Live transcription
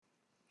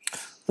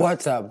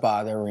What's up,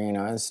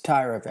 Botherinas?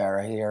 Ty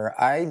Rivera here.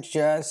 I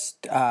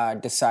just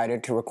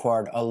decided to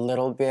record a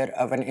little bit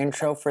of an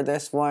intro for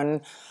this one.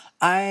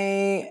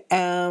 I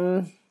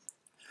am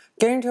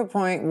getting to a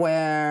point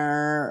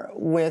where,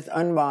 with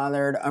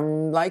Unbothered,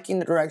 I'm liking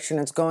the direction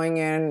it's going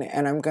in,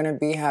 and I'm going to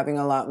be having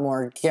a lot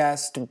more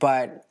guests,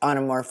 but on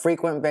a more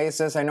frequent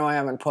basis. I know I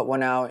haven't put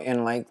one out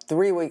in like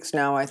 3 weeks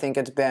now, I think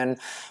it's been.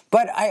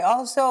 But I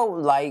also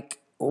like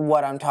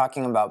what I'm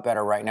talking about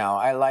better right now.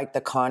 I like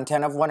the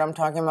content of what I'm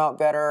talking about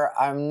better.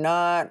 I'm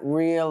not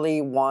really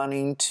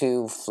wanting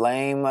to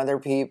flame other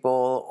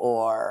people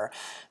or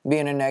be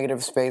in a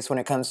negative space when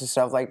it comes to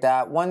stuff like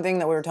that. One thing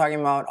that we were talking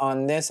about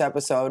on this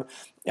episode,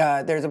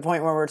 there's a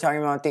point where we're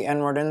talking about the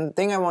N-word, and the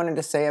thing I wanted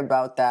to say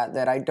about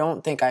that I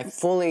don't think I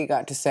fully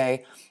got to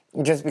say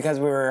just because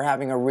we were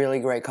having a really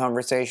great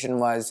conversation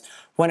was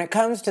when it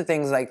comes to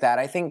things like that,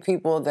 I think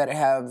people that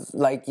have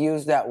like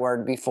used that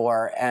word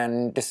before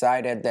and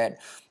decided that,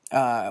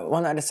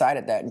 not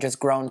decided that, just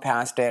grown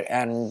past it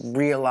and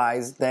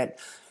realized that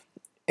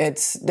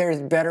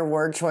there's better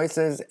word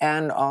choices,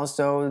 and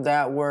also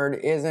that word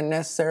isn't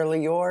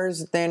necessarily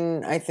yours,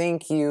 then I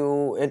think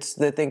it's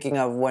the thinking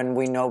of when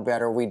we know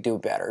better, we do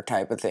better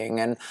type of thing.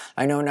 And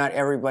I know not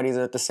everybody's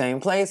at the same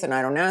place, and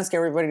I don't ask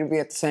everybody to be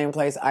at the same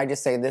place. I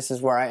just say this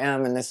is where I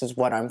am, and this is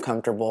what I'm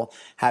comfortable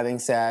having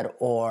said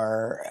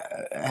or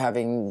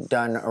having been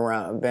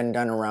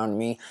done around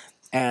me.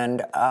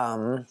 And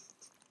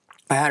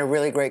I had a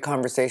really great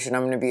conversation.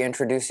 I'm going to be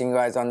introducing you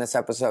guys on this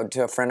episode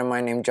to a friend of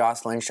mine named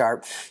Jocelyn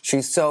Sharp.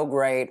 She's so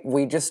great.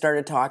 We just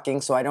started talking,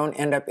 so I don't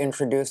end up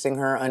introducing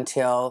her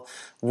until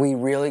we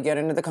really get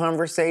into the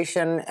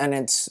conversation, and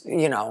it's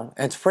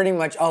pretty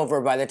much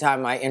over by the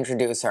time I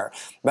introduce her.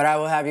 But I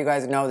will have you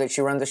guys know that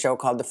she runs a show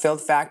called The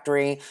Filth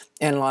Factory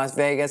in Las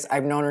Vegas.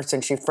 I've known her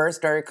since she first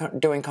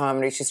started doing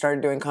comedy. She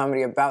started doing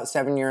comedy about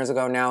 7 years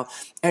ago now,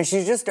 and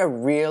she's just a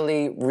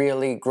really,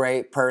 really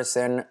great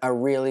person, a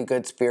really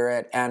good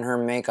spirit, and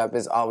her makeup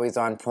is always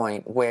on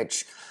point,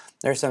 which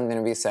there's something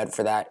to be said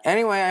for that.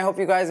 Anyway, I hope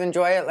you guys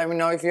enjoy it. Let me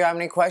know if you have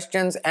any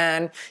questions,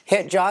 and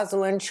hit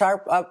Jocelyn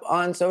Sharp up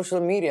on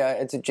social media.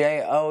 It's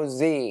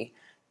Jozalyn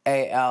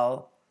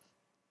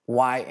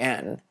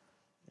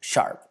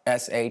Sharp,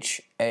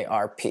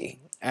 SHARP.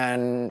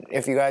 And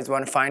if you guys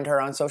want to find her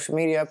on social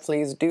media,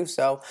 please do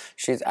so.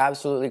 She's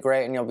absolutely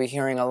great, and you'll be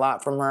hearing a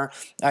lot from her.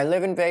 I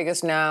live in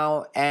Vegas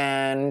now,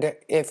 and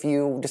if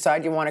you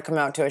decide you want to come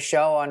out to a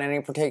show on any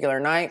particular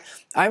night,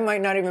 I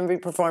might not even be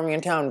performing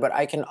in town, but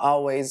I can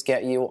always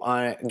get you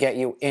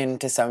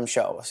into some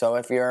show. So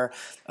if you're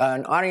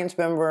an audience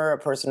member, a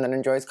person that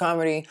enjoys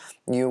comedy,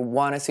 you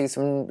want to see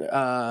some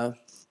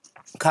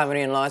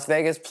comedy in Las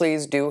Vegas,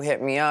 please do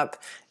hit me up.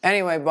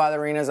 Anyway,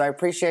 Botherinas, I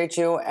appreciate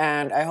you,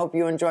 and I hope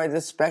you enjoy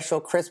this special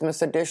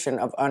Christmas edition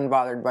of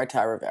Unbothered by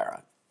Ty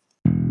Rivera.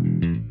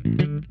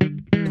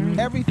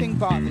 Everything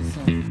bothers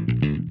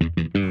him.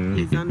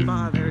 He's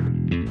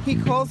unbothered. He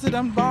calls it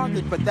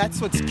unbothered, but that's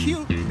what's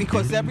cute,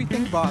 because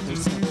everything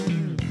bothers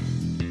him.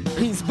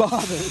 He's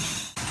bothered.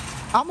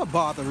 I'm a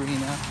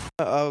botherina.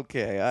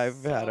 Okay,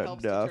 I've had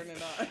enough.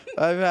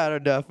 I've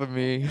had enough of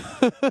me.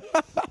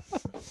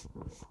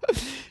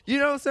 You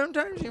know,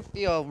 sometimes you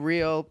feel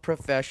real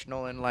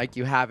professional and like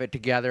you have it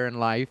together in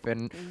life,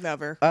 and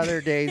never.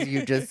 Other days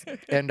you just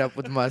end up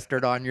with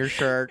mustard on your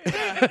shirt.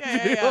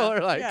 People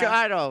are like,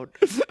 I don't.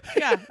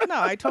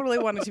 No, I totally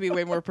wanted to be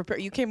way more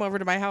prepared. You came over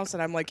to my house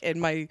and I'm like in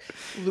my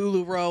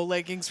LuLaRoe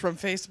leggings from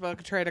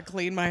Facebook, trying to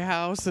clean my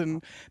house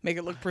and make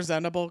it look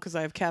presentable because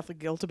I have Catholic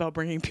guilt about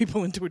bringing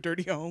people into a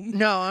dirty home.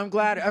 No, I'm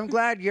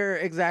glad you're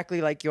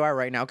exactly like you are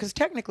right now, because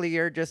technically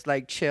you're just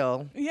like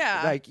chill.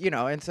 Yeah. Like,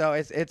 and so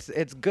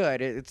it's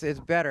good. It's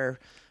better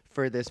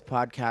for this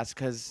podcast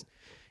because,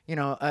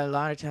 a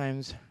lot of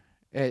times,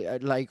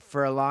 like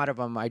for a lot of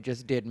them, I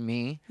just did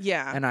me.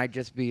 Yeah. And I'd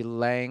just be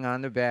laying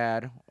on the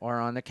bed or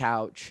on the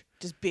couch.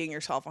 Just being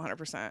yourself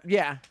 100%.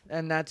 Yeah,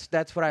 and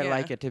that's what I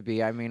like it to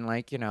be. I mean,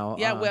 like,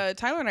 Yeah, well,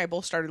 Tyler and I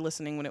both started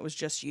listening when it was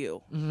just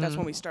you. Mm-hmm. That's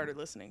when we started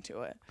listening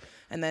to it.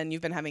 And then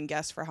you've been having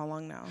guests for how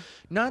long now?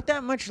 Not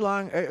that much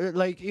long,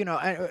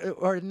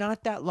 or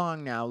not that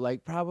long now,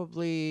 like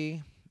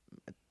probably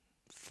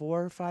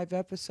 4 or 5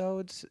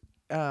 episodes.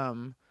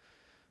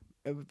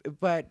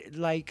 But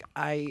like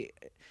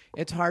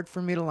it's hard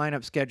for me to line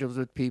up schedules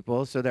with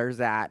people, so there's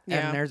that.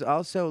 Yeah. And there's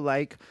also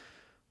like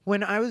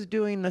when I was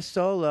doing the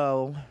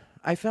solo,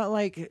 I felt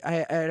like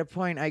at a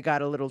point I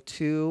got a little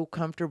too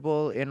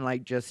comfortable in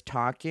like just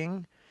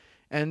talking.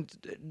 And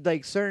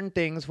like certain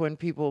things, when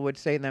people would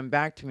say them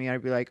back to me,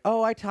 I'd be like,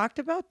 "Oh, I talked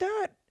about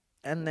that."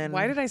 And then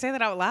why did I say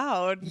that out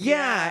loud?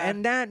 Yeah,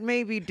 and that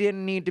maybe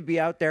didn't need to be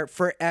out there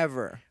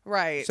forever.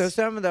 Right. So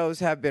some of those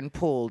have been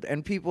pulled,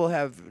 and people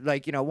have,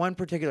 like, one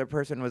particular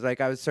person was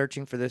like, I was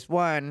searching for this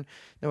one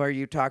where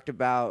you talked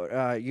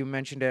about, you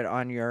mentioned it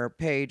on your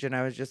page, and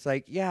I was just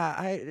like,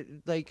 yeah,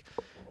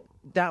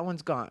 that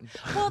one's gone.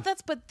 Well,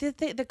 but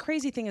the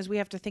crazy thing is we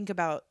have to think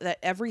about that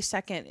every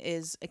second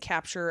is a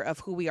capture of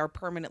who we are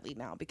permanently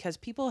now, because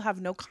people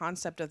have no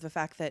concept of the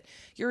fact that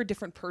you're a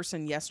different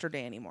person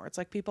yesterday anymore. It's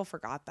like people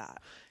forgot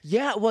that.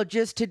 Yeah, well,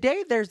 just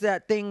today there's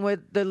that thing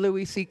with the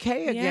Louis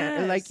C.K.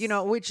 again, like,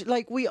 Yes. which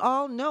like we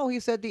all know he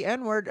said the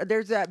N-word.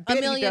 There's that bit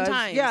he million does.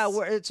 times. Yeah,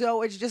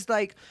 so it's just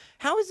like,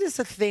 how is this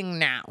a thing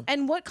now?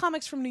 And what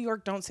comics from New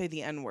York don't say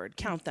the N-word?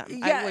 Count them.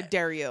 Yeah. I would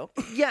dare you.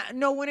 Yeah,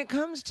 no, when it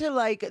comes to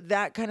like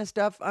that kind of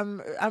stuff,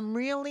 I'm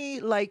really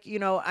like,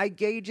 I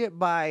gauge it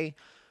by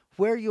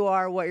where you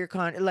are, what you're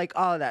like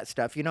all of that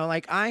stuff.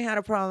 Like I had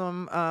a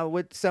problem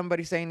with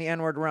somebody saying the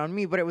N-word around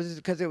me, but it was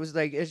because it was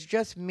like, it's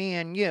just me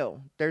and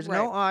you. There's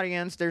no Right.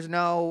 audience. There's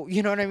no,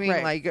 you know what I mean?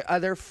 Right. Like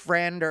other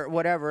friend or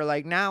whatever.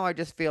 Like now I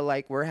just feel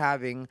like we're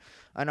having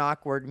an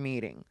awkward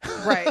meeting.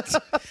 Right.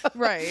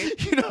 Right.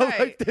 Right.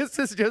 Like this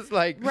is just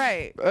like,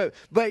 Right.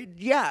 but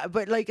yeah,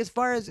 but like as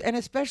far as, and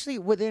especially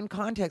within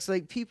context,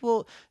 like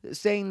people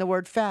saying the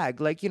word fag,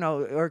 like,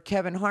 or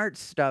Kevin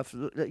Hart's stuff,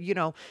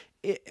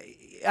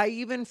 I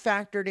even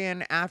factored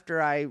in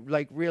after I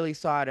like really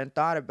saw it and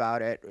thought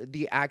about it,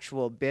 the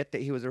actual bit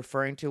that he was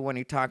referring to when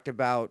he talked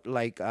about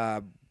like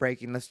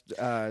breaking the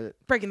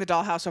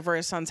dollhouse over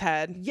his son's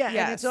head. yeah,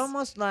 Yes. and it's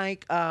almost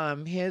like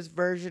his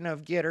version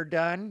of Get Her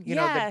Done.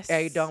 Yes. The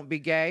A Don't Be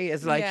Gay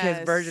is like his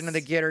version of the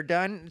Yes. Get Her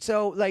Done.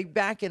 So like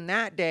back in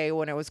that day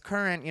when it was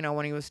current,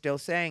 when he was still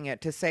saying it,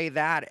 to say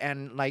that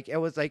and like it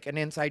was like an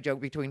inside joke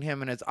between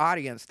him and his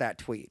audience, that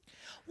tweet.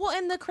 Well,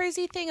 and the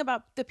crazy thing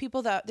about the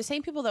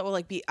same people that will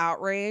like be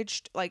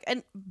outraged, like,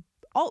 and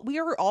we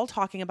are all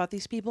talking about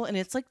these people, and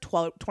it's like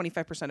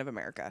 25% of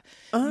America.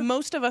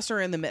 Most of us are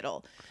in the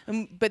middle,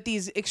 but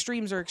these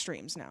extremes are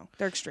extremes now.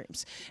 They're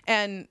extremes,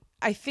 and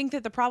I think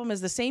that the problem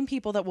is the same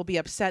people that will be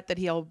upset that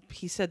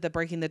he said the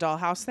breaking the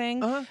dollhouse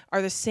thing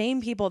are the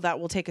same people that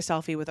will take a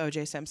selfie with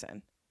O.J.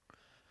 Simpson.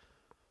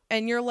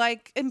 And you're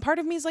like, and part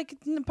of me is like,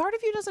 part of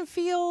you doesn't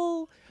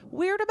feel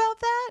weird about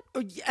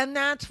that. And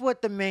that's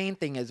what the main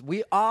thing is.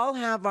 We all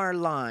have our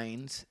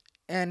lines,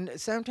 and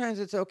sometimes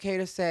it's okay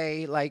to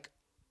say like,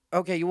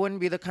 okay, you wouldn't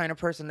be the kind of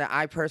person that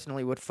I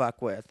personally would fuck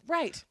with.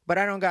 Right. But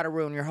I don't got to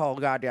ruin your whole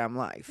goddamn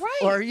life. Right.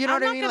 Or you know I'm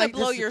what I not mean? gonna Like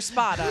blow this- your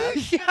spot up.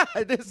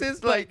 Yeah, this is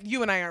But like,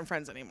 you and I aren't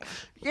friends anymore.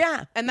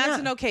 yeah. And that's yeah.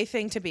 an okay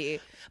thing to be.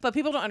 But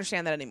people don't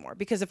understand that anymore.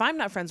 Because if I'm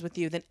not friends with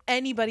you, then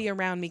anybody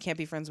around me can't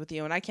be friends with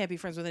you. And I can't be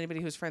friends with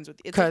anybody who's friends with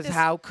you. It's like Because this-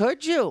 how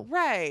could you?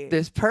 Right.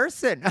 This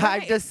person, I've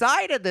Right.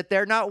 decided that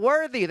they're not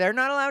worthy. They're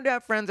not allowed to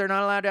have friends. They're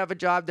not allowed to have a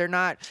job. They're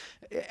not,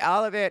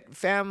 all of it,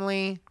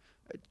 family,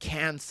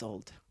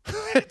 canceled.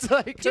 It's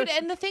like, Dude,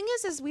 and the thing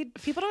is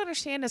people don't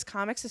understand as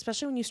comics,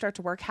 especially when you start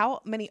to work,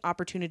 how many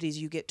opportunities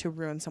you get to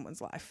ruin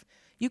someone's life.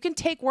 You can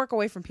take work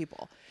away from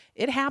people.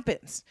 It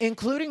happens.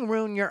 including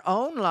ruin your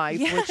own life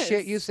with Yes.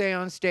 shit you say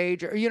on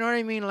stage, or you know what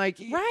I mean? Like,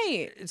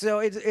 Right. So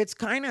it's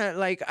kind of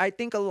like, I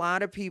think a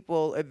lot of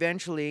people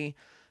eventually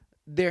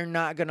they're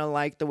not gonna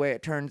like the way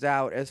it turns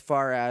out, as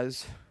far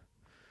as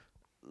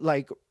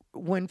like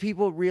when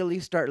people really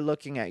start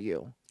looking at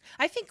you.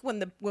 I think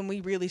when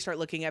we really start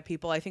looking at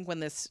people, I think when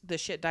the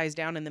shit dies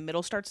down and the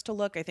middle starts to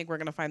look, I think we're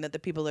gonna find that the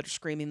people that are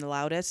screaming the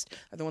loudest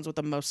are the ones with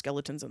the most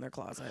skeletons in their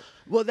closet.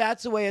 Well,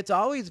 that's the way it's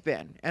always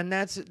been, and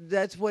that's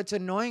what's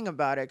annoying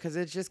about it, because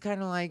it's just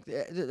kind of like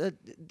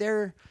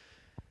they're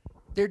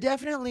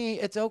definitely,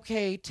 it's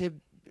okay to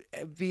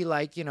be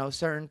like,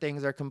 certain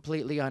things are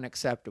completely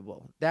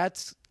unacceptable.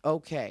 That's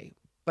okay,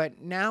 but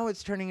now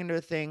it's turning into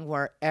a thing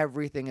where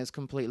everything is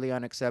completely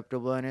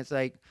unacceptable, and it's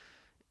like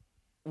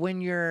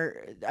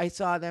I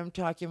saw them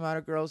talking about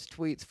a girl's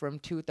tweets from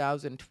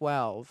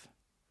 2012.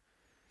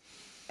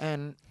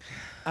 And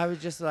I was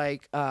just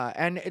like,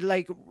 and it,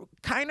 like,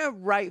 kind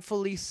of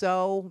rightfully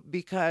so,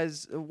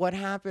 because what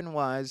happened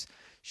was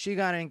she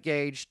got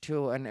engaged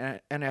to an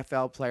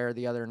NFL player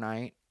the other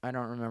night. I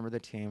don't remember the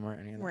team or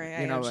anything. Right, you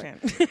I know, understand.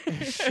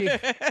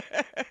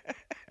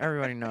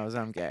 everybody knows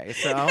I'm gay,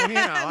 so I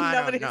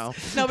don't know.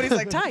 Nobody's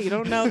like, Ty, you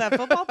don't know that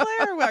football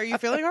player? Are you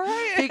feeling all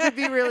right? He could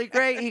be really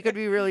great. He could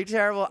be really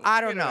terrible. I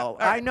don't know. All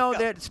right, I know go.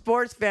 that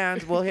sports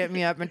fans will hit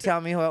me up and tell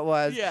me who it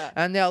was. Yeah.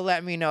 And they'll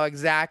let me know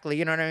exactly.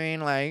 You know what I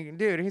mean? Like,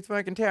 dude, he's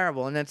fucking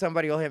terrible. And then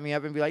somebody will hit me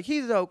up and be like,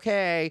 he's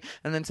okay.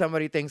 And then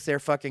somebody thinks they're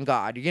fucking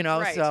God,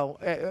 Right. So,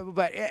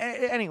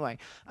 anyway,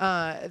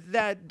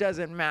 that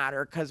doesn't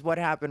matter, because what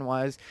happened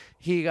was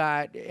he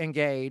got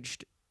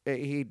engaged.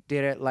 He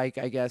did it, like,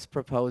 I guess,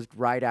 proposed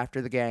right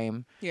after the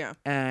game. Yeah.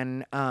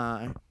 And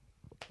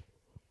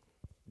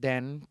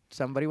then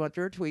somebody went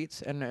through her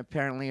tweets, and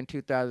apparently in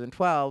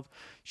 2012,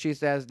 she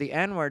says the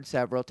N-word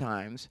several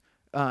times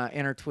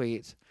in her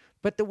tweets.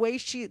 But the way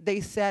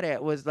they said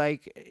it was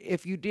like,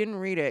 if you didn't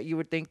read it, you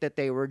would think that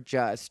they were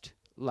just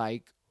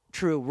like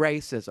true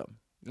racism,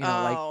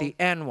 like Oh. the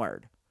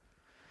N-word.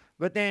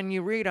 But then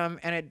you read them,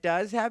 and it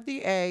does have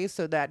the A,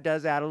 so that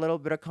does add a little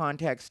bit of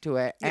context to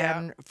it. Yeah.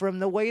 And from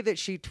the way that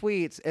she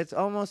tweets, it's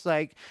almost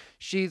like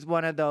she's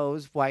one of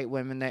those white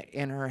women that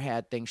in her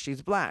head thinks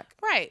she's black.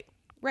 Right.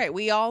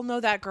 We all know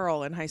that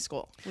girl in high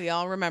school. We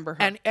all remember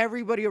her. And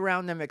everybody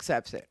around them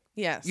accepts it.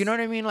 Yes. You know what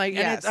I mean? Like, and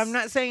Yes. I'm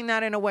not saying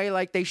that in a way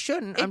like they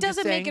shouldn't. It I'm just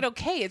doesn't make saying, it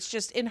okay. It's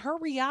just in her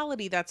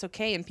reality that's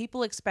okay, and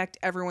people expect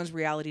everyone's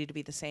reality to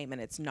be the same,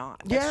 and it's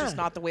not. That's Yeah. just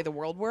not the way the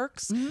world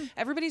works.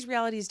 Everybody's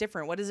reality is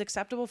different. What is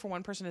acceptable for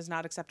one person is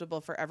not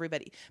acceptable for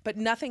everybody. But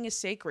nothing is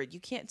sacred. You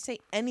can't say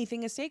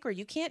anything is sacred.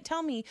 You can't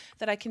tell me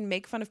that I can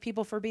make fun of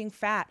people for being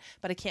fat,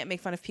 but I can't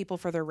make fun of people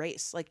for their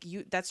race. Like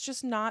that's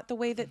just not the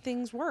way that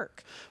things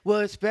work. well,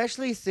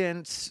 especially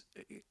since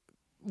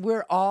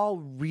we're all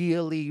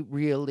really,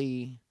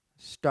 really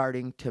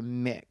starting to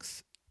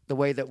mix the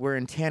way that we're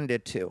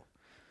intended to.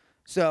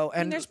 So,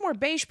 And and there's more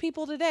beige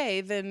people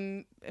today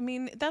than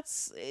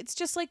it's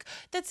just like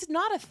that's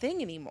not a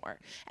thing anymore.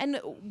 And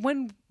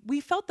when we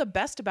felt the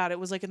best about it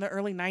was like in the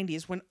early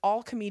 90s when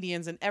all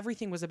comedians and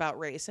everything was about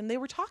race, and they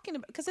were talking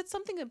about, because it's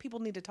something that people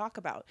need to talk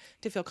about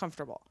to feel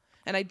comfortable.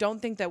 And I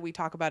don't think that we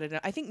talk about it.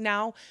 I think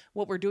now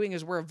what we're doing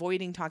is we're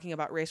avoiding talking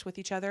about race with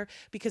each other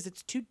because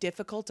it's too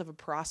difficult of a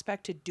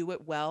prospect to do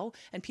it well,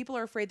 and people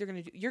are afraid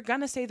you're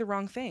gonna say the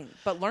wrong thing,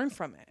 but learn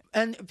from it.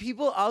 And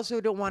people also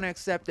don't want to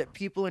accept that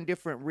people in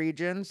different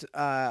regions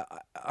are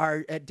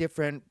at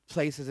different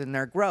places in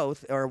their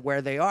growth or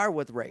where they are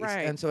with race.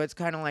 Right. And so it's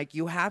kind of like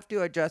you have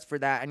to adjust for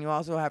that, and you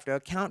also have to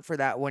account for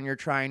that when you're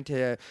trying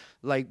to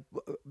like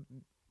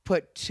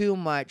put too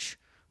much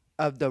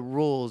of the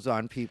rules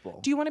on people.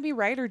 Do you want to be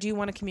right, or do you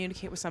want to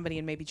communicate with somebody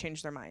and maybe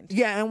change their mind?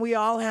 Yeah, and we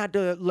all had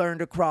to learn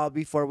to crawl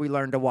before we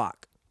learned to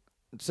walk.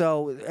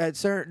 So,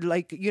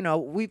 like, you know,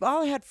 we've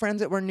all had friends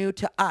that were new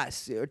to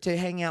us, to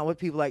hang out with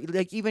people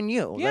like even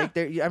you. Yeah.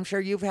 Like, I'm sure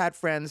you've had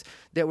friends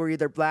that were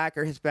either black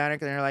or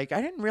Hispanic, and they're like,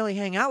 I didn't really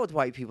hang out with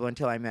white people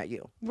until I met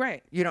you.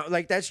 Right. You know,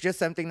 like that's just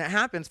something that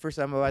happens for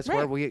some of us, where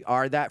Right. we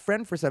are that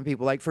friend for some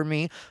people. Like for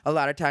me, a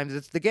lot of times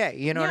it's the gay.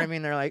 You know what Yeah. I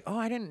mean? They're like, oh,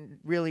 I didn't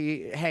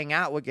really hang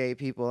out with gay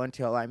people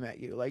until I met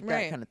you, like that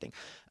Right. kind of thing.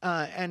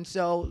 And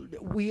so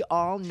we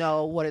all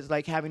know what it's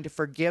like having to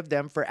forgive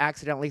them for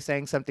accidentally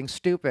saying something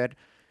stupid.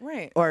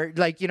 Right. Or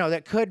like, you know,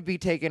 that could be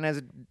taken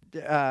as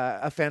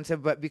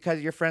offensive, but because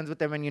you're friends with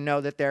them and you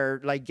know that they're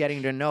like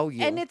getting to know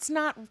you. And it's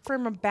not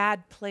from a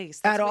bad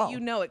place. That's At what all. you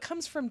know. It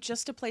comes from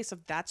just a place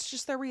of that's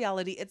just their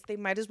reality. They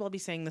might as well be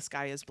saying the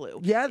sky is blue.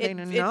 Yeah, they it,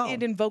 know.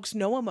 It invokes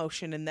no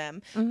emotion in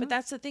them. But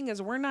that's the thing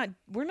is we're not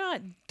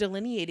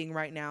delineating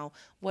right now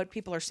what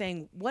people are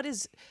saying. What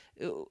is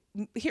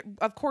here?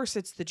 Of course,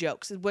 it's the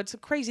jokes. What's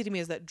crazy to me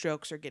is that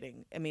jokes are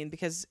getting. I mean,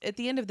 because at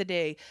the end of the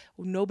day,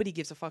 nobody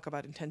gives a fuck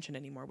about intention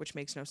anymore, which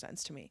makes no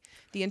sense to me.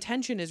 The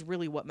intention is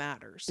really what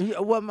matters. Yeah,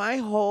 well, my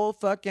whole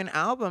fucking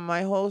album,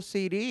 my whole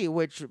CD,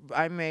 which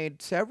I made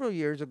several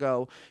years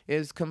ago,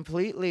 is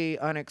completely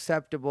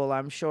unacceptable,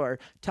 I'm sure.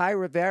 Ty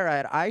Rivera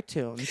at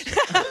iTunes.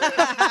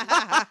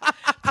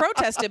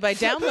 Protested by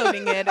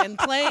downloading it and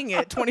playing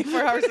it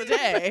 24 hours a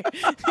day.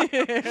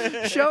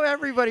 Show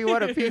everybody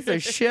what a piece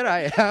of shit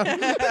I am.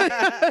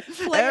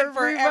 Play it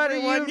for Everybody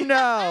everyone. you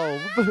know.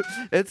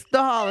 It's the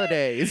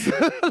holidays.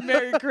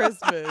 Merry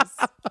Christmas.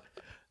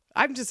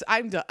 I'm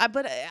done.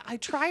 But I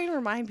try and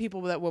remind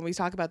people that when we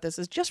talk about this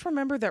is just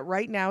remember that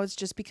right now it's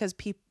just because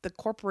the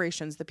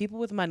corporations, the people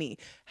with money,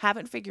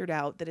 haven't figured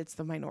out that it's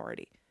the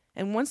minority.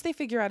 And once they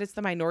figure out it's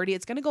the minority,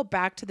 it's going to go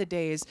back to the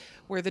days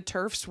where the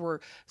TERFs were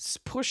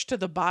pushed to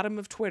the bottom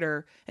of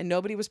Twitter and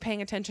nobody was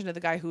paying attention to the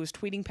guy who was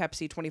tweeting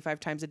Pepsi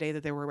 25 times a day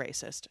that they were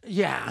racist.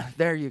 Yeah,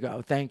 there you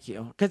go. Thank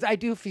you. Because I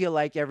do feel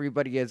like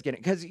everybody is getting,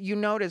 because you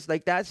notice,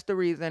 like, that's the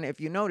reason, if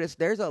you notice,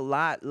 there's a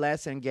lot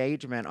less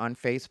engagement on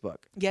Facebook.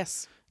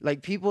 Yes.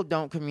 Like, people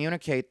don't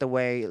communicate the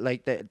way,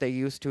 like, that they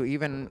used to,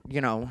 even, you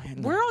know.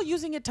 We're all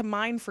using it to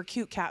mine for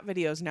cute cat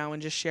videos now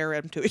and just share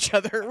them to each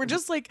other. We're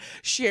just like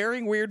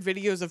sharing weird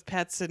videos of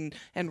pets and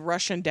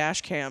Russian dash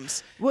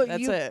cams. Well,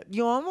 That's you, it.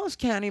 you almost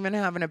can't even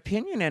have an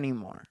opinion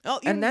anymore. Oh,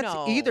 and that's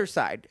no. either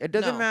side. It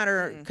doesn't No.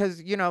 matter,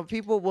 because, you know,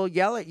 people will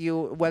yell at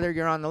you whether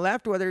you're on the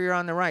left, whether you're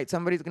on the right.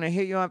 Somebody's going to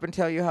hit you up and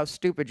tell you how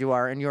stupid you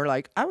are, and you're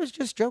like, I was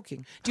just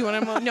joking. Do you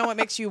want to know what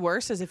makes you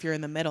worse? Is if you're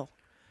in the middle.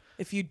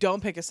 If you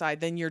don't pick a side,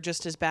 then you're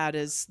just as bad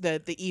as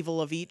the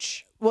evil of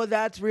each. Well,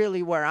 that's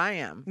really where I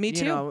am. Me You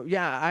too. know,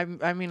 yeah,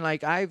 I mean,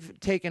 like, I've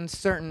taken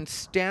certain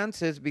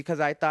stances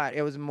because I thought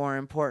it was more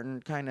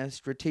important kind of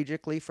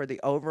strategically for the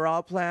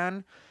overall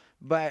plan.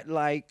 But,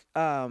 like,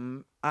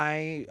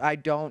 I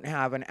don't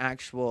have an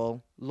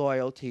actual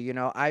loyalty, you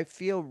know. I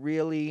feel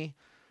really,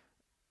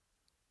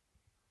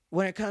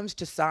 when it comes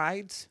to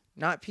sides,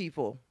 not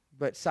people,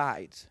 but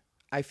sides,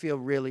 I feel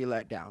really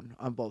let down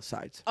on both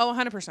sides. Oh,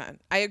 100%.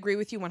 I agree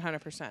with you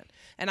 100%.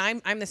 And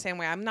I'm the same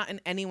way. I'm not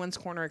in anyone's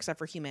corner except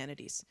for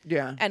humanity's.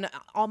 Yeah. And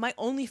all my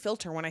only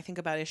filter when I think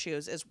about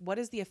issues is what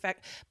is the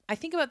effect. I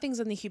think about things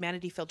in the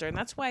humanity filter, and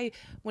that's why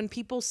when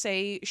people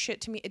say shit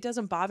to me, it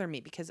doesn't bother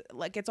me because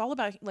like it's all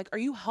about like, are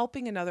you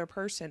helping another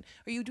person?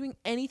 Are you doing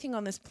anything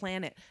on this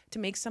planet to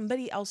make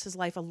somebody else's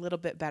life a little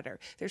bit better?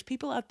 There's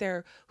people out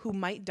there who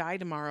might die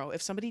tomorrow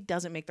if somebody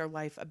doesn't make their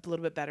life a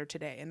little bit better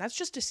today, and that's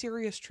just a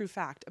serious, true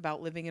fact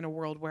about living in a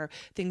world where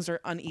things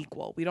are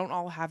unequal. We don't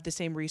all have the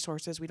same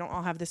resources. We don't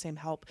all have the same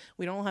help.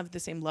 We don't all have the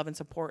same love and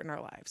support in our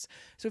lives.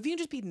 So if you can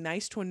just be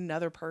nice to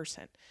another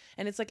person,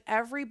 and it's like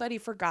everybody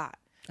forgot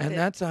And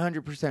that's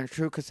 100%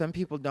 true, because some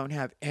people don't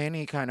have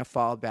any kind of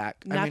fallback.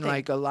 I mean, Nothing.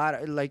 like a lot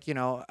of, like, you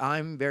know,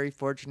 I'm very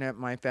fortunate.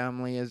 My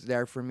family is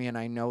there for me, and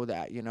I know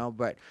that, you know,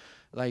 but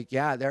like,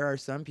 yeah, there are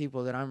some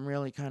people that I'm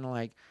really kind of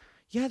like,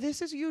 yeah,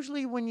 this is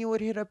usually when you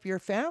would hit up your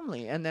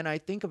family. And then I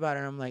think about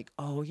it, and I'm like,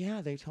 oh,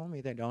 yeah, they told me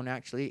they don't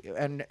actually.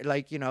 And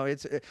like, you know,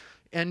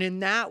 and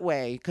in that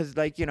way, because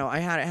like, you know, I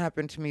had it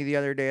happen to me the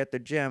other day at the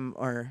gym,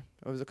 or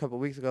it was a couple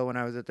weeks ago when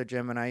I was at the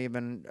gym, and I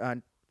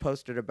even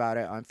posted about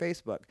it on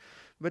Facebook.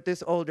 But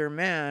this older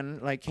man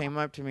like came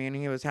up to me, and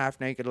he was half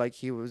naked, like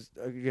he was,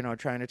 you know,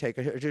 trying to take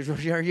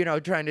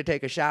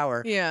a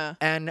shower. Yeah.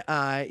 And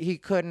he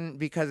couldn't,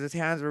 because his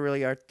hands were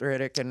really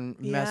arthritic and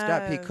messed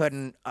up. He Yes.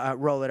 couldn't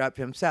roll it up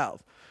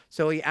himself.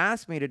 So he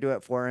asked me to do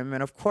it for him,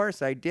 and of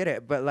course I did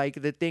it. But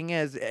like the thing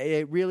is,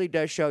 it really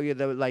does show you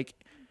that like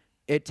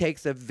it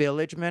takes a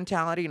village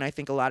mentality. And I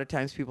think a lot of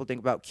times people think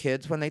about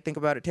kids when they think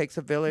about it takes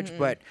a village,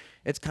 but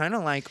it's kind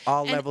of like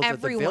all And levels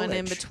of the village. everyone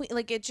in between.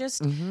 Like it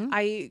just,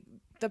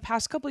 the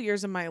past couple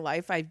years of my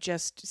life, I've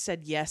just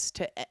said yes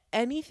to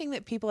anything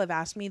that people have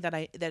asked me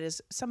that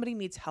is somebody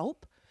needs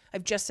help.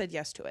 I've just said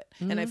yes to it,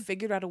 and I've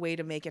figured out a way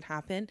to make it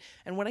happen.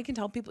 And what I can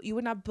tell people, you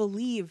would not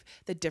believe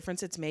the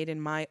difference it's made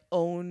in my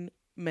own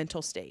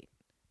mental state,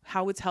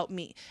 how it's helped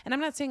me. And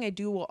I'm not saying I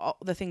do all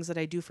the things that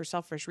I do for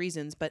selfish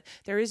reasons, but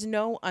there is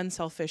no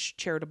unselfish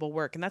charitable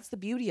work. And that's the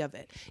beauty of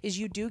it, is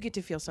you do get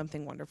to feel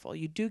something wonderful.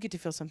 You do get to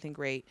feel something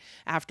great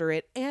after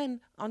it. And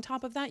on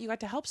top of that, you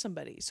got to help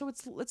somebody. So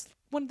it's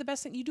one of the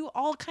best things. You do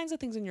all kinds of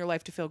things in your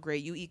life to feel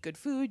great. You eat good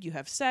food, you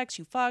have sex,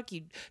 you fuck,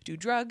 you do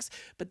drugs.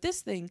 But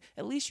this thing,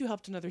 at least you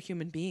helped another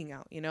human being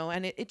out, you know,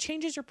 and it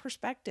changes your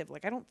perspective.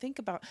 Like I don't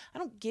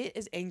get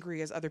as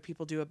angry as other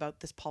people do about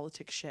this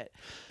politics shit,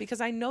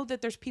 because I know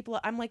that there's people,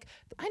 I'm like,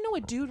 I know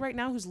a dude right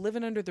now who's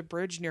living under the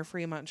bridge near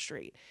Fremont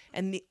Street,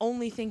 and the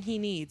only thing he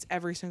needs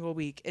every single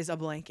week is a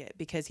blanket,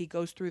 because he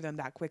goes through them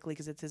that quickly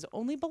because it's his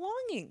only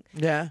belonging.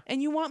 Yeah.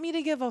 And you want me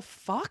to give a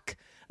fuck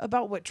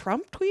about what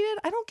Trump tweeted?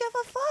 I don't give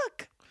a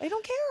fuck. I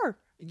don't care.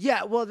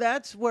 Yeah, well,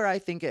 that's where I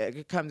think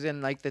it comes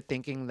in, like the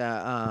thinking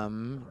that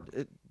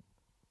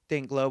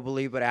think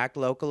globally but act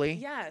locally.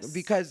 Yes.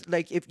 Because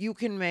like if you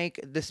can make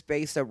the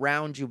space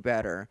around you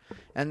better,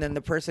 and then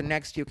the person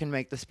next to you can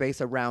make the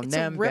space around It's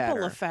them a ripple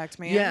better. effect,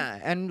 man. Yeah,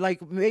 and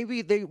like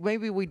maybe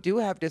we do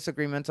have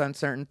disagreements on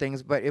certain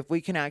things, but if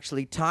we can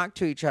actually talk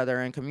to each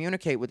other and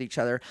communicate with each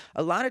other,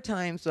 a lot of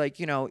times, like,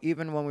 you know,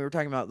 even when we were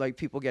talking about like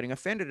people getting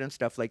offended and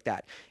stuff like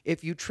that,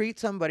 if you treat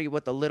somebody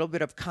with a little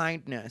bit of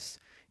kindness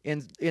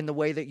in the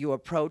way that you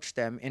approach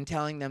them, in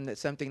telling them that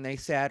something they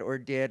said or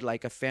did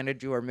like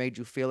offended you or made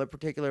you feel a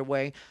particular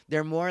way,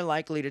 they're more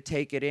likely to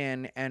take it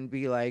in and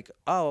be like,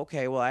 oh,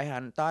 okay, well, I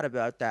hadn't thought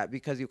about that,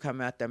 because you come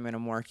at them in a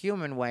more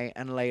human way.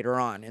 And later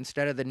on,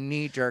 instead of the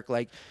knee jerk,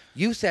 like,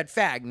 you said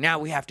fag, now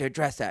we have to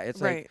address that. It's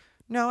Right. like,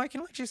 no, I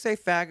can let you say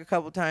fag a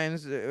couple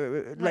times,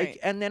 Right. like,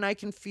 and then I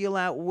can feel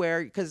out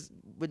where, because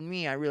with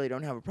me, I really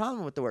don't have a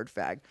problem with the word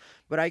fag,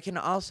 but I can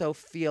also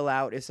feel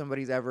out if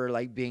somebody's ever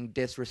like being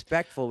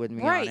disrespectful with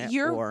me Right. on it.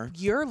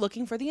 You're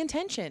looking for the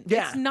intention.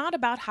 Yeah. It's not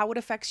about how it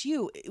affects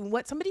you.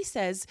 What somebody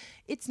says,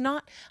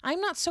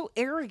 I'm not so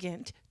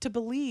arrogant to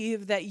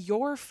believe that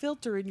your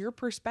filter and your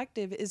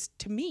perspective is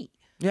to me.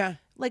 Yeah.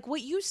 Like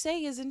what you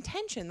say is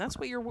intention. That's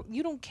what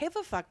you don't give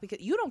a fuck, because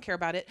you don't care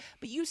about it,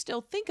 but you still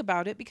think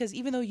about it, because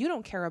even though you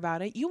don't care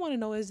about it, you want to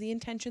know, is the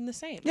intention the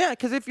same? Yeah,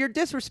 because if you're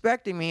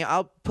disrespecting me,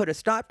 I'll put a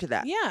stop to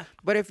that. Yeah.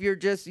 But if you're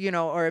just, you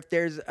know, or if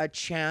there's a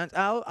chance,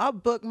 I'll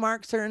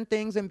bookmark certain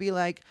things and be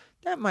like,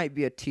 that might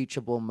be a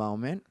teachable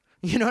moment.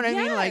 You know what I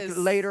mean? Like Yes.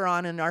 later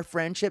on in our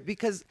friendship,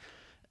 because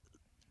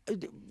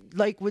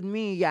like with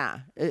me, yeah,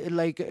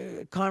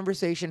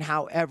 conversation,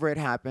 however it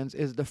happens,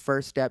 is the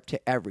first step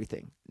to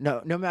everything.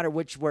 No matter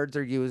which words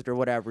are used or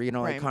whatever, you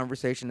know, Right. like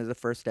conversation is the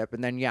first step.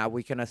 And then, yeah,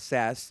 we can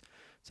assess.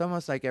 It's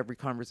almost like every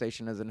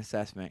conversation is an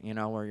assessment, you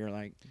know, where you're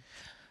like,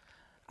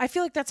 I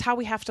feel like that's how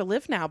we have to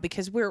live now,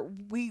 because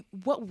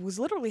what was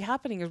literally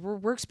happening is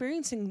we're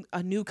experiencing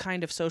a new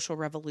kind of social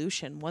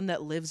revolution, one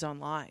that lives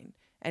online.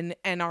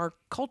 And our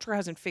culture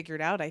hasn't figured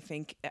out, I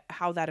think,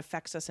 how that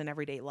affects us in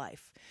everyday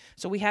life.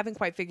 So we haven't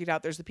quite figured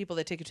out. There's the people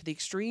that take it to the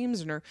extremes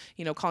and are,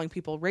 you know, calling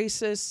people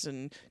racists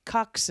and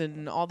cucks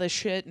and all this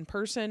shit in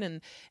person.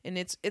 And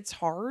it's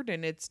hard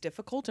and it's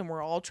difficult, and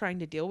we're all trying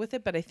to deal with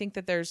it. But I think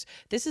that this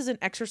is an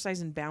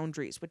exercise in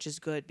boundaries, which is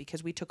good,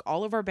 because we took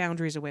all of our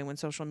boundaries away when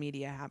social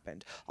media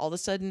happened. All of a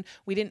sudden,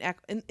 we didn't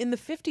act. In the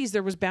 50s,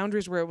 there was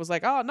boundaries where it was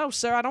like, oh, no,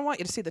 sir, I don't want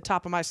you to see the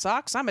top of my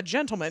socks. I'm a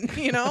gentleman,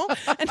 you know?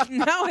 And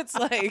now it's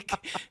like,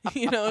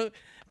 you know,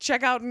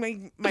 check out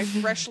my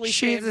freshly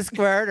she's shaved. a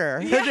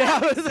squirter.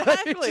 Yeah,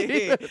 exactly.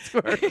 She's a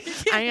squirter.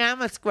 I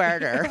am a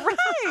squirter.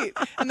 Right.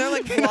 And they're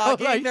like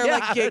vlogging, like, they're yeah.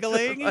 like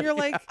giggling, and you're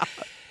like,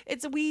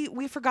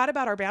 we forgot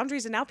about our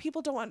boundaries, and now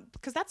people don't want,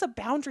 because that's a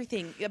boundary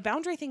thing. A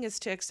boundary thing is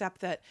to accept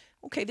that,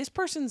 okay, this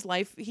person's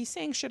life, he's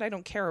saying shit I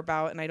don't care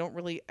about,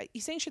 and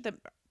he's saying shit that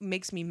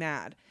makes me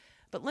mad,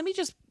 but let me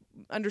just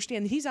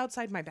understand that he's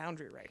outside my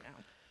boundary right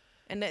now.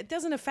 And it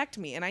doesn't affect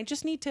me. And I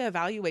just need to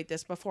evaluate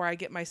this before I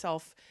get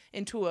myself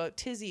into a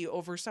tizzy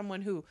over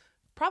someone who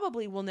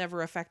probably will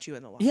never affect you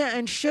in the long Yeah, run.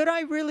 and should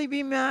I really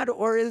be mad,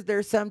 or is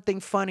there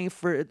something funny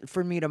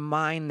for me to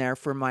mine there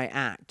for my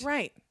act?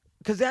 Right.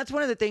 Because that's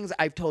one of the things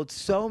I've told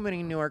so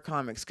many newer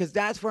comics, because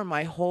that's where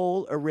my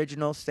whole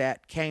original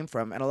set came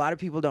from. And a lot of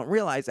people don't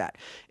realize that.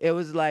 It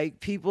was like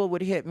people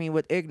would hit me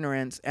with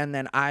ignorance and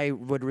then I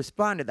would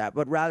respond to that.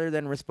 But rather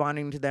than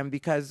responding to them,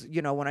 because,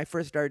 you know, when I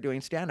first started doing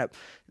stand-up,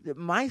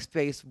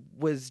 MySpace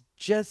was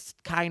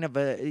just kind of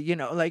a, you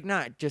know, like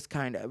not just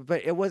kind of,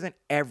 but it wasn't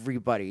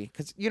everybody.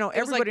 Because, you know, was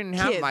like everybody didn't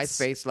have kids.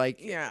 MySpace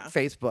like Yeah.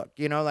 Facebook.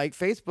 You know, like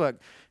Facebook,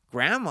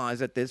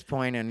 grandmas at this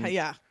point and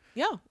Yeah.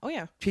 Yeah. Oh,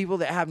 yeah. people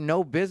that have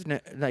no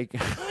business, like,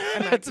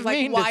 that's like,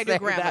 mean why to do say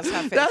grandmas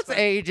that. have That's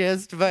Facebook?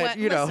 ageist, but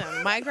you know.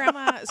 Listen, my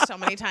grandma, so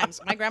many times,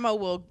 my grandma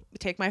will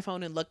take my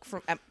phone and look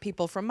at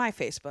people from my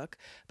Facebook.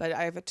 But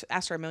I've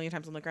asked her a million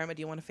times, I'm like, Grandma,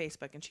 do you want a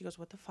Facebook? And she goes,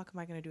 what the fuck am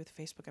I going to do with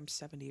Facebook? I'm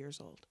 70 years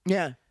old.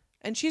 Yeah.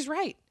 And she's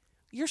right.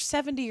 You're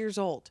 70 years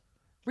old.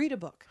 Read a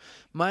book.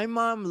 My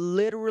mom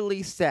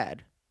literally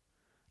said,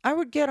 I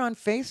would get on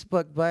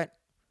Facebook, but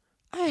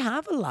I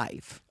have a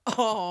life.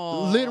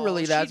 Oh,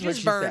 Literally, that's she what just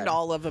she burned said.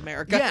 all of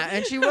America. Yeah,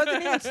 and she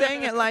wasn't even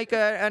saying it like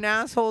an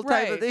asshole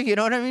type of Right. thing. You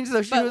know what I mean?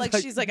 So she But was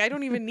like, she's like, I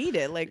don't even need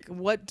it. Like,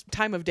 what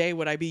time of day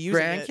would I be using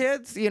it?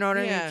 grandkids, you know what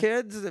I Yeah. mean?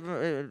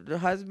 Kids,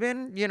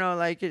 husband, you know,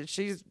 like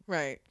she's,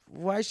 Right.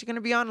 why is she going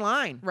to be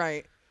online?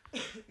 Right.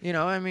 You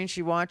know, I mean,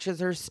 she watches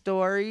her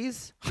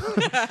stories,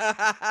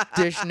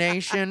 Dish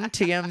Nation,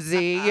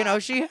 TMZ. You know,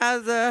 she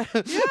has a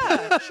Yeah,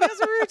 she has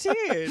a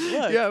routine.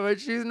 Look. yeah, but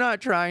she's not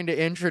trying to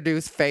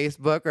introduce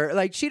Facebook or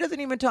like she doesn't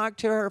even talk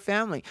to her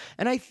family.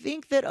 And I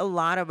think that a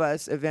lot of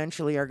us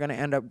eventually are going to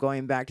end up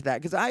going back to that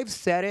because I've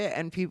said it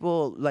and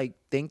people like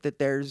think that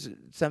there's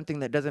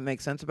something that doesn't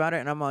make sense about it,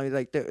 and I'm always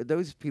like,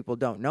 those people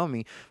don't know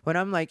me. When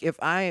I'm like,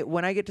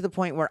 when I get to the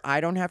point where I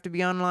don't have to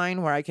be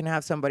online, where I can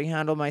have somebody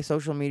handle my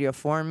social media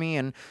for me,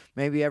 and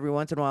maybe every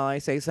once in a while I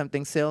say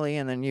something silly,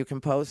 and then you can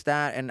post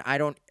that, and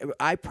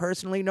I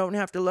personally don't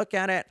have to look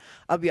at it,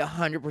 I'll be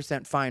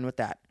 100% fine with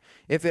that.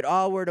 If it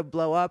all were to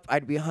blow up,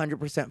 I'd be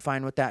 100%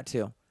 fine with that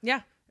too.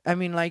 Yeah. I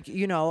mean, like,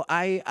 you know,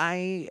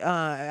 I'm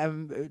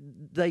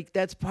like,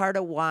 that's part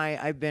of why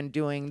I've been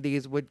doing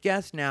these with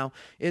guests now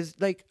is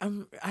like,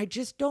 I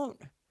just don't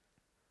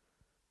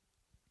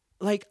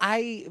like,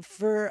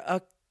 for a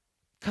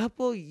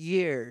couple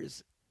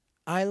years,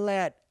 I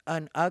let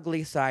an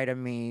ugly side of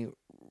me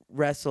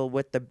wrestle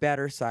with the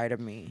better side of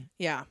me.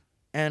 Yeah.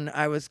 And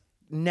I was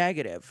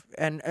negative,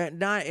 and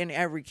not in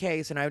every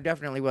case, and I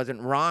definitely wasn't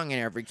wrong in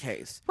every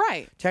case.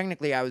 Right.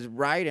 Technically, I was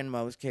right in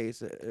most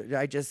cases.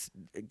 I just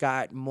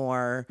got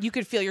more. You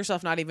could feel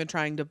yourself not even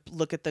trying to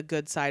look at the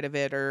good side of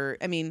it, or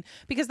I mean,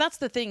 because that's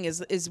the thing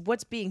is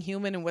what's being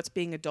human and what's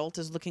being adult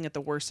is looking at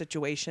the worst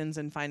situations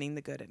and finding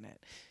the good in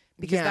it.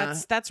 Because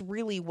Yeah. that's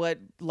really what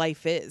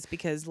life is.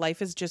 Because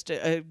life is just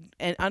an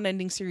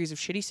unending series of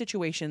shitty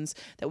situations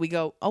that we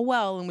go, oh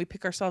well, and we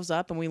pick ourselves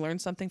up and we learn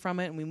something from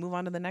it and we move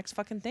on to the next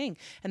fucking thing.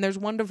 And there's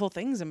wonderful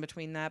things in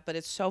between that, but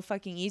it's so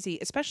fucking easy,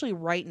 especially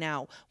right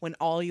now when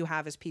all you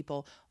have is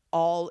people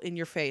all in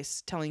your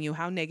face telling you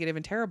how negative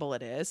and terrible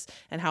it is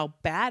and how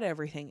bad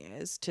everything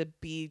is, to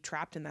be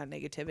trapped in that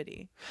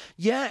negativity.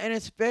 Yeah, and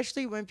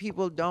especially when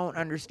people don't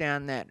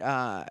understand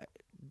that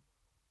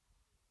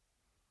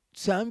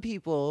some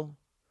people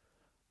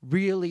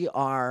really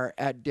are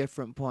at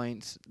different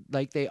points,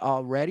 like they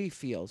already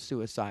feel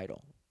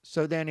suicidal.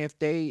 So then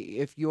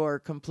if you're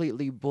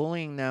completely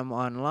bullying them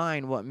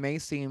online, what may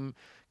seem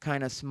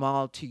kind of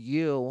small to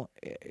you,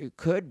 it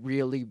could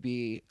really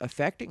be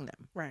affecting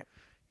them. Right.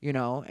 You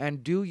know,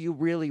 and do you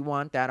really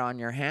want that on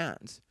your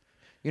hands?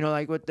 You know,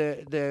 like with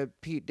the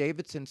Pete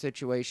Davidson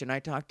situation, I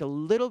talked a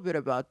little bit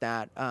about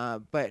that,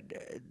 but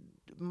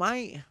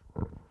my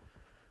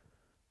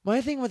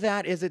thing with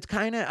that is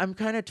I'm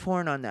kind of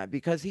torn on that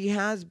because he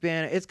has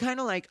been, it's kind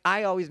of like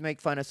I always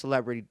make fun of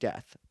celebrity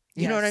death.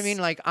 You know what I Yes. mean?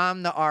 Like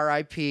I'm the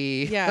RIP.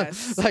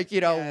 Yes. Like,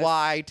 you know, Yes.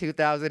 why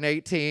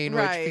 2018,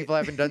 Right. which people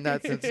haven't done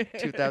that since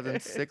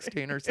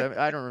 2016 or 7.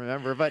 I don't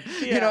remember. But,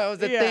 you Yeah, know, it was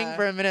a thing yeah.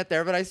 for a minute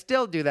there. But I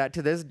still do that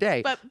to this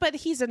day. But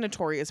he's a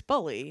notorious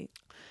bully.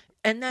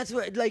 And that's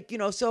what, like, you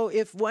know, so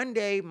if one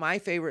day my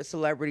favorite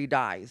celebrity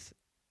dies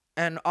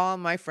and all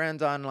my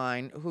friends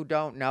online who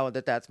don't know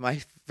that that's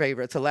my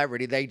favorite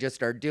celebrity, they just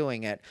start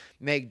doing it,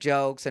 make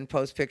jokes and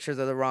post pictures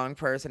of the wrong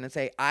person and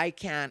say, I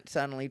can't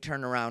suddenly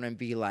turn around and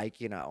be like,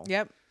 you know,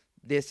 Yep.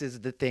 this is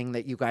the thing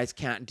that you guys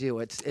can't do.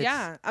 It's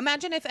Yeah.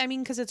 Imagine if, I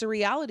mean, because it's a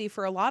reality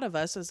for a lot of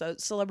us as a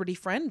celebrity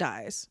friend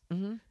dies.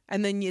 Mm-hmm.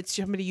 And then it's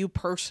somebody you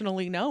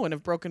personally know and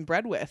have broken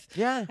bread with.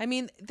 Yeah. I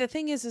mean, the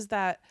thing is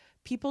that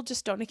people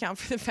just don't account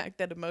for the fact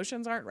that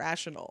emotions aren't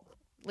rational.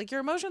 Like,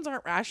 your emotions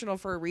aren't rational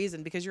for a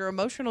reason, because your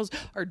emotions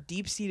are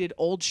deep-seated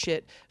old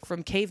shit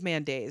from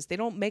caveman days. They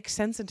don't make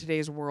sense in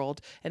today's world,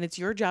 and it's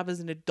your job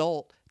as an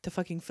adult to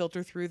fucking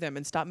filter through them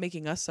and stop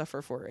making us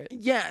suffer for it.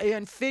 Yeah,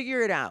 and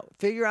figure it out.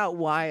 Figure out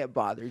why it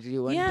bothers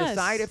you and Yes.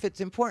 decide if it's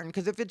important.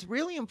 Because if it's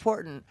really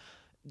important,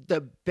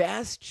 the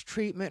best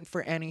treatment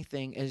for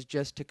anything is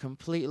just to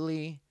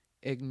completely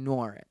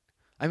ignore it.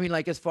 I mean,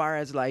 like, as far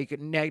as like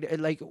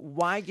like,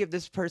 why give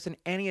this person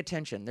any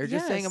attention? They're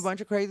just saying a Yes.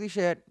 bunch of crazy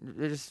shit.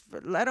 Just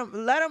let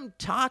them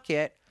talk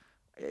it.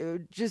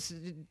 Just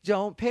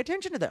don't pay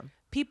attention to them.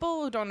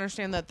 People who don't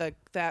understand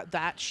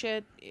that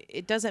shit,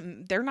 it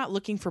doesn't. They're not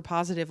looking for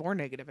positive or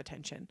negative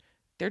attention.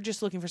 They're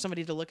just looking for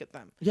somebody to look at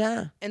them.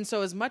 Yeah. And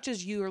so as much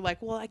as you are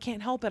like, well, I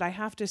can't help it, I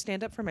have to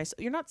stand up for myself.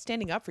 You're not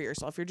standing up for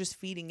yourself. You're just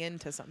feeding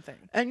into something.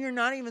 And you're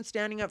not even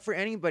standing up for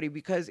anybody,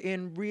 because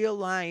in real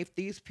life,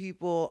 these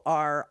people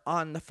are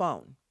on the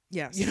phone.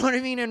 Yes. You know what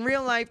I mean? In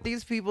real life,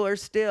 these people are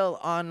still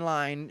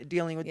online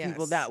dealing with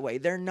people Yes. that way.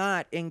 They're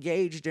not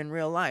engaged in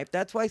real life.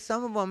 That's why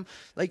some of them,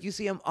 like, you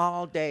see them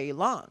all day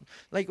long.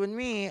 Like with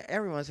me,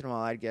 every once in a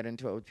while, I'd get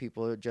into it with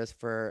people just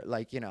for,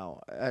 like, you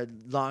know, a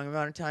long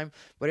amount of time.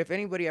 But if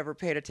anybody ever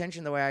paid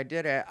attention the way I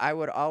did it, I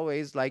would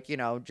always, like, you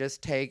know,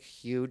 just take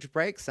huge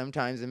breaks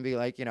sometimes and be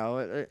like, you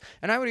know,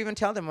 and I would even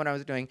tell them what I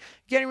was doing.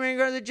 Getting ready to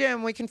go to the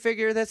gym. We can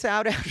figure this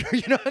out after,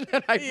 you know, and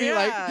then I'd be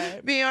like,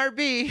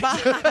 BRB.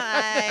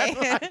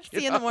 Bye.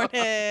 See you in the morning.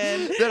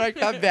 Then I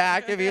come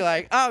back and be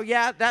like, "Oh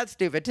yeah, that's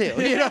stupid too."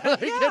 You know,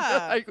 like,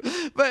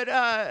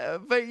 Yeah.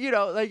 but you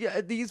know,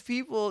 like, these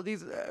people,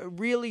 these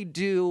really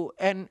do,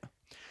 and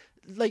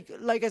like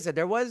I said,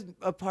 there was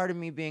a part of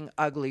me being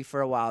ugly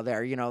for a while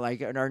there, you know,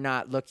 like, or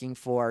not looking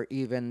for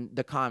even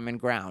the common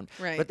ground.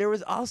 Right. But there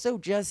was also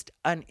just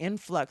an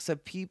influx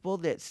of people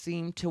that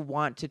seemed to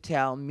want to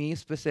tell me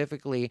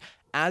specifically,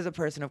 as a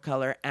person of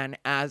color and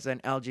as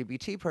an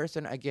LGBT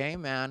person, a gay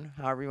man,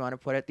 however you want to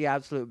put it, the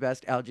absolute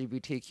best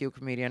LGBTQ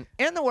comedian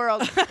in the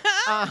world.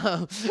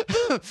 However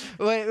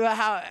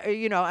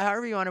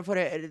you want to put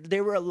it,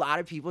 there were a lot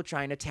of people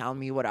trying to tell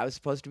me what I was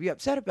supposed to be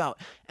upset about.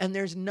 And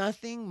there's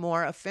nothing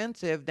more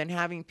offensive than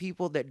having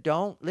people that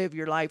don't live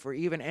your life or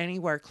even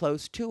anywhere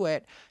close to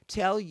it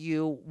tell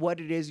you what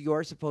it is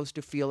you're supposed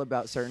to feel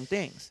about certain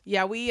things.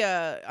 Yeah, we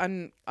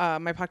on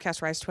my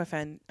podcast Rise to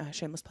Offend,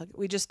 shameless plug.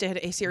 We just did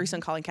a series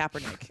on Colin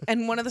Kaepernick,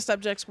 and one of the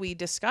subjects we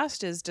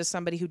discussed is, does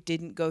somebody who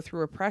didn't go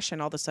through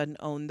oppression all of a sudden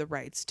own the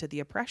rights to the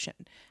oppression?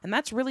 And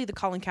that's really the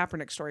Colin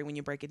Kaepernick story when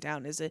you break it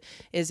down. Is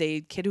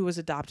a kid who was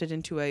adopted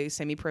into a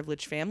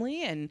semi-privileged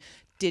family and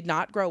did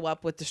not grow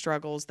up with the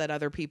struggles that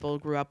other people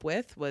grew up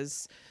with.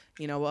 Was,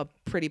 you know, a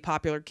pretty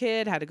popular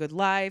kid, had a good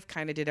life,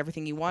 kind of did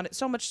everything he wanted,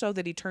 so much so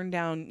that he turned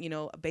down, you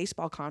know,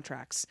 baseball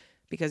contracts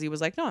because he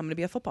was like, no, I'm going to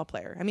be a football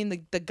player. I mean,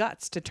 the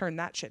guts to turn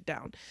that shit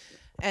down.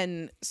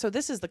 And so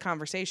this is the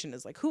conversation,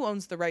 is like, who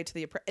owns the right to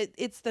the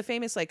it's the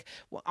famous, like,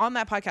 on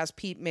that podcast,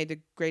 Pete made a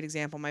great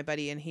example, my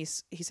buddy, and he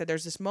said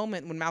there's this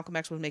moment when Malcolm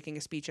X was making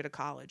a speech at a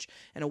college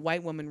and a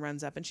white woman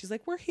runs up and she's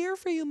like, we're here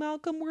for you,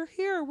 Malcolm, we're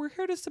here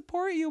to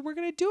support you, we're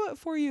going to do it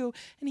for you.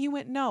 And he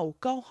went, no,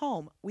 go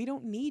home, we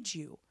don't need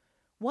you.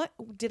 What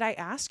did I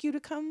ask you to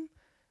come?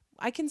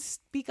 I can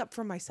speak up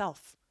for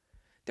myself.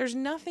 There's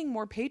nothing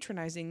more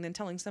patronizing than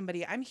telling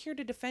somebody, I'm here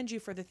to defend you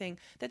for the thing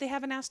that they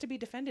haven't asked to be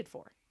defended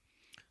for.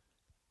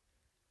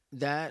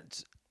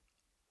 That's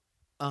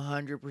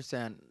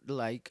 100%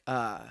 like,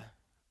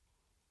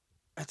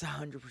 that's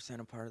 100%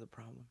 a part of the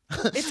problem.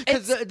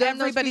 It's then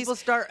those everybody's. people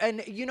start,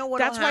 and you know what?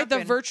 That's why the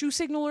happen? virtue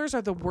signalers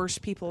are the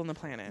worst people on the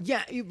planet.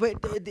 Yeah,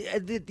 but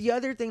the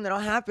other thing that'll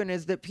happen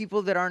is that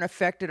people that aren't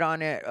affected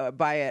on it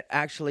by it,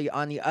 actually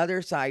on the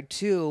other side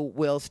too,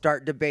 will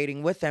start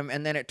debating with them,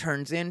 and then it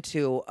turns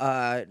into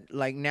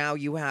like, now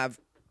you have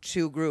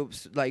two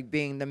groups like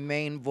being the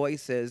main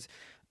voices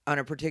on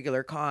a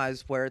particular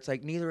cause, where it's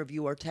like neither of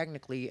you are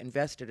technically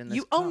invested in this.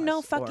 You own no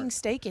cause, fucking or-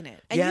 stake in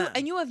it, and Yeah.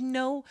 you have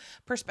no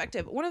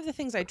perspective. One of the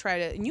things I try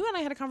to, and you and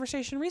I had a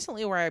conversation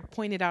recently where I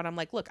pointed out, I'm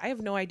like, look, I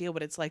have no idea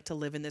what it's like to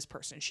live in this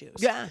person's shoes.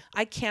 Yeah.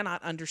 I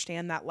cannot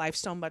understand that life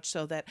so much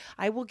so that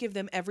I will give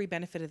them every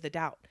benefit of the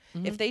doubt.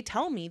 Mm-hmm. If they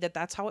tell me that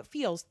that's how it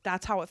feels,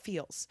 that's how it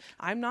feels.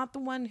 I'm not the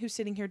one who's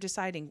sitting here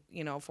deciding,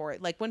 you know, for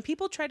it. Like when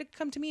people try to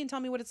come to me and tell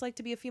me what it's like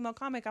to be a female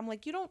comic, I'm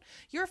like,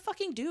 you're a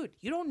fucking dude.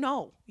 You don't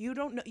know. You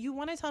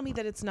want to tell me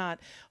that it's not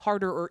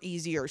harder or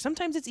easier.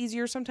 Sometimes it's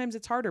easier, sometimes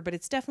it's harder, but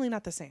it's definitely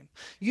not the same.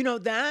 You know,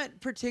 that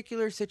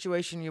particular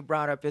situation you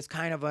brought up is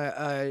kind of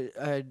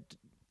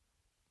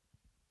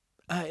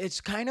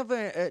it's kind of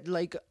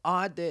like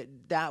odd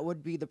that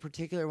would be the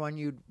particular one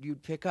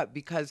you'd pick up,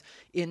 because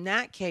in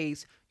that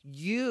case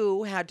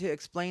you had to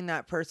explain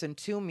that person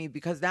to me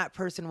because that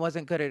person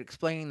wasn't good at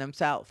explaining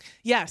themselves.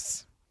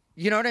 Yes.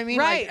 You know what I mean?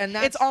 Right. Like, and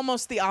that's It's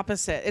almost the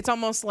opposite. It's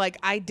almost like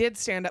I did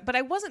stand up, but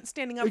I wasn't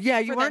standing up. yeah,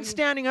 for you weren't them.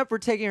 standing up or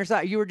taking your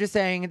side. You were just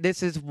saying,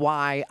 this is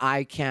why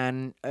I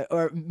can,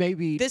 or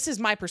maybe This is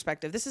my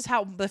perspective. This is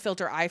how the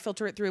filter I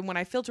filter it through. And when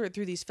I filter it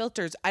through these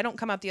filters, I don't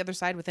come out the other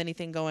side with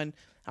anything going,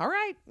 all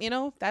right, you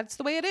know, that's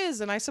the way it is.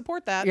 And I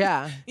support that.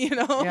 Yeah. You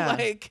know, Yeah.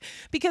 like,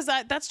 because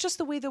that's just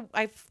the way that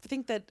I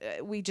think that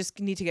we just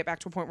need to get back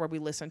to a point where we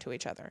listen to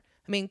each other.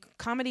 I mean,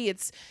 comedy,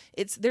 it's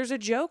there's a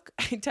joke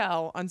I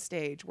tell on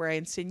stage where I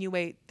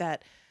insinuate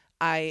that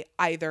I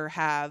either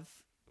have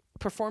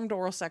performed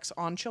oral sex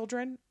on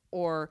children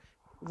or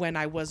when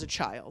I was a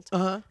child,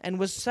 and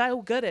was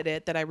so good at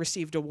it that I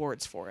received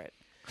awards for it.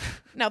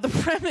 Now, the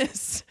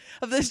premise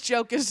of this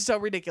joke is so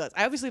ridiculous.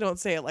 I obviously don't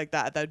say it like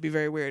that. That'd be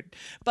very weird.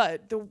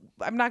 But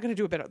I'm not going to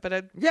do a bit.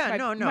 But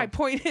no. My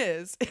point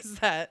is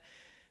that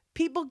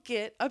people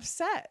get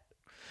upset.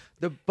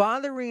 The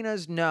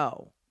Botherinas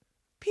know.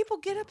 People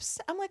get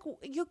upset. I'm like,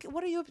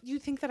 what are you? You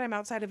think that I'm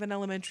outside of an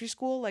elementary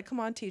school? Like, come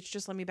on, teach,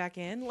 just let me back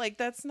in. Like,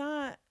 that's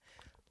not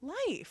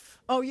life.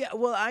 Oh, yeah.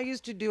 Well, I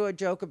used to do a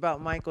joke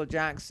about Michael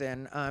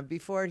Jackson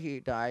before he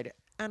died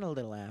and a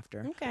little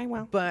after. Okay,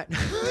 well. But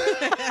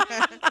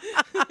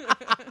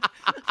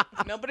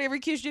Nobody ever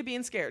accused you of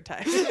being scared,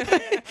 Ty.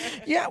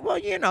 yeah,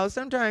 well,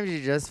 sometimes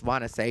you just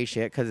want to say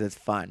shit because it's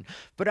fun.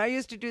 But I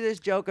used to do this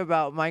joke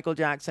about Michael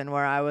Jackson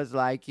where I was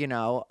like,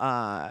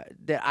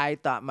 that I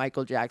thought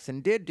Michael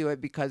Jackson did do it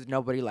because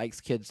nobody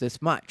likes kids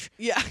this much.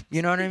 Yeah.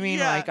 You know what I mean?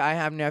 Yeah. Like, I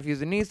have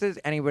nephews and nieces.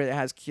 Anybody that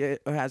has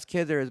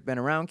kids or has been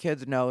around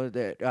kids know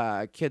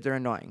that kids are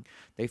annoying.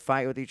 They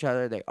fight with each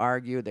other. They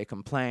argue. They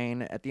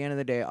complain. At the end of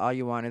the day, all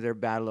you want is their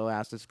bad little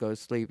asses to go to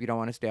sleep. You don't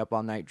want to stay up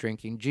all night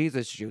drinking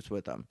Jesus juice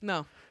with them.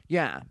 No.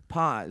 Yeah,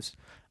 pause.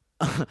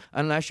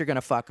 Unless you're going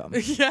to fuck them.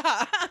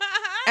 Yeah.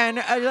 And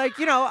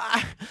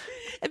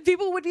And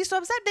people would be so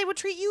upset. They would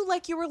treat you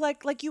like you were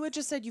like you had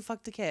just said you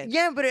fucked a kid.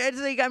 yeah, but it's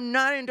like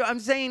I'm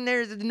saying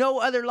there's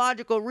no other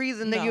logical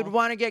reason that No. you'd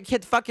want to get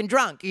kids fucking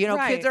drunk.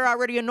 Right. Kids are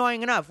already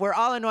annoying enough. We're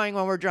all annoying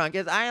when we're drunk.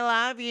 It's I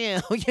love you.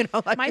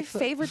 Like My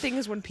favorite thing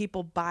is when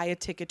people buy a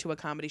ticket to a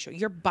comedy show.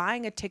 You're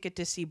buying a ticket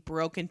to see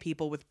broken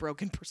people with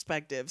broken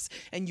perspectives,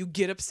 and you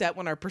get upset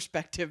when our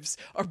perspectives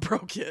are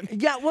broken.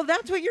 Yeah, well,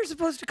 that's what you're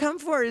supposed to come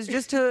for, is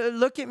just to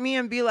look at me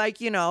and be like,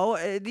 the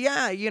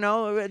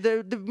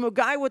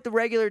guy with the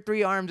regular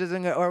 3 arms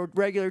or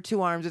regular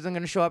 2 arms isn't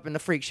going to show up in the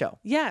freak show.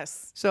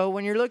 Yes. So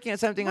when you're looking at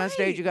something on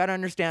stage, Right. you got to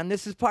understand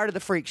this is part of the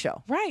freak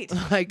show. Right.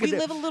 Like, we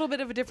live a little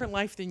bit of a different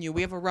life than you.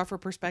 We have a rougher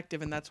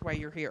perspective, and that's why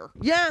you're here.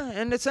 Yeah,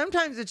 and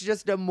sometimes it's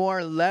just a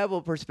more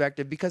level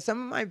perspective because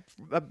some of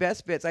my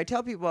best bits, I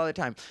tell people all the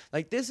time,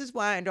 like, this is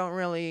why I don't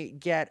really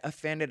get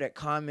offended at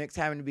comics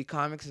having to be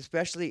comics,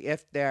 especially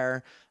if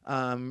they're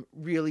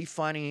really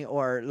funny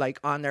or like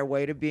on their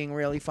way to being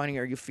really funny,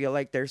 or you feel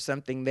like there's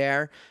something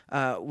there,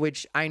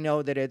 which I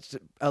know that it's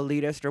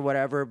elitist or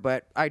whatever,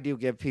 but I do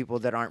give people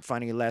that aren't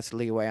funny less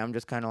leeway. I'm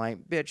just kind of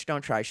like, bitch,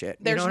 don't try shit.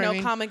 You There's know what no I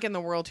mean? comic in the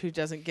world who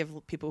doesn't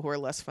give people who are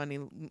less funny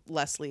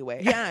less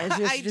leeway. Yeah, it's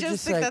just, I it's just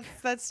just think like,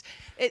 that's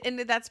it, and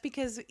that's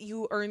because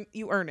you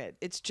earn it.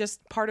 It's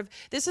just part of.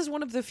 This is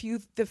one of the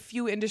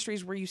few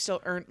industries where you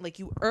still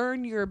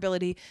earn your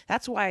ability.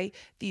 That's why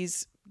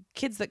these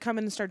kids that come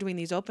in and start doing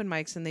these open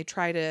mics and they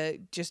try to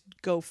just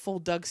go full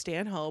Doug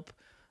Stanhope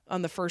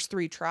on the first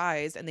 3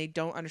 tries and they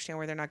don't understand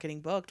why they're not getting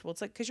booked. Well,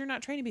 it's like because you're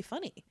not trained to be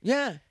funny.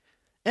 yeah.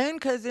 And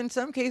because in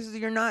some cases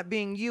you're not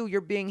being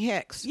you're being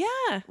Hicks.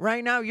 Yeah.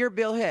 Right now, you're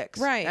Bill Hicks.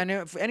 Right. And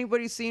if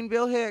anybody's seen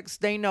Bill Hicks,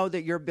 they know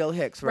that you're Bill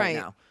Hicks right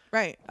now.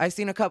 Right. I've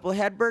seen a couple of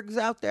Hedbergs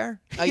out there.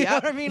 Oh, You yeah. know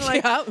what I mean?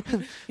 Like,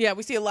 yeah,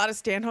 we see a lot of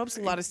Stanhopes,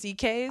 a lot of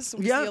CKs.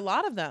 We Yeah. see a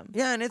lot of them.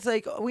 yeah, and it's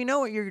like, we know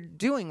what you're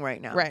doing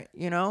right now. Right.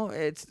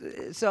 It's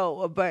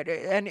so, but,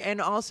 and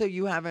also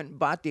you haven't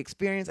bought the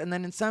experience. And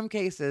then in some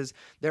cases,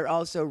 they're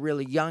also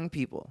really young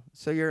people.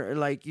 So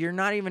you're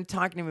not even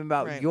talking to them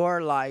about Right.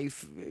 your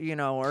life,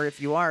 or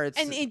if you are, it's.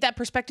 And that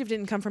perspective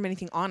didn't come from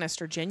anything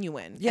honest or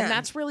genuine. Yeah. And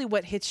that's really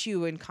what hits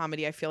you in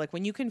comedy. I feel like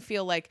when you can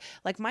feel like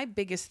my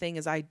biggest thing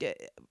is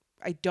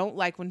I don't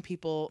like when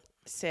people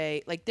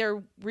say, like,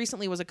 there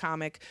recently was a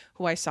comic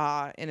who I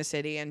saw in a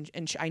city and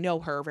I know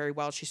her very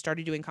well. She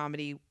started doing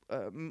comedy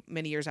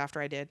many years after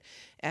I did.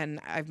 And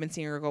I've been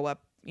seeing her go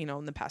up,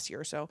 in the past year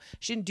or so.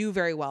 She didn't do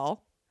very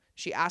well.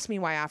 She asked me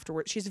why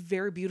afterwards. She's a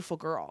very beautiful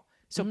girl.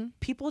 So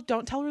people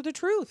don't tell her the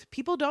truth.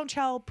 People don't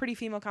tell pretty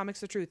female comics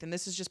the truth. And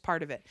this is just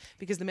part of it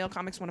because the male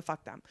comics want to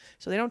fuck them.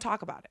 So they don't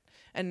talk about it.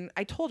 And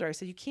I told her, I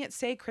said, you can't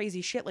say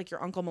crazy shit like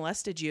your uncle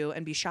molested you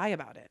and be shy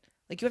about it.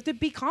 Like, you have to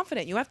be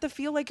confident. You have to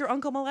feel like your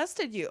uncle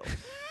molested you.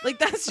 Like,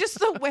 that's just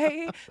the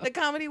way that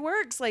comedy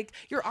works. Like,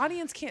 your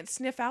audience can't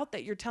sniff out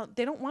that you're telling.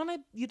 They don't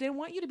want you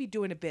to be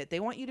doing a bit.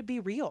 They want you to be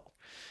real.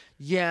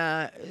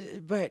 Yeah,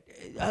 but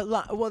a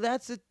lot. Well,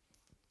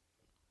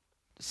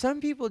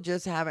 some people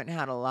just haven't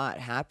had a lot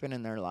happen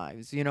in their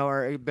lives,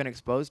 or been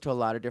exposed to a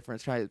lot of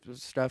different types of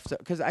stuff.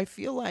 Because I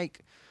feel like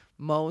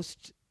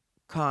most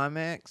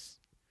comics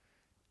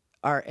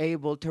are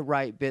able to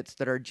write bits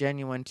that are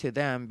genuine to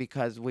them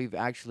because we've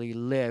actually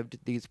lived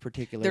these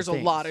particular There's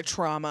things. a lot of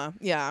trauma.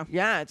 Yeah.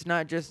 Yeah, it's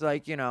not just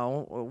like,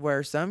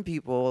 where some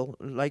people,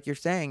 like you're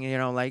saying,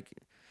 like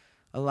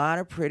a lot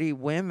of pretty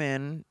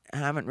women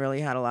haven't really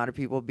had a lot of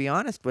people be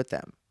honest with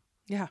them.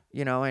 Yeah.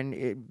 And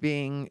it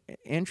being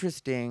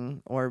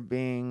interesting or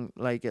being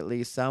like at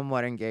least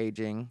somewhat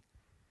engaging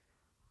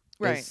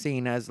Right. is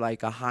seen as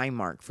like a high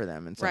mark for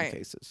them in some Right.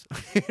 cases.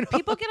 You know?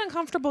 People get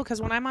uncomfortable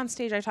because when I'm on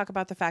stage, I talk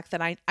about the fact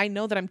that I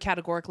know that I'm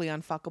categorically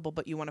unfuckable,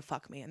 but you want to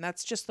fuck me. And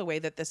that's just the way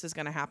that this is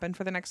going to happen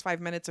for the next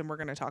 5 minutes. And we're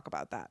going to talk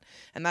about that.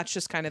 And that's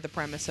just kind of the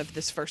premise of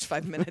this first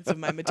 5 minutes of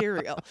my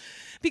material.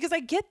 Because I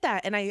get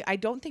that. And I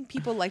don't think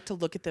people like to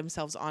look at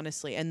themselves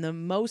honestly. And the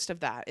most of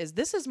that is,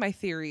 this is my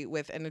theory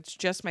with, and it's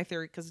just my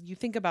theory because you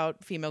think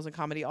about females in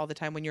comedy all the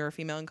time when you're a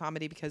female in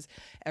comedy, because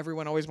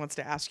everyone always wants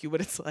to ask you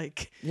what it's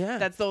like. Yeah.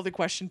 That's the only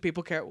question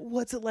people care.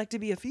 What's it like to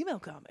be a female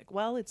comic?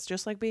 Well, it's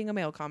just like being a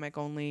male comic,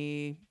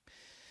 only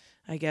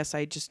I guess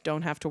I just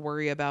don't have to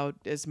worry about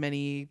as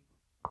many.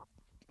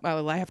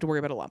 Well, I have to worry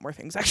about a lot more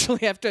things,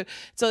 actually.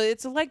 So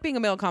it's like being a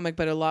male comic,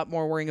 but a lot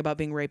more worrying about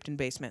being raped in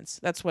basements.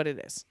 That's what it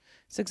is.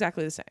 It's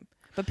exactly the same.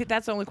 But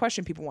that's the only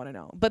question people want to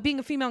know. But being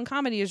a female in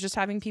comedy is just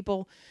having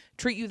people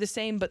treat you the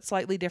same, but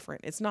slightly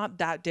different. It's not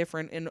that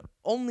different, and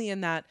only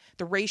in that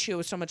the ratio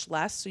is so much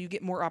less, so you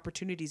get more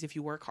opportunities if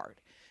you work hard.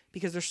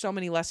 Because there's so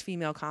many less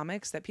female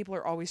comics that people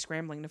are always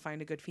scrambling to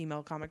find a good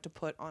female comic to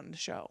put on the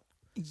show.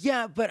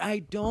 Yeah, but I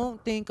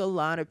don't think a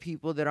lot of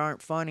people that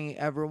aren't funny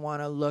ever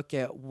want to look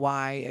at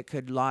why it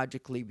could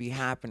logically be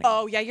happening.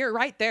 Oh yeah, you're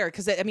right there.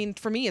 Because I mean,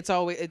 for me,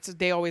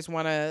 they always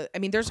want to. I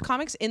mean, there's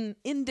comics in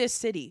this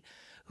city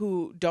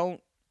who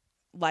don't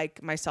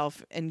like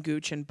myself and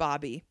Gooch and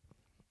Bobby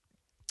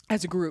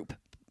as a group,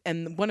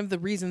 and one of the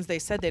reasons they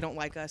said they don't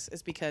like us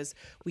is because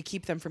we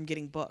keep them from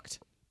getting booked.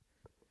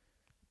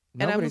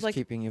 Nobody's and I was like,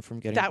 keeping you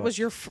from getting that booked.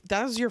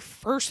 was your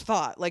first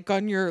thought, like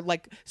on your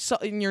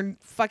in your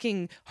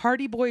fucking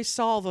Hardy Boys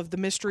solve of the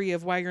mystery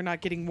of why you're not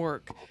getting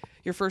work.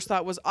 Your first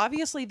thought was,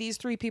 obviously these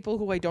 3 people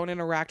who I don't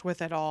interact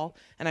with at all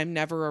and I'm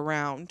never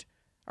around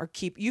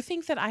you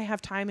think that I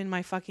have time in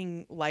my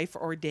fucking life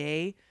or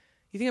day?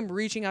 You think I'm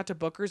reaching out to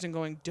bookers and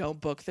going, don't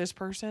book this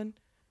person?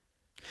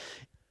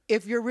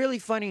 If you're really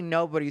funny,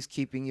 nobody's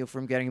keeping you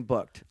from getting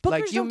booked. Bookers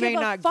like you don't may give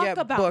a not fuck get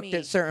about booked me.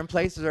 at certain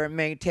places, or it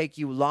may take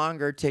you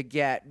longer to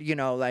get,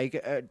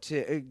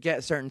 to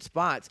get certain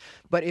spots.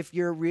 But if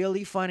you're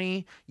really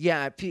funny,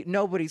 yeah,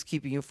 nobody's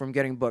keeping you from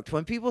getting booked.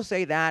 When people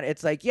say that,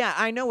 it's like, yeah,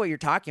 I know what you're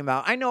talking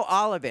about. I know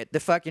all of it. The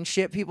fucking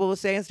shit people will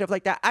say and stuff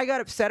like that. I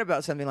got upset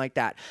about something like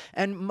that.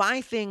 And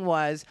my thing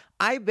was,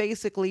 I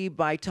basically,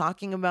 by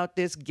talking about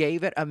this,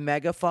 gave it a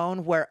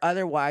megaphone where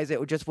otherwise it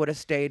would have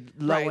stayed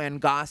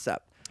low-end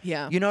gossip.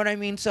 Yeah. You know what I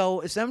mean?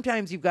 So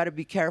sometimes you've got to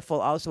be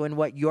careful also in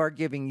what you're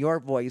giving your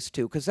voice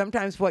to, because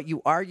sometimes what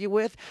you argue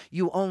with,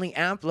 you only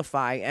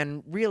amplify,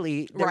 and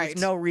really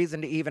there's no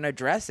reason to even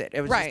address it.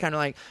 It was just kind of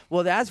like,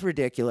 well, that's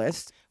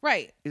ridiculous.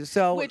 Right.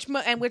 So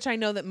which I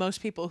know that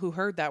most people who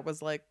heard that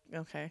was like,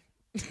 okay.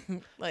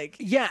 Like,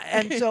 yeah,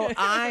 and so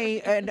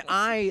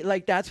I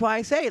like, that's why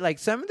I say, like,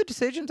 some of the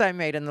decisions I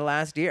made in the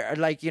last year,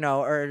 like,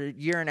 or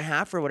year and a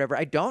half or whatever,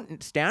 I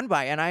don't stand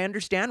by. And I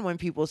understand when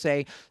people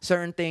say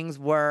certain things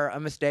were a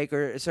mistake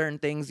or certain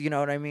things, you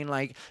know what I mean?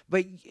 Like,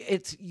 but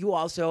it's, you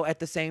also at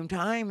the same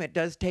time, it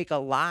does take a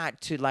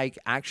lot to like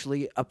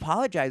actually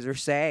apologize or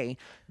say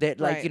that,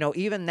 like,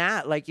 even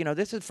that, like,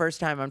 this is the first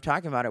time I'm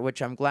talking about it,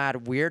 which I'm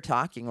glad we're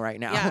talking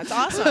right now. yeah, it's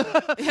awesome.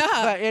 Yeah.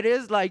 But it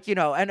is like,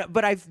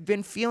 but I've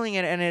been feeling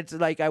it, and it's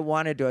like I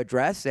wanted to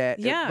address it.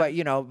 Yeah.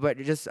 But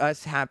just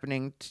us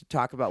happening to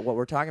talk about what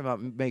we're talking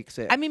about makes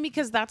it. I mean,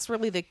 because that's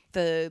really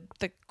the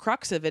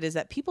crux of it, is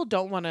that people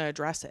don't want to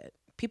address it.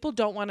 People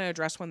don't want to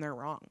address when they're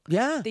wrong.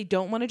 Yeah. They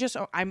don't want to just,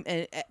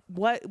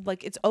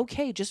 it's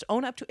okay. Just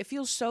own up to it. It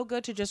feels so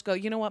good to just go,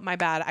 you know what? My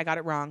bad. I got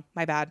it wrong.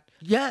 My bad.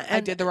 Yeah.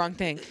 I did the wrong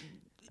thing.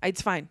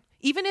 It's fine.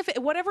 Even if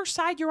whatever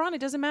side you're on, it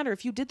doesn't matter.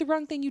 If you did the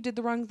wrong thing, you did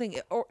the wrong thing.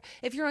 Or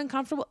if you're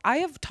uncomfortable, I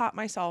have taught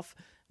myself,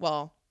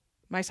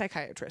 my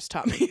psychiatrist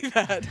taught me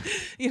that,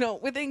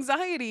 with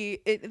anxiety,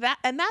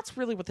 that's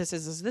really what this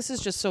is this is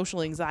just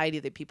social anxiety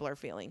that people are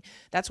feeling.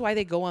 That's why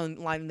they go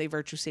online and they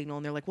virtue signal,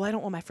 and they're like, well, I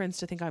don't want my friends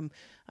to think I'm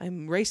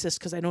racist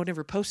because I don't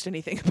ever post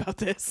anything about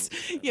this,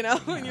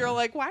 and you're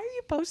like, why are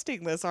you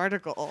posting this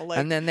article? Like,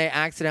 and then they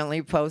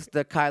accidentally post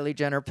the Kylie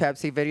Jenner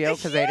Pepsi video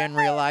because they didn't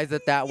realize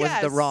that was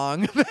the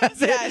wrong message.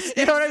 Yes,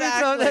 you know what I mean?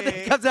 So then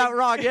exactly. it comes out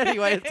wrong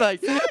anyway. It's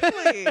like,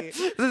 Exactly.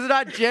 this is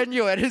not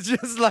genuine. It's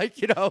just like,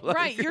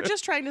 Right, you're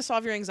just trying to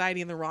solve your anxiety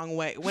in the wrong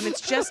way, when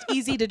it's just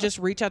easy to just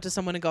reach out to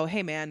someone and go,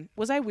 hey man,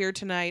 was I weird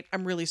tonight?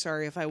 I'm really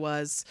sorry if I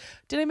was.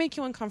 Did I make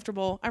you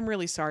uncomfortable? I'm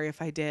really sorry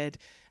if I did.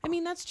 I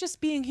mean, that's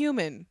just being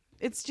human.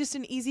 It's just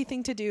an easy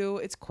thing to do.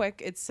 It's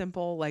quick. It's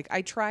simple. Like,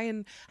 I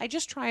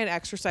just try and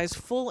exercise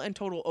full and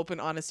total open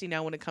honesty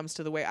now when it comes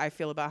to the way I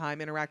feel about how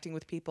I'm interacting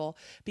with people.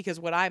 Because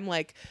what I'm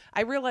like,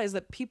 I realize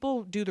that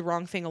people do the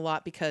wrong thing a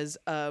lot because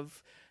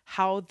of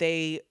how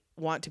they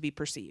want to be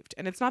perceived.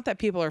 And it's not that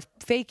people are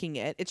faking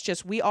it. It's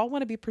just, we all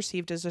want to be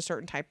perceived as a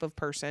certain type of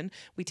person.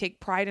 We take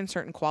pride in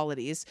certain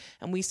qualities,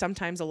 and we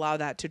sometimes allow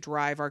that to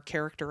drive our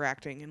character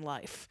acting in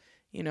life.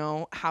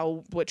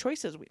 What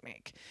choices we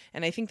make.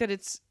 And I think that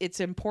it's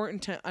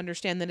important to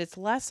understand that it's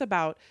less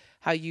about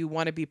how you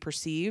want to be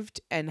perceived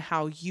and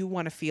how you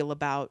want to feel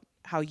about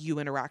how you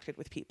interacted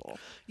with people.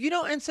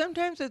 And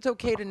sometimes it's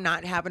okay to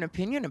not have an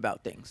opinion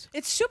about things.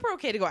 It's super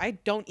okay to go, I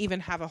don't even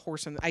have a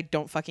horse in I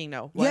don't fucking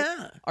know. What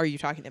Yeah. are you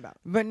talking about?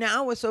 But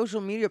now with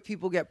social media,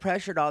 people get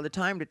pressured all the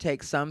time to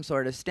take some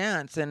sort of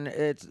stance. And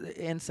it's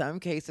in some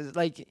cases,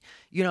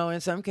 in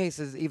some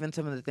cases, even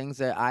some of the things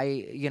that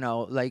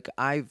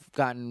I've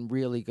gotten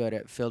really good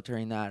at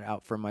filtering that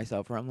out for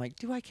myself where I'm like,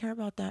 do I care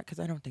about that? Because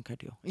I don't think I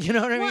do. You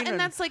know what I mean? And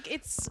that's like,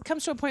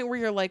 comes to a point where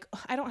you're like,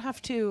 I don't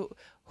have to.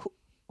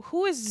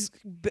 Who is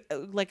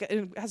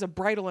has a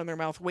bridle in their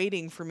mouth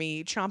waiting for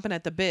me, chomping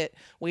at the bit,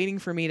 waiting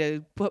for me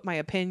to put my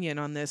opinion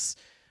on this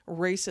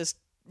racist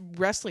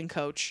wrestling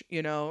coach,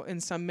 in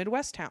some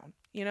Midwest town,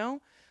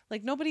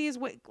 Like nobody is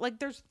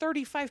there's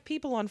 35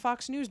 people on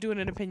Fox News doing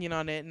an opinion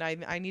on it, and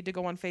I need to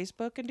go on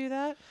Facebook and do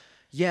that.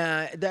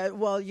 Yeah,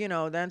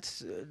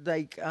 that's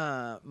like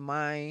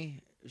my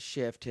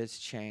shift has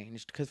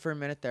changed because for a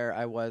minute there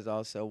I was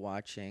also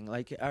watching.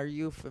 Like, are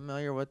you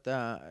familiar with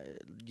the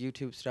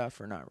YouTube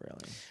stuff or not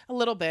really? A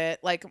little bit.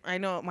 Like, I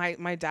know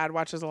my dad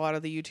watches a lot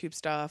of the YouTube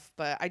stuff,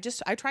 but I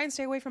try and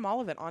stay away from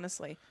all of it.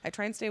 Honestly, I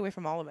try and stay away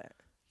from all of it.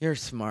 You're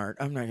smart.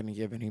 I'm not going to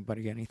give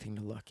anybody anything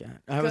to look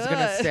at. I was going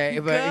to say,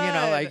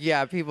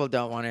 but people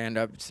don't want to end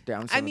up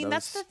down some of those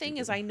that's the thing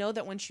is I know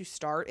that once you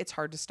start, it's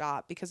hard to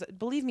stop because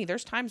believe me,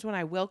 there's times when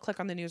I will click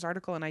on the news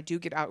article and I do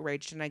get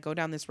outraged and I go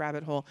down this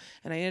rabbit hole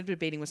and I end up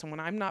debating with someone.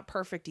 I'm not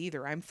perfect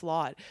either. I'm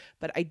flawed,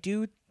 but I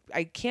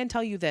can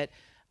tell you that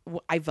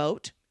I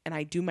vote. And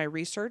I do my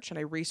research and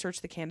I research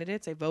the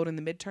candidates. I vote in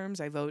the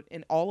midterms. I vote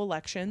in all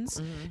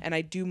elections and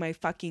I do my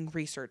fucking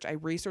research. I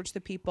research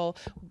the people.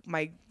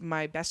 My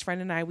best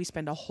friend and I, we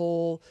spend a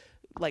whole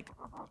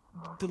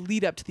the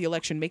lead up to the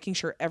election making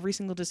sure every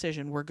single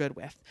decision we're good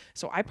with.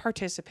 So I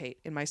participate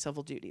in my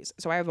civil duties.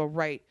 So I have a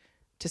right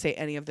to say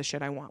any of the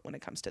shit I want when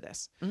it comes to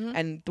this.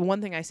 And the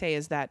one thing I say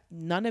is that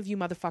none of you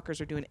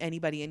motherfuckers are doing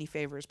anybody any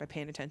favors by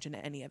paying attention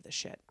to any of this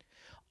shit.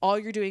 All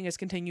you're doing is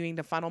continuing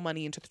to funnel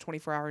money into the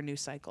 24-hour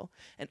news cycle.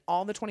 And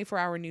all the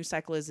 24-hour news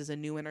cycle is a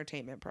new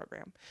entertainment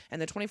program.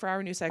 And the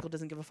 24-hour news cycle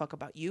doesn't give a fuck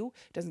about you,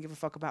 doesn't give a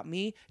fuck about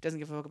me, doesn't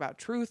give a fuck about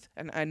truth.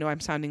 And I know I'm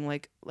sounding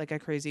like a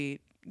crazy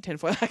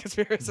tinfoil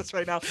conspiracist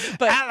right now,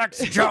 but Alex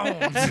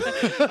Jones.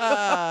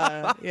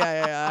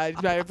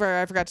 I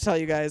forgot to tell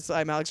you guys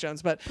I'm Alex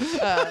Jones, but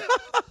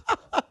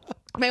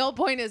my whole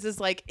point is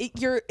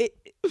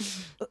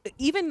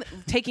even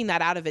taking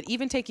that out of it,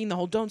 even taking the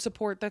whole don't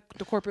support the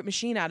corporate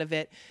machine out of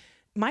it,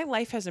 my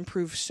life has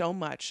improved so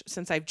much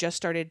since I've just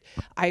started.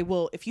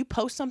 If you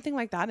post something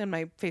like that in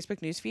my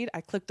Facebook newsfeed,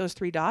 I click those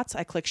 3 dots,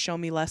 I click show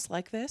me less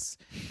like this,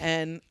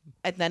 and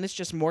then it's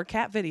just more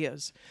cat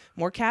videos,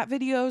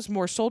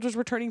 more soldiers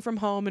returning from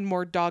home, and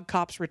more dog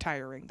cops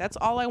retiring. That's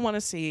all I want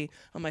to see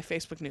on my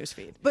Facebook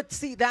newsfeed. But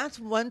see, that's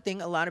one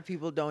thing a lot of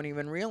people don't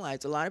even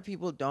realize. A lot of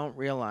people don't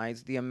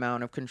realize the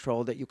amount of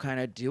control that you kind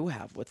of do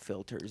have with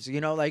filters.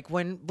 Like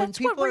when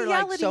people are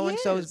like,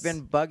 so-and-so has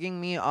been bugging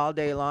me all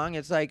day long,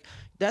 it's like,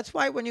 that's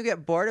why when you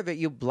get bored of it,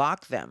 you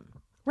block them.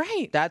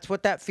 Right. That's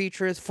what that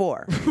feature is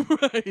for.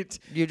 Right.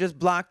 You just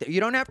block them.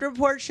 You don't have to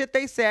report shit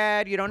they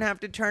said. You don't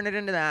have to turn it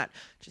into that.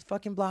 Just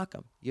fucking block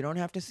them. You don't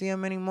have to see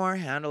them anymore.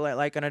 Handle it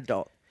like an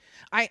adult.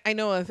 I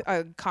know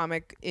a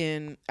comic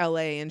in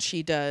LA and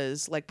she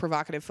does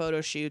provocative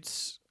photo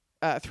shoots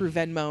through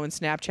Venmo and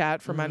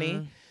Snapchat for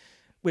money,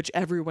 which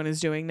everyone is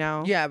doing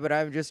now. Yeah, but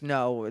I just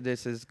know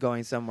this is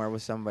going somewhere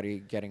with somebody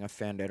getting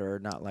offended or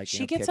not liking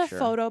She gets picture. a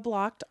photo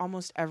blocked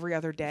almost every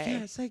other day.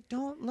 Yeah, it's like,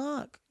 don't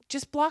look.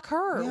 Just block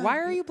her. Yeah, Why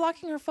are you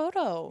blocking her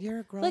photo?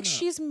 You're a grown-up.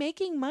 She's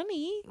making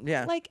money.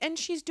 Yeah. And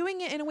she's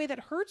doing it in a way that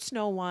hurts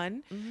no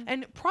one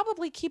and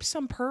probably keeps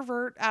some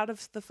pervert out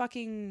of the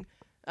fucking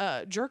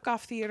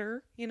jerk-off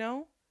theater,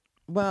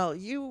 Well,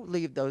 you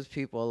leave those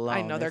people alone.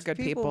 I know they're If good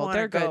people. people. wanna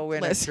They're good. go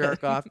in Listen. and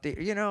jerk off. They're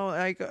Can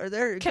I good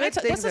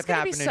tell things this is that going to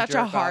happen be in such a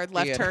jerk-off hard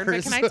left turn,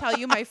 but can I theaters. tell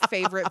you my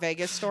favorite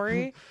Vegas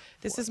story?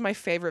 This is my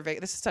favorite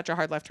Vegas. This is such a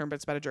hard left turn, but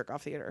it's about a jerk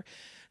off theater.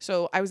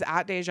 So I was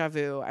at Deja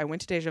Vu. I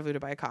went to Deja Vu to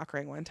buy a cock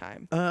ring one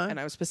time, and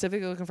I was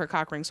specifically looking for a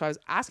cock ring. So I was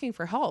asking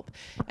for help,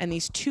 and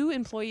these 2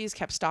 employees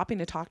kept stopping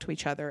to talk to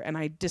each other, and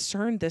I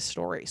discerned this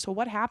story. So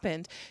what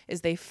happened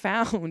is they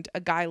found a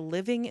guy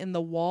living in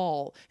the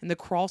wall in the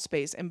crawl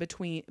space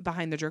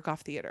behind the jerk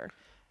off theater.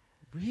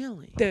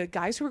 Really? The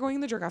guys who were going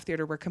in the jerk off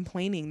theater were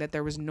complaining that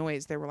there was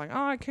noise. They were like,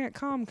 "Oh, I can't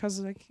come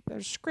because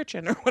there's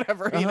scritching or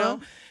whatever," you know.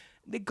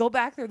 They go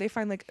back there. They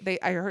find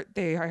I heard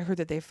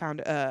that they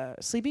found a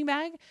sleeping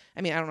bag.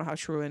 I mean, I don't know how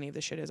true any of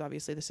this shit is.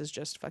 Obviously, this is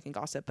just fucking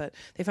gossip. But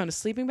they found a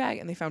sleeping bag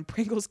and they found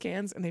Pringles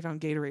cans and they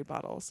found Gatorade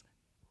bottles.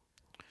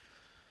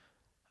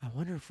 I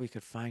wonder if we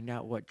could find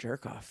out what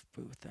jerk-off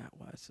booth that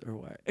was or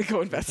what. Go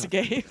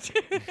investigate.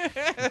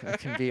 It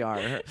can be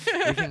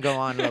we can go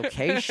on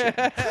location.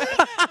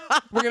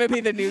 We're gonna be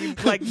the new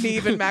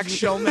Neve and Max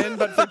Schulman,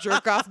 but for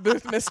jerk off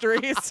booth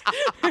mysteries.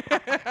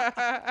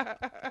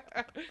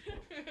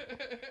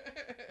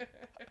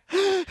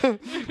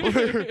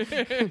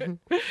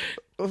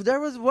 There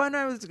was one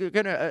I was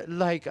gonna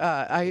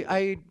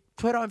I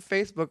put on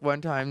Facebook one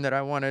time that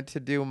I wanted to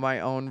do my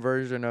own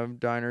version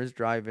of diners,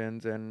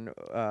 drive-ins, and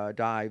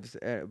dives,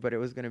 but it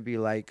was going to be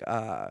like,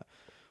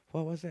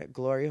 what was it?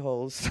 Glory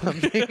holes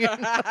something.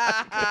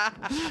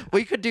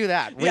 We could do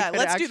that. We Yeah, could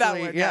let's do that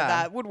actually- one. Yeah,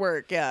 that would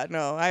work. Yeah,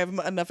 no, I have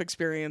enough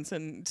experience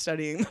in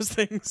studying those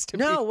things to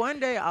No, one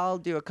day I'll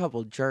do a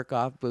couple jerk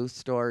off booth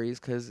stories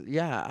because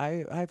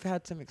I've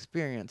had some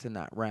experience in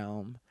that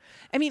realm.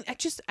 I mean,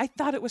 I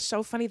thought it was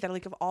so funny that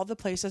like of all the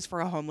places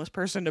for a homeless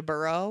person to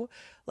burrow,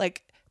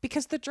 like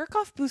because the jerk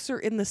off booths are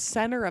in the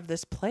center of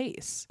this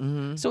place.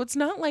 So it's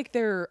not like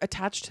they're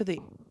attached to the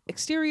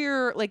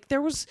exterior. Like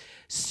there was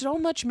so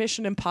much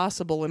Mission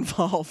Impossible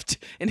involved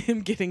in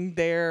him getting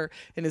there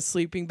in his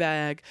sleeping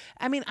bag.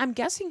 I mean, I'm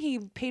guessing he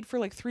paid for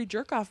like 3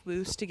 jerk off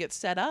booths to get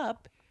set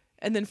up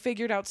and then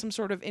figured out some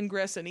sort of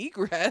ingress and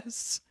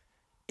egress.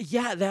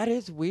 Yeah, that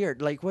is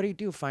weird. Like, what do you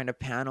do? Find a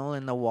panel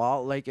in the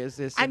wall? Like, is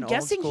this? I'm an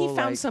guessing old he school,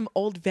 found like- some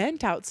old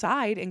vent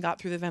outside and got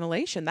through the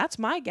ventilation. That's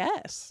my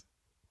guess.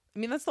 I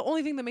mean, that's the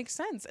only thing that makes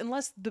sense,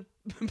 unless the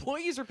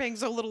employees are paying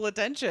so little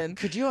attention.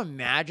 Could you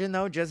imagine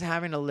though, just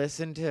having to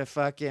listen to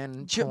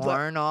fucking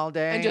porn all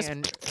day and just-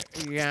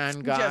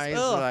 and guys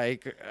ugh.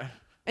 like.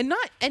 And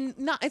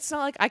not it's not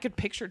like I could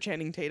picture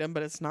Channing Tatum,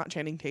 but it's not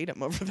Channing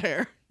Tatum over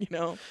there, you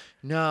know.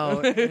 No,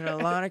 in a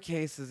lot of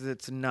cases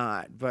it's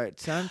not, but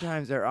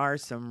sometimes there are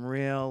some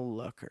real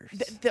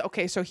lookers.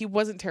 Okay, so he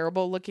wasn't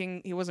terrible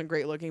looking, he wasn't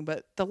great looking,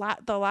 but the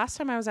last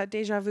time I was at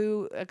Deja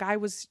Vu, a guy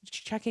was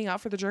checking out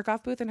for the jerk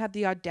off booth and had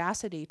the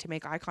audacity to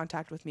make eye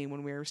contact with me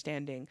when we were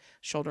standing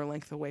shoulder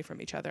length away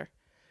from each other.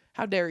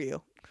 How dare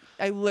you?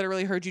 I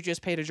literally heard you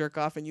just pay to jerk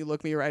off and you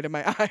look me right in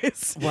my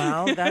eyes.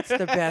 Well, that's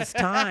the best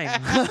time.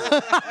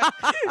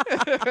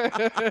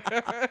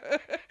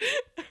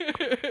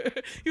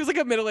 He was like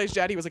a middle-aged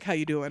dad. He was like, "How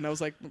you doing?" I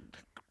was like,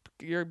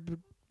 "You're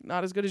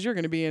not as good as you're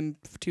going to be in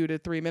 2 to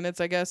 3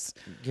 minutes, I guess."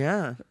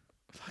 Yeah.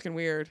 Fucking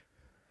weird.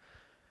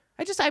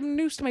 I'm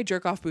used to my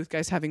jerk off booth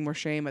guys having more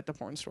shame at the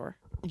porn store.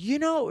 You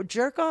know,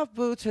 jerk off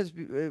booths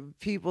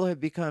people have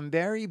become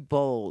very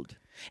bold.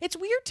 It's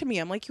weird to me.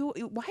 I'm like,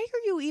 why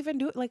are you even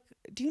doing? Like,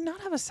 do you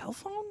not have a cell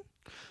phone?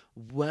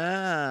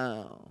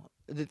 Wow.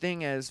 The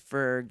thing is,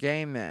 for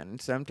gay men,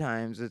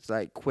 sometimes it's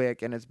like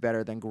quick and it's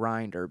better than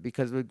Grinder,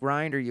 because with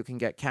Grinder you can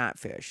get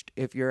catfished.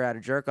 If you're at a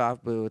jerk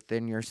off booth,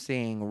 then you're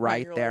seeing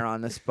right you're there like-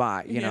 on the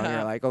spot. You know, Yeah.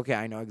 you're like, okay,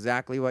 I know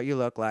exactly what you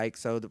look like,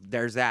 so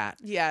there's that.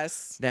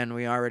 Yes. Then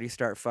we already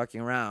start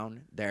fucking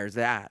around. There's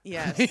that.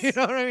 Yes. You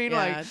know what I mean?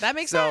 Yeah, Like that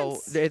makes so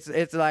sense.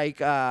 it's like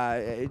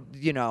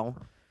you know.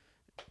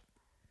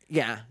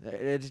 Yeah,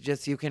 it's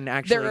just you can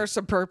actually There are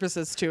some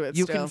purposes to it.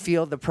 you still. can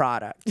feel the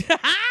product.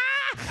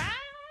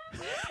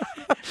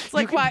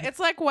 It's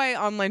like why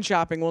online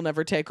shopping will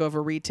never take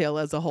over retail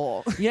as a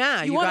whole.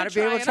 Yeah, you wanna got to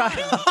be able to try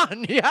it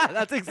on. Yeah,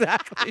 that's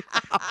exactly.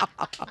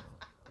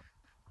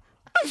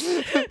 See,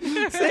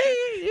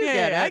 you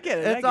get it. I get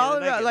it. It's all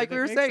about, like we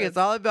were saying, it's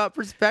all about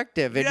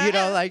perspective, and you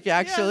know, Yeah, like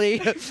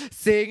actually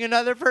seeing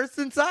another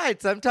person's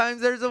side.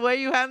 Sometimes there's a way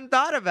you hadn't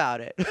thought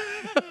about it.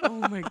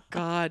 Oh my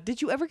god!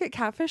 Did you ever get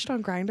catfished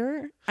on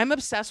Grindr? I'm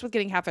obsessed with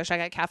getting catfished. I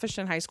got catfished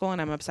in high school,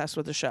 and I'm obsessed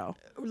with the show.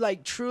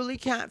 Like truly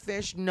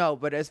catfish, no.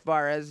 But as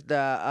far as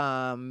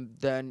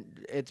the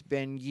it's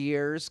been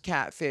years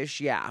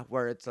catfish, yeah,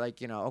 where it's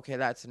like, you know, okay,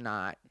 that's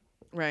not.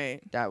 Right.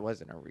 That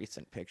wasn't a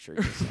recent picture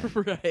you sent.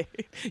 Right.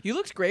 You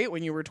looked great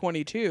when you were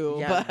 22.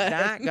 Yeah, but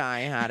that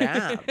guy had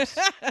abs.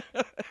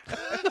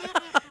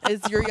 is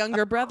your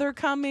younger brother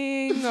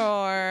coming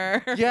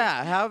or?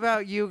 Yeah, how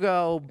about you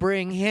go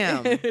bring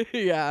him?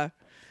 Yeah.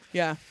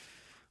 Yeah.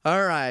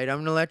 All right, I'm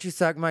gonna let you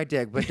suck my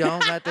dick, but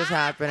don't let this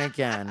happen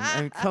again. I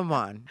mean, come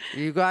on,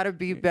 you got to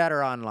be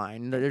better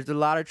online. There's a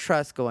lot of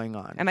trust going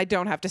on. And I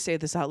don't have to say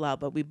this out loud,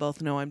 but we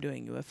both know I'm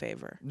doing you a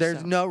favor. There's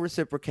so. no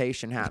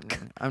reciprocation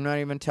happening. I'm not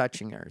even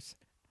touching yours.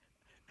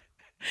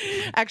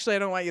 Actually, I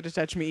don't want you to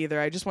touch me either.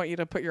 I just want you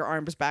to put your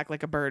arms back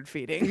like a bird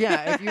feeding.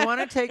 Yeah, if you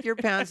want to take your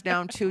pants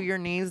down to your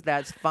knees,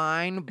 that's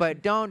fine,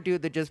 but don't do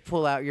the just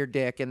pull out your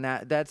dick, and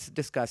that's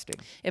disgusting.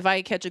 If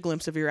I catch a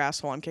glimpse of your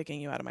asshole, I'm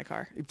kicking you out of my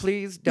car.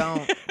 Please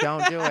don't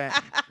do it.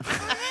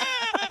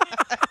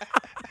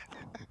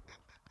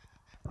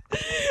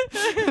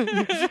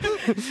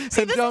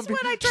 See, this don't is be,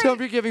 what I try don't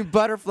be giving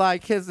butterfly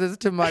kisses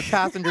to my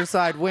passenger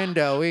side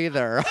window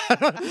either.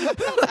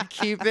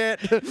 Keep it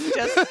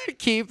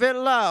keep it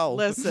low.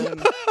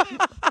 Listen,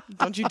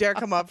 don't you dare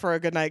come up for a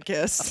goodnight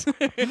kiss.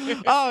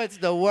 Oh, it's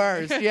the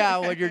worst. Yeah,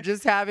 when you're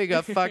just having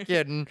a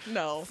fucking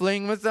No.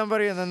 fling with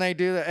somebody and then they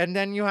do that, and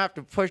then you have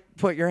to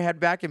put your head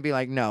back and be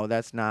like, no,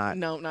 that's not.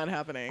 No, not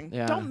happening.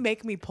 Yeah. Don't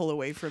make me pull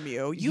away from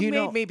you. You, You made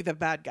know, me be the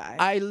bad guy.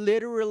 I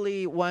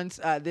literally once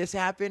this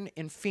happened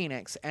in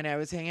Phoenix, and I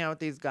was hanging out with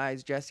these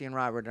guys, Jesse and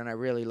Robert, and I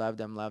really loved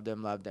them.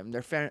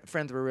 Their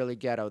friends were really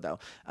ghetto though,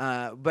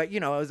 but you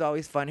know, it was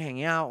always fun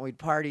hanging out. We'd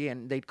party,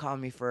 and they'd call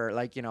me for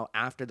like, you know,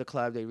 after the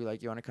club, they'd be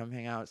like, "You want to come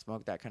hang out,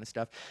 smoke, that kind of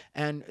stuff."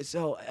 And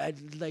so,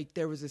 like,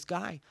 there was this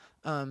guy.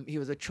 He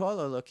was a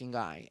cholo-looking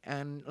guy,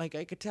 and like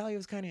I could tell he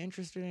was kind of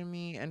interested in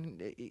me, and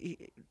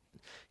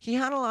he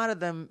had a lot of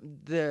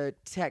the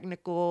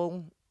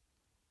technical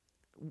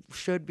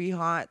should be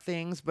hot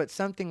things, but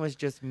something was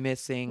just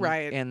missing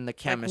Right. in the Like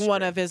chemistry.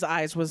 one of his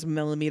eyes was a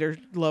millimeter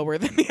lower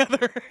than the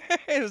other.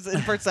 It was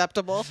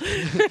imperceptible.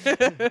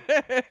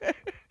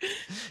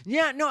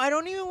 Yeah, no, I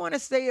don't even want to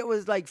say it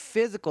was like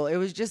physical. It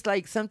was just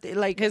like something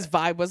like His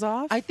vibe was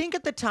off. I think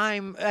at the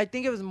time, I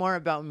think it was more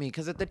about me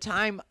because at the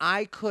time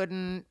I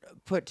couldn't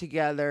put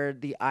together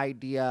the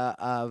idea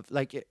of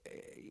like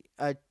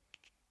a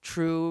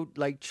true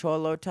like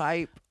cholo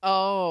type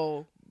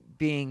Oh,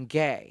 being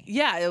gay.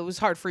 yeah. It was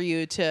hard for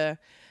you to,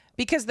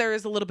 because there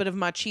is a little bit of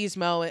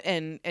machismo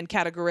and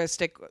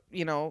categoristic,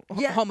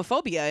 Yeah.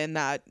 homophobia in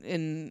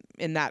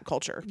that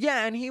culture.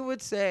 Yeah, and he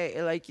would say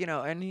like,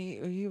 and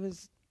he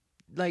was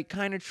like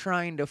kind of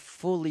trying to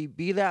fully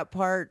be that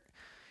part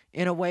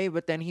in a way,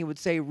 but then he would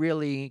say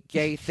really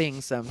gay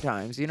things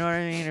sometimes. You know what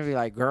I mean? It'd be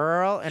like,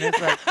 girl, and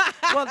it's like,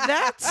 well,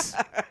 that's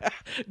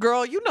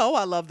Girl, you know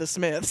I love the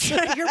Smiths.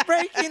 you're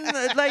breaking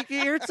like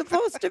you're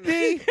supposed to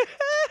be.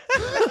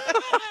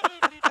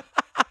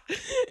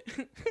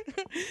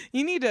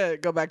 You need to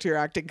go back to your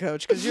acting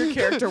coach because your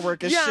character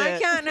work is Yeah, shit. I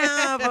can't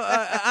have.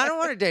 I don't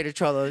want to date a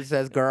cholo that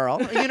says girl.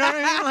 You know what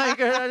I mean? Like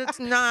it's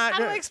not. How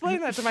do I explain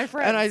that to my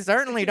friends? And I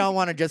certainly don't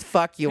want to just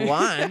fuck you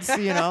once.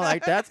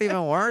 Like that's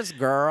even worse,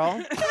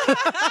 girl.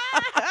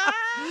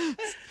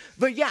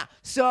 But yeah,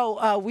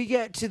 so we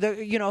get to the.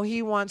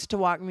 He wants to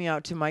walk me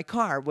out to my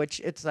car, which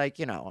it's like,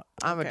 I'm a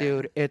Okay.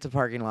 dude. It's a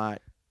parking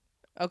lot.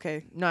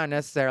 Okay, Not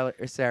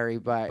necessary,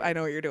 but I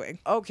know what you're doing.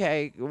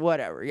 okay,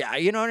 whatever. Yeah,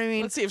 you know what I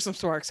mean? Let's see if some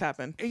sparks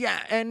happen. Yeah,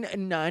 and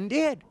none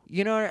did.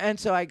 And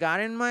so I got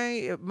in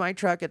my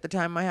truck. At the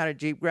time I had a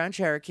Jeep Grand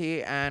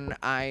Cherokee, and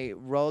I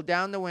rolled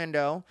down the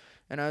window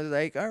and I was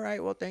like, all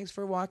right, well, thanks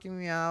for walking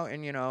me out.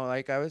 And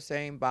like I was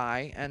saying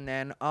bye, and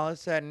then all of a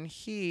sudden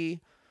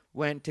he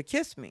went to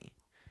kiss me.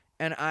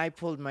 And I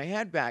pulled my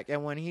head back,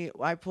 and when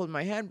I pulled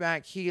my head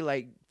back, he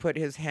like put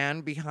his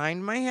hand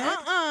behind my head,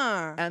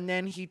 and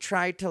then he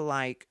tried to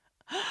like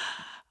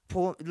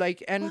pull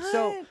like, and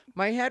so What?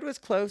 my head was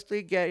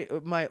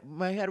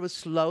my head was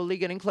slowly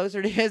getting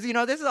closer to his.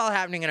 This is all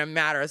happening in a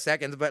matter of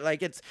seconds, but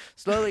like it's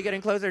slowly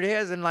getting closer to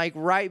his, and like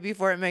right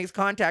before it makes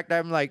contact,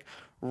 I'm like,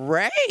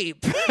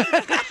 rape.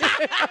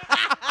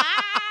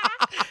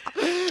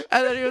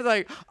 And then he was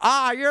like,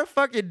 you're a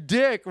fucking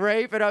dick,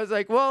 rape. And I was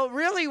like, well,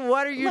 really,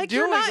 what are you Like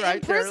doing you're not right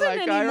in prison there?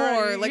 Like, I anymore.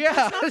 already- Like yeah.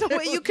 that's not the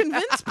way you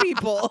convince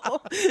people.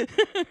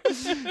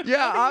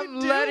 Yeah, What are I'm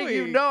you letting you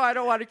doing? know I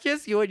don't want to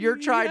kiss you, and you're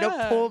trying to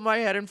Yeah. pull my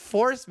head and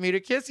force me to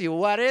kiss you.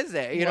 What is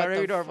it? You know What what I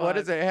mean? the Or what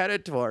is fuck? it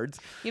headed towards?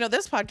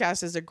 This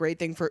podcast is a great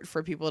thing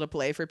for people to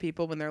play for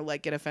people when they're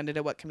like get offended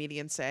at what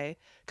comedians say,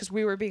 because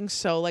we were being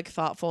so like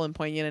thoughtful and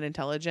poignant and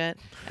intelligent,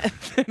 and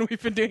then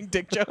we've been doing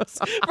dick jokes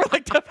for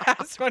like the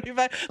past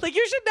 25. Like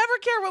you should never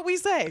care what we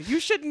say. You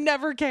should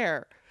never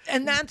care.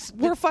 And that's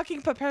We're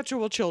fucking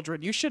perpetual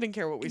children. You shouldn't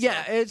care what we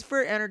yeah, say. it's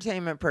for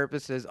entertainment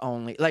purposes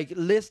only. Like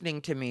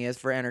listening to me is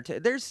for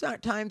entertainment. There's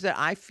times that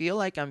I feel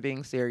like I'm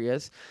being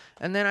serious,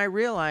 and then I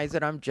realize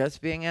that I'm just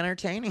being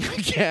entertaining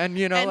again.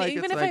 And like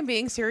even it's if like, I'm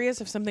being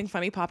serious, if something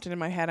funny popped into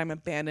my head, I'm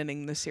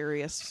abandoning the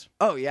serious.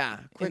 oh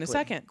yeah, quickly,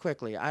 second.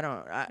 quickly. I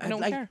don't don't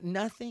like care.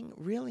 nothing.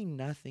 Really,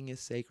 nothing is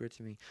sacred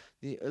to me.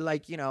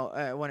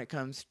 When it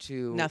comes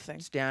to Nothing.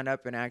 stand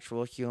up and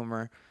actual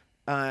humor.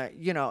 Because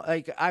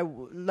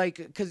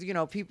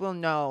people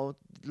know,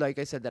 like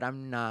I said, that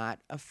I'm not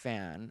a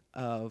fan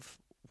of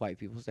white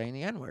people saying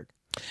the N-word.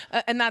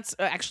 And that's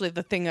actually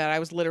the thing that I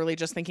was literally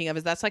just thinking of,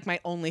 is that's like my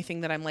only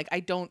thing that I'm like, I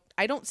don't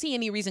see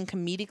any reason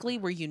comedically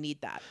where you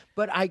need that.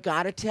 But I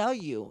gotta tell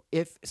you,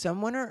 if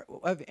someone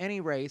of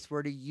any race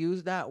were to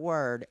use that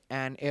word,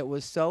 and it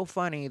was so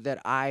funny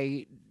that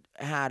I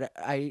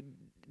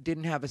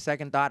didn't have a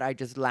second thought, I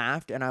just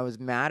laughed, and I was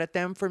mad at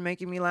them for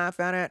making me laugh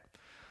at it,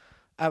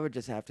 I would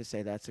just have to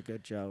say that's a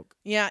good joke.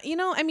 Yeah,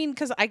 I mean,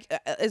 because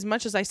as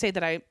much as I say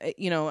that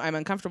I'm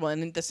uncomfortable,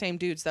 and the same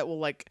dudes that will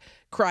like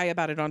cry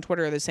about it on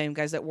Twitter are the same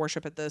guys that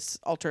worship at this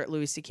altar at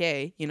Louis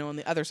C.K., on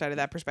the other side of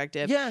that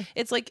perspective. Yeah.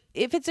 It's like,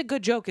 if it's a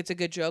good joke, it's a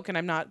good joke, and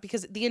I'm not,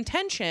 because the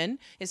intention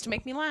is to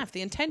make me laugh.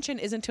 The intention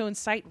isn't to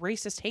incite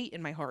racist hate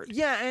in my heart.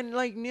 Yeah, and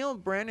like Neil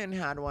Brennan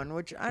had one,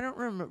 which I don't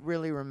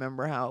really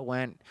remember how it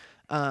went.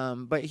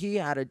 But he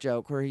had a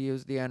joke where he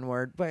used the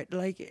N-word, but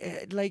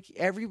like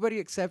everybody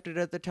accepted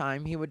at the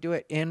time. He would do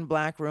it in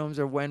black rooms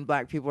or when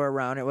black people were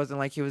around. It wasn't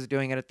like he was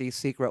doing it at these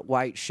secret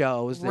white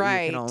shows that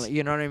Right. you can only,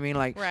 you know what I mean?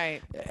 Like,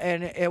 Right.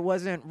 And it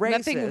wasn't racist.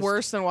 Nothing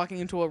worse than walking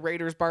into a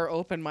Raiders bar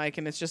open mic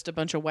and it's just a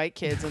bunch of white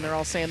kids and they're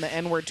all saying the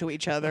N-word to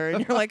each other.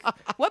 And you're like,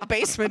 what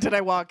basement did I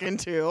walk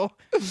into?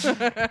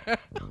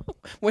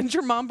 When's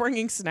your mom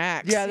bringing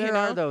snacks? Yeah, you there know?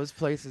 are those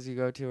places you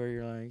go to where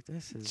you're like,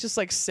 this is It's just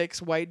like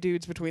 6 white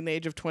dudes between the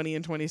age of 20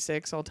 and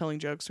 26 all telling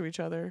jokes to each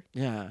other.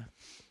 yeah.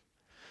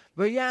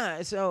 But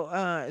yeah, so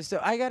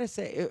I gotta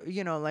say,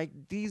 like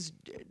these,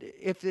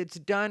 if it's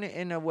done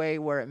in a way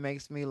where it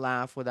makes me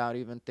laugh without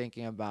even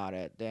thinking about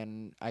it,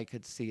 then I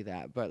could see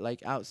that. But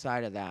like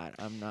outside of that,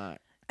 I'm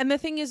not. And the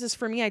thing is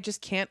for me, I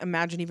just can't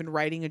imagine even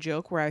writing a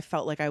joke where I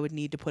felt like I would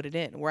need to put it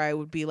in, where I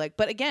would be like,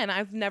 but again, I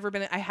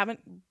haven't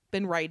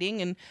been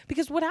writing, and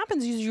because what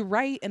happens is you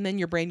write and then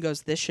your brain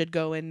goes, this should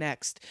go in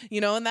next,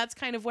 and that's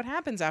kind of what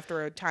happens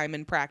after a time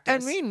in practice.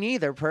 And me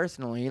neither,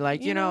 personally.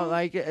 Like, you know,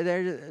 like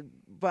there's,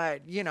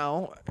 but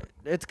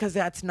it's because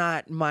that's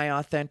not my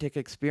authentic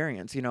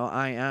experience.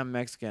 I am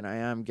Mexican. I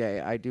am gay.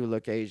 I do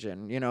look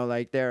Asian.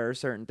 Like there are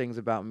certain things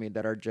about me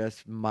that are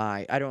just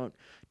I don't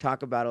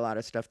talk about a lot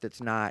of stuff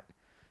that's not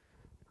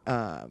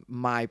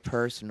my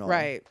personal.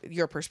 Right.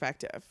 Your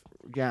perspective.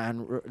 Yeah.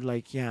 And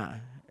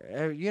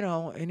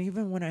and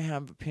even when I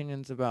have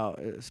opinions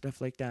about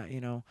stuff like that,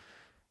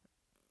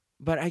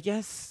 but I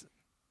guess,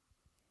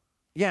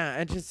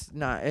 yeah, it's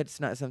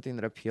not something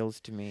that appeals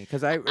to me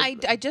because I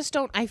just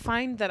don't. I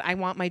find that I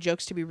want my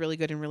jokes to be really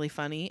good and really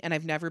funny, and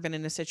I've never been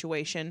in a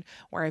situation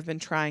where I've been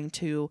trying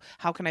to,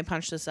 how can I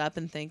punch this up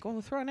and think, oh,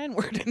 throw an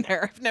N-word in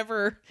there.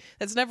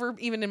 That's never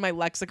even in my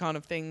lexicon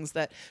of things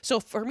that.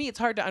 So for me, it's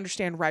hard to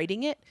understand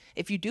writing it.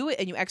 If you do it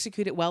and you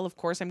execute it well, of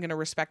course, I'm going to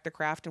respect the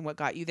craft and what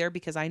got you there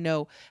because I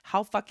know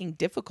how fucking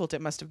difficult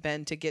it must have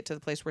been to get to the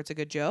place where it's a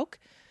good joke.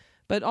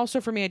 But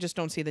also for me, I just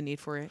don't see the need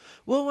for it.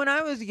 Well, when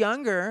I was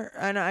younger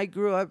and I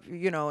grew up,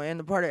 in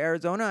the part of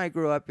Arizona I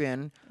grew up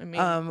in,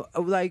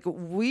 like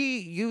we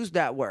used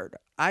that word.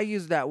 I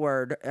used that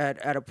word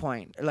at a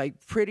point,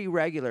 like pretty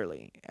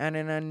regularly. And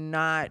in a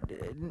not,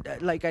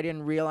 like I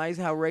didn't realize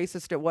how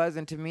racist it was.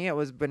 And to me, it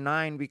was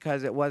benign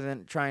because it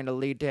wasn't trying to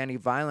lead to any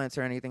violence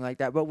or anything like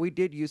that. But we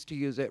did used to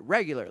use it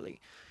regularly.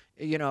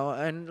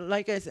 And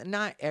like I said,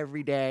 not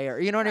every day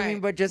or, what I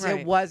mean? But just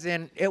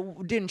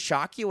it didn't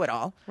shock you at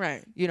all.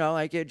 Right.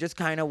 Like it just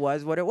kind of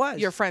was what it was.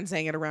 Your friends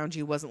saying it around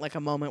you wasn't like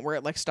a moment where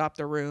it like stopped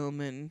the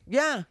room and.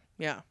 Yeah.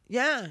 Yeah.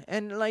 Yeah.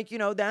 And like,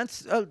 that's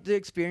the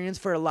experience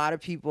for a lot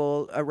of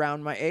people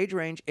around my age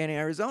range in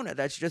Arizona.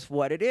 That's just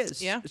what it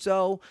is. Yeah.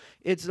 So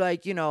it's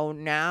like,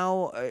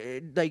 now,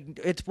 like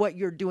it's what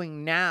you're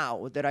doing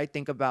now that I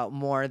think about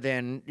more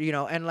than,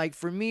 and like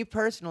for me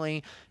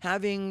personally,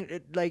 having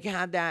like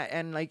had that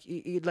and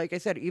like I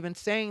said, even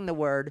saying the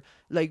word,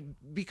 like,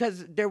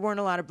 because there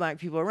weren't a lot of black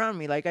people around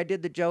me. Like I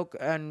did the joke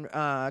on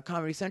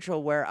Comedy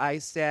Central where I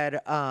said,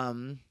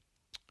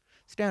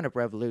 Stand Up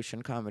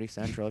Revolution, Comedy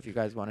Central, if you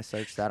guys want to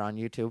search that on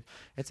YouTube.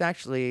 It's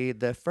actually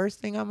the first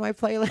thing on my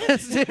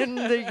playlist in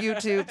the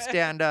YouTube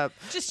stand up.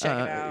 Just check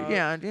it out.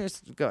 Yeah,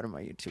 just go to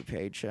my YouTube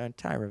page,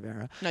 Ty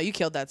Rivera. No, you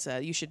killed that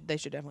set. They should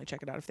definitely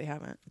check it out if they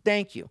haven't.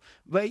 Thank you.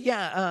 But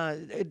yeah,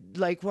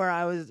 like where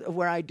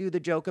I do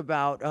the joke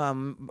about,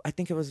 I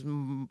think it was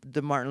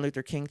the Martin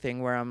Luther King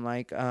thing where I'm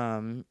like,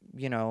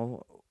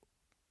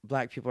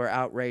 black people are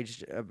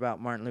outraged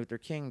about Martin Luther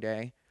King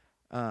Day.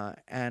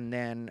 And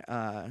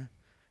then,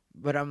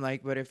 but I'm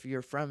like, but if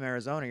you're from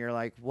Arizona, you're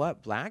like,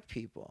 what, black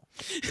people?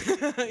 You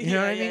know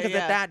what I mean? Because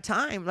at that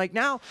time, like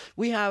now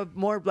we have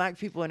more black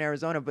people in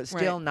Arizona, but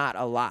still not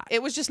a lot.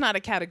 It was just not a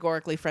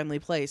categorically friendly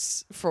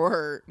place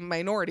for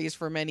minorities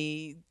for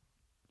many.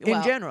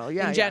 In general. And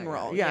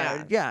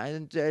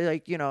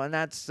like, and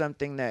that's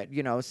something that,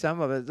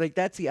 some of us, like,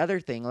 that's the other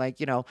thing. Like,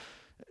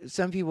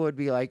 some people would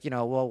be like,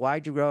 well,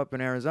 why'd you grow up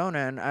in Arizona?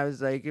 And I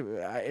was like,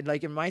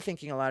 in my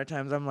thinking, a lot of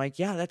times I'm like,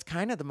 yeah, that's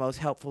kind of the most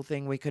helpful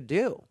thing we could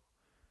do.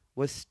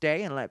 Was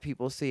stay and let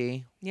people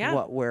see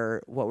what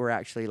we're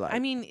actually like. I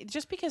mean,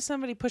 just because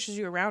somebody pushes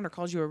you around or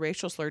calls you a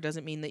racial slur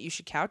doesn't mean that you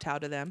should kowtow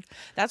to them.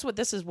 That's what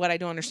this is. What I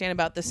don't understand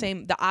about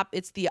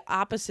it's the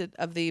opposite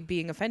of the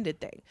being offended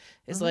thing.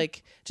 Is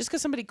like just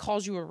because somebody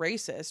calls you a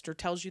racist or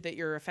tells you that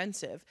you're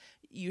offensive,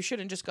 you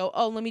shouldn't just go,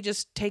 oh, let me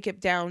just take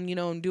it down,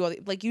 and do all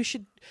like you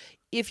should.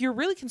 If you're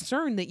really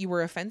concerned that you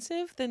were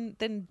offensive,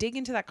 then dig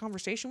into that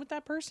conversation with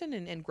that person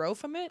and grow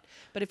from it.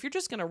 But if you're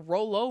just going to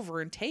roll over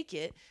and take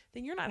it,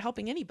 then you're not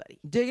helping anybody.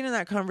 Dig into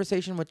that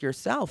conversation with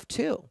yourself,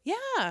 too.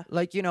 Yeah.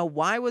 Like,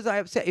 why was I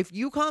upset? If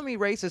you call me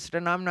racist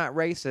and I'm not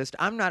racist,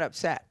 I'm not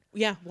upset.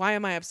 Yeah. Why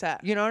am I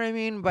upset? You know what I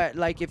mean? But,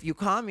 like, if you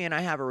call me and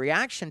I have a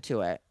reaction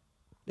to it,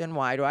 then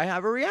why do I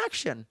have a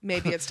reaction?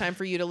 Maybe it's time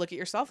for you to look at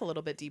yourself a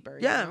little bit deeper.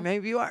 Yeah,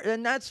 maybe you are.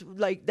 And that's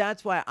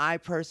why I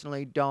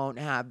personally don't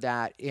have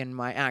that in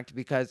my act,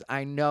 because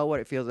I know what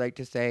it feels like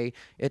to say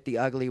it the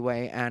ugly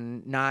way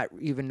and not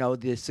even know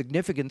the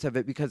significance of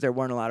it because there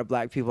weren't a lot of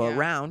black people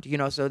around,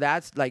 so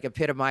that's like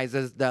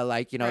epitomizes the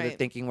the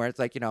thinking where it's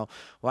like,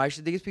 why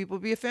should these people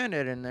be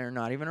offended and they're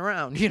not even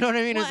around? You know what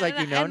I mean? Well, it's like,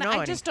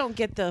 I just don't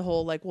get the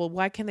whole like, well,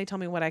 why can't they tell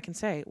me what I can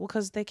say? Well,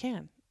 because they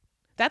can.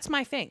 That's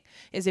my thing,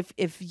 is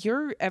if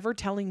you're ever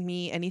telling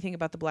me anything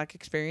about the black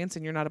experience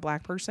and you're not a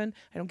black person,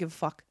 I don't give a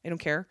fuck. I don't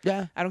care.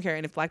 Yeah. I don't care.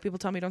 And if black people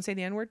tell me don't say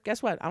the N-word,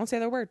 guess what? I don't say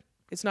that word.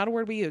 It's not a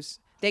word we use.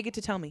 They get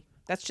to tell me.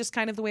 That's just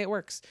kind of the way it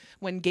works.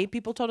 When gay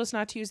people told us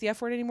not to use the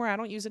F word anymore, I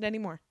don't use it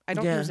anymore. I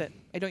don't use it.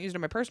 I don't use it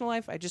in my personal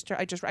life. I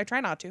try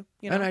not to.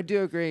 And I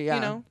do agree.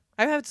 Yeah.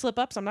 I've had slip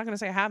ups. I'm not going to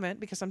say I haven't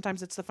because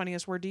sometimes it's the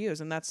funniest word to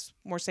use, and that's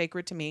more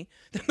sacred to me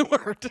than the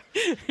word.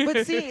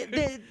 But see,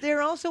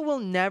 there also will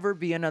never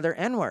be another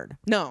N-word.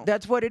 No.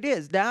 That's what it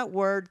is. That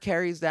word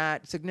carries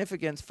that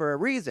significance for a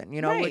reason,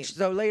 you know, Right. which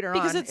so later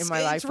because on in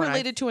my life. it's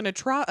related to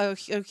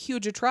a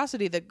huge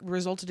atrocity that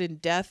resulted in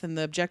death and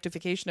the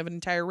objectification of an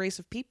entire race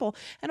of people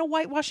and a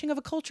whitewashing of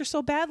a culture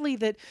so badly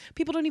that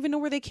people don't even know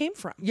where they came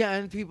from. Yeah,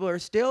 and people are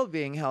still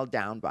being held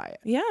down by it.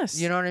 Yes.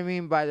 You know what I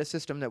mean? By the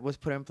system that was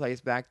put in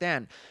place back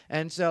then.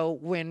 And so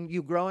when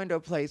you grow into a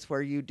place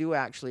where you do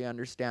actually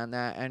understand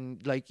that,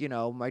 and like, you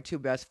know, my two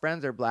best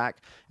friends are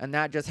black, and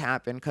that just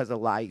happened because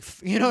of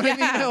life. You know what I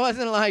mean? It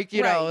wasn't like,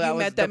 you know, Right. that You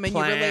was met the them and you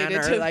plan related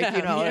or to like, you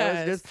them. know,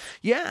 Yes. it was just,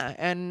 yeah.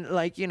 And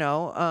like, you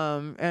know,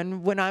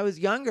 and when I was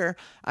younger,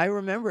 I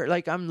remember,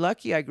 like, I'm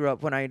lucky I grew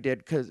up when I did,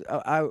 because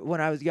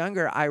when I was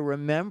younger, I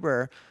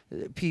remember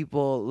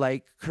people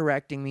like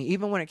correcting me,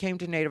 even when it came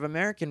to Native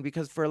American,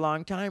 because for a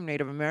long time,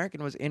 Native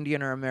American was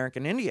Indian or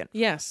American Indian.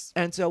 Yes.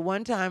 And so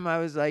one time I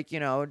was like, you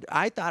know,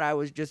 I thought I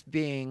was just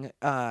being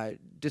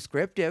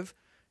descriptive.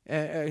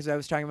 Because I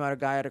was talking about a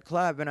guy at a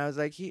club, and I was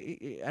like,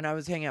 and I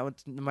was hanging out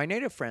with my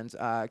Native friends,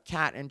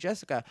 Kat and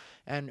Jessica,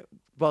 and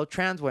well,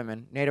 trans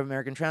women, Native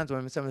American trans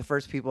women, some of the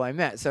first people I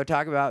met. So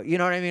talk about, you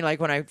know what I mean?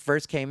 Like when I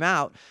first came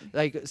out,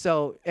 like,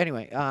 so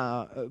anyway,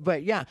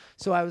 but yeah,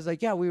 so I was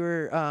like, yeah, we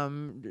were,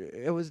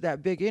 it was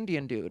that big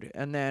Indian dude.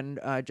 And then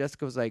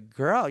Jessica was like,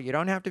 girl, you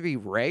don't have to be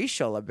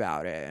racial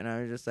about it. And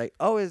I was just like,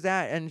 oh, is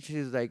that? And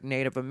she's like,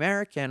 Native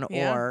American,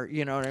 Yeah. or,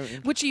 you know what I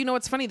mean? Which, you know,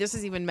 what's funny, this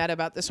is even meta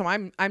about this. So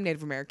I'm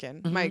Native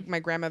American. My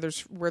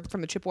grandmothers were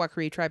from the Chippewa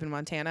Cree tribe in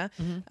Montana.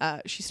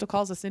 She still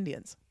calls us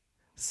Indians.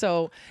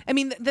 So, I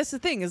mean, that's the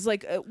thing is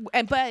like,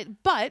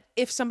 but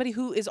if somebody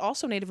who is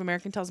also Native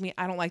American tells me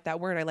I don't like that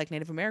word, I like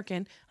Native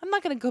American, I'm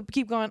not going to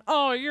keep going,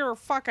 oh, you're a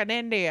fucking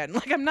Indian.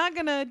 Like, I'm not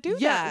going to do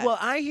that. Well,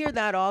 I hear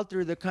that all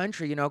through the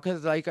country, you know,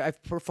 because like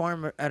I've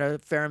performed at a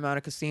fair amount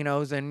of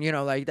casinos and, you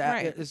know, like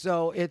that. Right.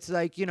 So it's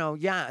like, you know,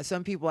 yeah,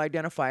 some people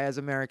identify as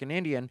American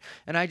Indian.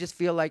 And I just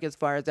feel like as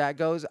far as that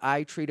goes,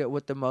 I treat it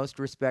with the most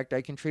respect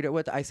I can treat it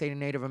with. I say to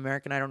Native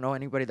American, I don't know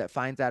anybody that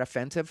finds that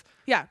offensive.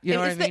 Yeah. You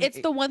know it's what I mean?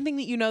 It's the one thing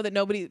that you know that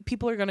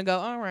people are going to go,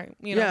 all right.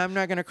 You know? Yeah, I'm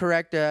not going to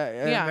correct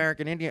an Yeah.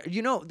 American Indian.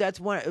 You know, that's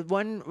one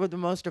of the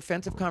most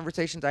offensive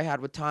conversations I had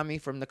with Tommy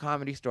from the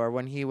Comedy Store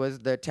when he was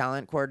the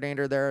talent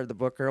coordinator there, the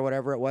booker or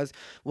whatever it was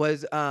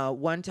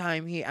one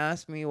time he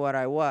asked me what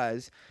I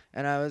was,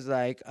 and I was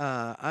like,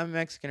 I'm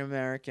Mexican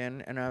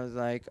American, and I was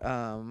like,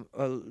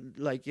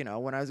 you know,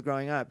 when I was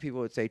growing up, people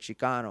would say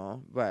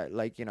Chicano, but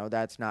like, you know,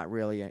 that's not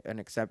really an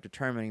accepted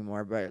term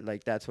anymore, but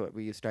like that's what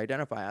we used to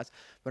identify as,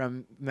 but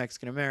I'm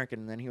Mexican American.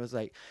 And then he was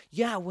like,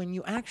 yeah, when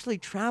you actually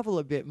travel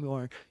a bit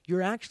more,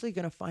 you're actually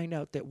going to find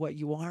out that what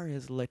you are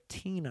is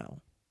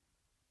Latino.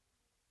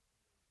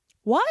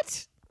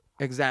 What?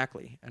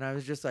 Exactly. And I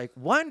was just like,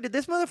 one, did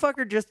this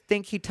motherfucker just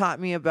think he taught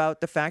me about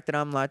the fact that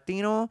I'm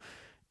Latino?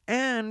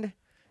 And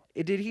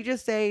did he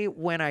just say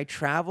when I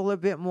travel a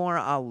bit more,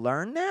 I'll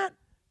learn that?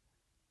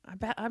 I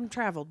bet I'm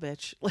traveled,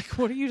 bitch. Like,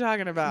 what are you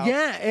talking about?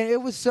 Yeah, and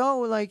it was so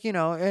like, you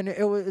know, and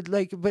it was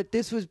like, but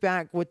this was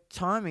back with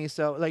Tommy,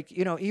 so like,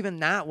 you know, even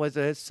that was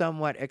a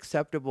somewhat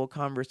acceptable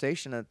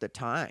conversation at the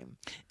time.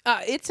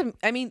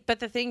 I mean, but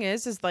the thing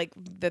is like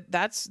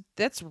that's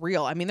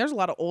real. I mean, there's a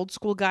lot of old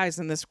school guys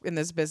in this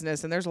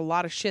business, and there's a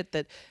lot of shit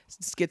that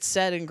gets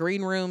said in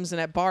green rooms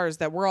and at bars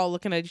that we're all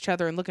looking at each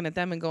other and looking at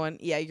them and going,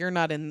 yeah,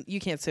 you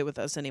can't sit with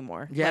us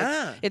anymore.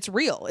 Yeah. Like, it's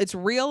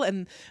real.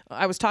 And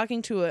I was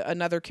talking to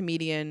another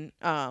comedian,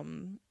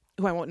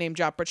 who I won't name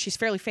drop, but she's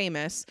fairly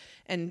famous,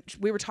 and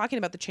we were talking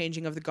about the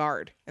changing of the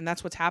guard, and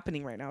that's what's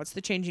happening right now. It's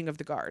the changing of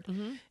the guard.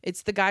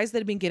 It's the guys that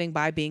have been getting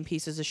by being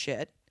pieces of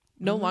shit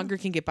no longer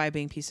can get by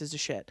being pieces of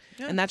shit.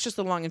 Yeah. And that's just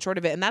the long and short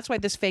of it. And that's why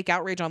this fake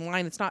outrage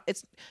online,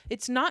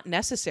 it's not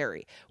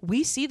necessary.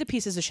 We see the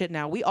pieces of shit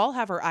now. We all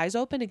have our eyes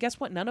open, and guess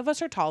what? None of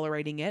us are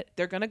tolerating it.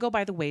 They're going to go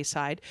by the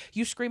wayside.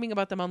 You screaming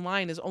about them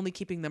online is only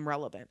keeping them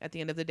relevant at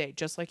the end of the day,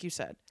 just like you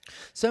said.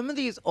 Some of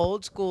these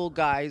old school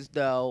guys,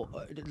 though,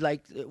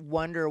 like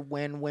wonder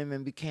when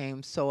women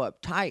became so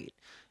uptight.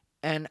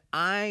 And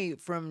I,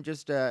 from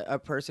just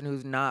a person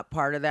who's not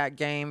part of that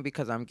game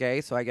because I'm gay,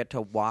 so I get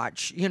to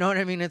watch, you know what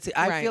I mean?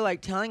 I feel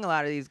like telling a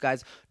lot of these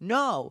guys,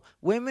 no,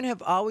 women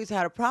have always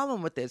had a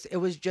problem with this. It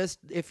was just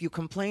if you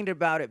complained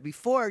about it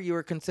before, you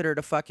were considered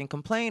a fucking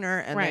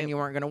complainer, and then you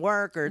weren't going to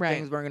work, or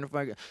things weren't going to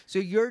fucking. So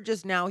you're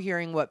just now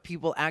hearing what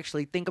people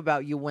actually think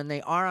about you when they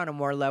are on a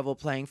more level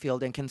playing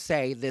field and can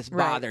say, this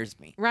bothers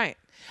me. Right.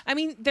 I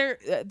mean,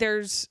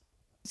 there's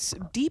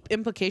deep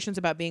implications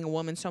about being a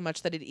woman so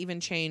much that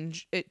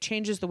it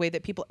changes the way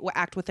that people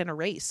act within a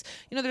race.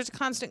 You know, there's a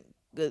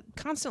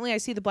constantly I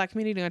see the black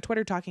community on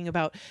Twitter talking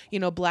about, you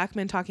know, black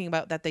men talking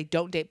about that they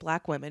don't date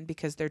black women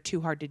because they're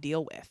too hard to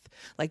deal with,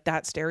 like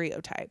that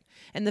stereotype.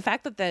 And the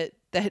fact that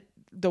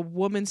the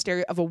woman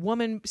of a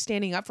woman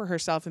standing up for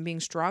herself and being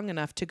strong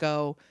enough to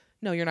go,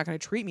 no, you're not going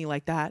to treat me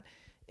like that,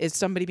 is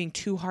somebody being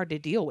too hard to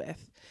deal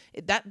with.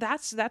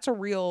 That's a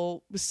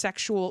real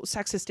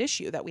sexist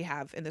issue that we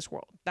have in this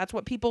world. That's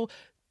what people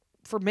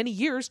for many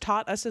years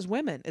taught us as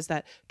women, is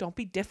that don't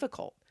be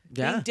difficult.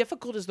 Yeah. Being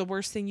difficult is the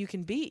worst thing you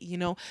can be. You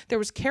know, there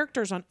was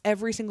characters on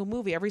every single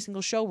movie, every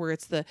single show where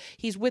it's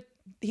he's with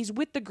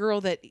the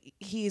girl that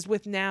he's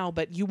with now,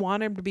 but you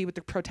want him to be with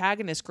the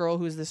protagonist girl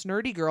who's this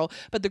nerdy girl,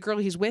 but the girl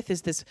he's with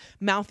is this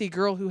mouthy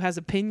girl who has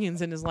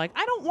opinions and is like,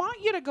 I don't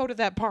want you to go to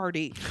that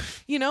party.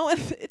 You know, and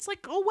it's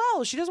like, oh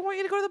well, she doesn't want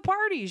you to go to the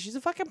party. She's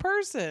a fucking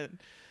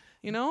person.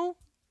 You know?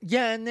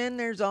 Yeah, and then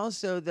there's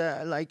also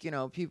the, like, you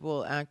know,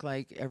 people act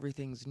like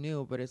everything's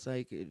new, but it's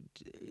like,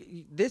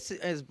 this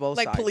is both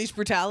Like sides. police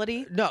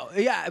brutality. No,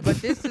 yeah, but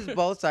this is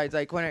both sides.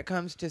 Like, when it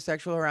comes to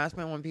sexual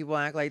harassment, when people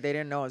act like they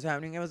didn't know what was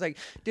happening, it was like,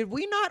 did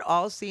we not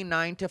all see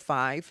 9 to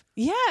 5?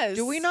 Yes.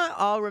 Do we not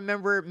all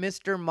remember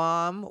Mr.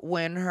 Mom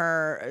when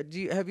have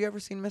you ever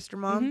seen Mr.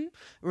 Mom?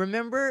 Mm-hmm.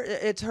 Remember,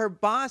 it's her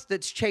boss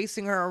that's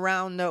chasing her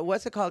around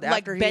what's it called? Like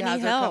After he Benny has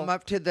Hill. her come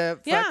up to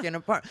the Yeah. fucking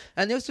apartment.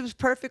 And this was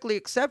perfectly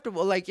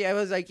acceptable. Like, it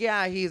was like,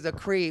 yeah, he's a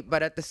creep,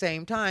 but at the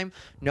same time,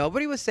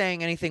 nobody was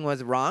saying anything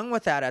was wrong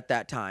with that at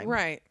that time.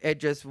 Right. It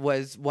just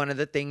was one of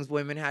the things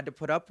women had to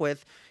put up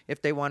with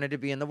if they wanted to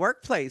be in the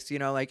workplace. You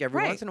know, like every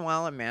Right. once in a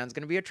while, a man's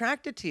going to be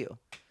attracted to you.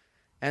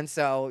 And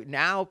so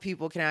now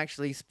people can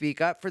actually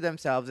speak up for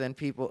themselves, and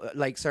people,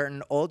 like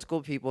certain old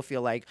school people,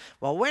 feel like,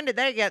 well, when did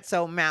they get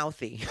so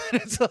mouthy?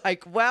 It's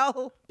like,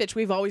 well, Bitch,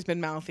 we've always been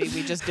mouthy.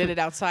 We just did it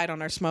outside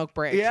on our smoke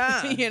break.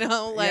 Yeah. You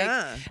know, like,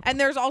 Yeah. and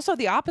there's also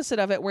the opposite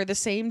of it where the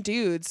same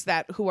dudes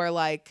who are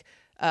like,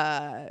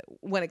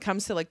 when it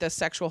comes to like the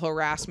sexual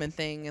harassment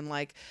thing and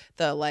like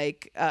the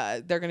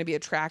they're going to be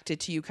attracted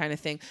to you kind of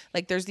thing.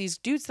 Like there's these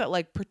dudes that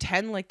like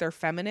pretend like they're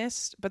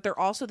feminists, but they're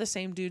also the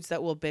same dudes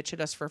that will bitch at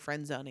us for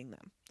friend zoning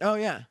them. oh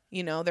yeah.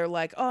 You know, they're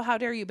like, oh, how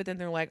dare you? But then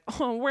they're like,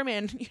 oh,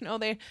 women, you know,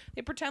 they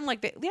pretend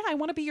like I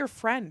want to be your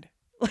friend.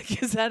 Like,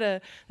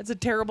 that's a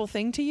terrible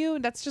thing to you?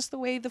 And that's just the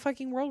way the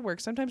fucking world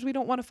works. Sometimes we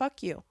don't want to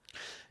fuck you.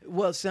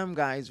 Well, some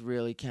guys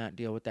really can't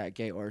deal with that,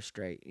 gay or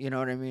straight. You know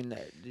what I mean?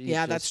 You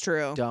Yeah, that's just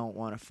true. Don't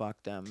want to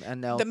fuck them,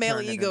 and they'll The male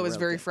turn it ego into is real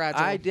very thing.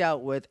 fragile. I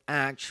dealt with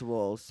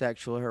actual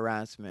sexual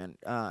harassment,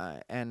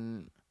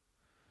 and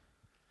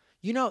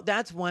you know,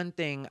 that's one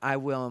thing I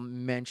will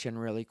mention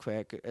really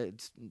quick.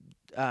 It's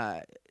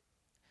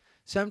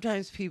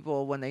sometimes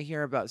people, when they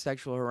hear about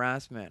sexual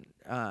harassment,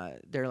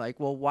 they're like,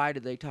 well, why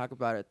did they talk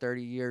about it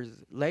 30 years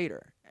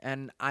later?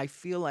 And I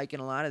feel like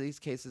in a lot of these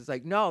cases,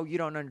 like, no, you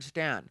don't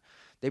understand.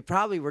 They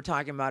probably were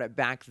talking about it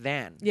back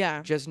then.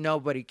 Yeah. Just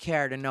nobody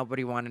cared and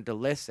nobody wanted to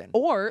listen.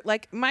 Or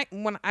like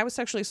when I was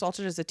sexually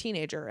assaulted as a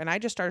teenager, and I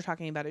just started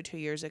talking about it 2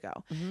 years ago.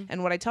 Mm-hmm.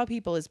 And what I tell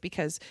people is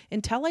because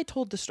until I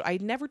told the story, I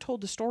never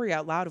told the story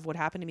out loud of what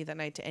happened to me that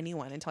night to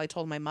anyone until I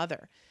told my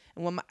mother.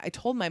 And when I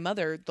told my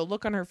mother, the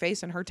look on her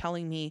face and her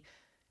telling me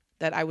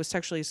that I was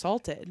sexually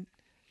assaulted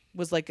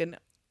was like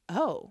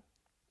oh,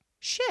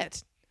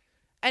 shit.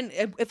 And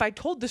if I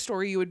told the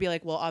story, you would be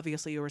like, well,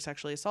 obviously you were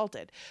sexually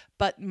assaulted.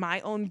 But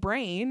my own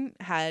brain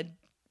had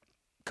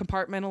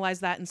compartmentalized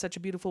that in such a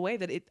beautiful way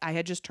that I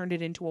had just turned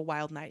it into a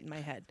wild night in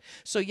my head.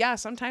 So yeah,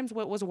 sometimes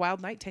what was a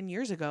wild night 10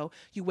 years ago,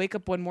 you wake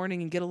up one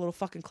morning and get a little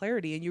fucking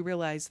clarity and you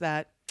realize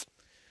that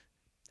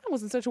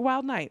wasn't such a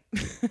wild night.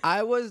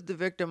 I was the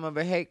victim of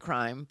a hate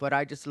crime, but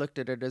I just looked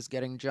at it as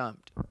getting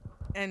jumped.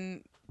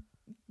 And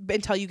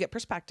until you get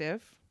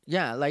perspective.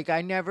 Yeah, like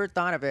I never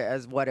thought of it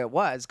as what it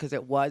was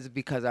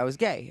because I was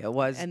gay. It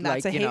was And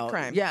that's like, a you hate know,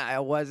 crime. Yeah,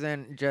 it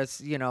wasn't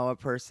just, you know, a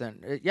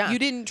person. Yeah. You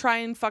didn't try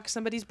and fuck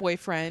somebody's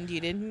boyfriend. You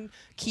didn't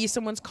key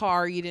someone's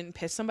car. You didn't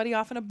piss somebody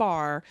off in a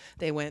bar.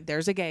 They went,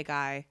 there's a gay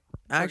guy.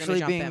 We're gonna actually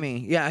jump being him.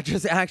 me. Yeah,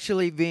 just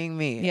actually being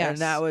me. Yes. And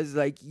that was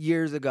like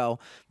years ago.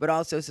 But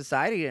also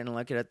society didn't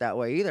look at it that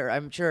way either.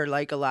 I'm sure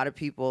like a lot of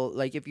people,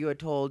 like if you had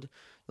told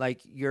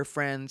like your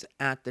friends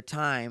at the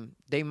time,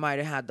 they might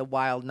have had the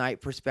wild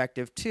night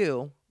perspective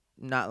too.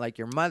 Not like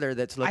your mother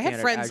that's looking at it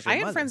as your I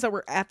had mother. friends that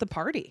were at the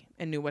party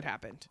and knew what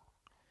happened.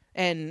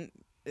 And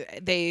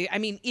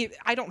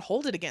I don't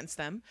hold it against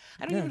them.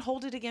 I don't even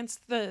hold it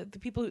against the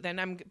people who,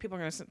 people are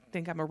going to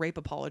think I'm a rape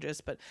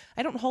apologist, but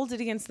I don't hold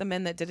it against the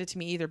men that did it to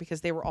me either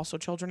because they were also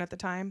children at the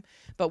time.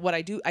 But what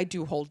I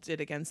do hold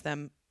it against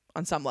them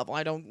on some level.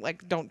 I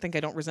don't think I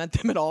don't resent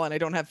them at all and I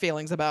don't have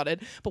feelings about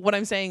it. But what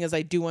I'm saying is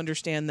I do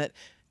understand that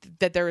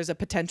there is a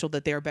potential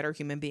that they are better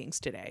human beings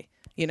today,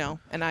 you know?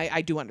 And I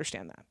do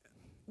understand that.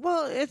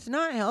 Well, it's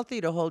not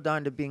healthy to hold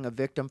on to being a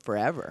victim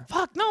forever.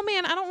 Fuck no,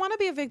 man! I don't want to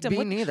be a victim.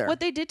 Me neither. What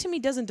they did to me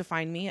doesn't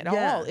define me at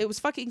Yeah. all. It was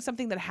fucking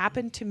something that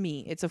happened to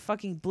me. It's a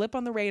fucking blip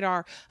on the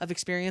radar of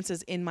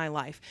experiences in my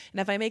life. And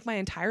if I make my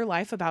entire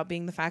life about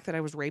being the fact that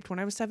I was raped when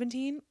I was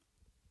 17,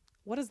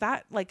 what is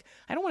that? Like,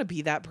 I don't want to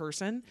be that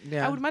person.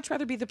 Yeah. I would much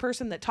rather be the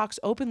person that talks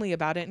openly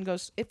about it and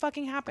goes, it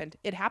fucking happened.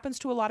 It happens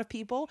to a lot of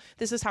people.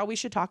 This is how we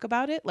should talk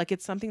about it. Like,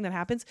 it's something that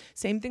happens.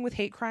 Same thing with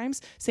hate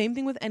crimes. Same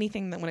thing with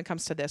anything that when it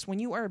comes to this. When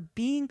you are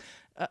being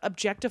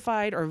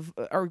objectified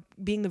or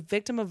being the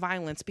victim of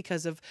violence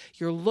because of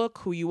your look,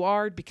 who you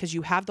are, because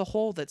you have the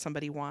hole that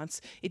somebody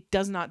wants, it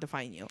does not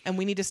define you. And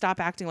we need to stop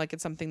acting like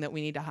it's something that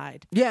we need to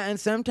hide. Yeah, and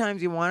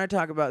sometimes you want to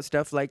talk about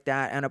stuff like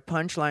that, and a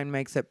punchline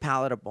makes it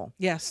palatable.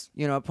 Yes.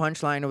 You know, a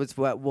punchline was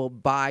what will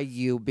buy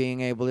you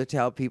being able to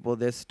tell people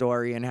this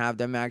story and have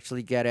them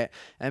actually get it,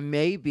 and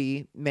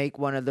maybe make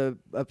one of the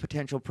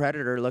potential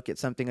predator look at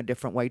something a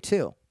different way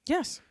too.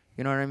 Yes.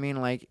 You know what I mean?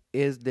 Like,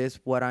 is this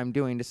what I'm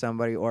doing to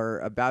somebody or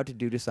about to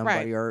do to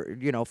somebody, Right. or,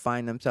 you know,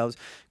 find themselves?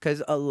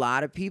 Because a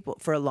lot of people,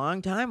 for a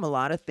long time, a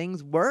lot of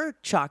things were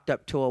chalked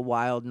up to a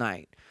wild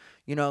night.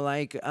 You know,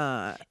 like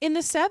In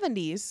the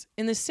 70s,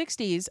 in the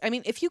 60s, I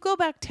mean, if you go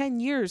back 10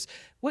 years,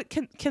 what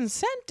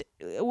consent,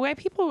 why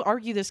people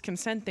argue this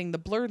consent thing, the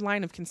blurred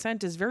line of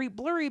consent is very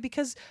blurry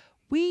because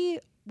we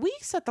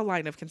set the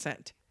line of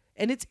consent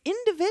and it's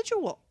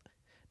individual.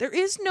 There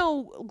is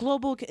no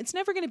global, it's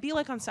never going to be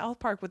like on South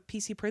Park with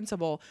PC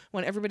Principal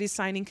when everybody's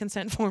signing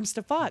consent forms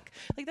to fuck.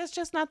 Like, that's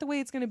just not the way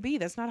it's going to be.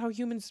 That's not how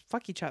humans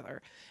fuck each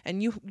other.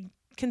 And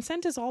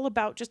consent is all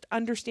about just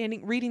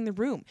understanding, reading the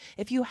room.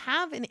 If you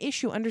have an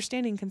issue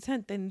understanding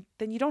consent, then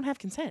you don't have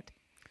consent.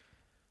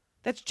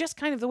 That's just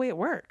kind of the way it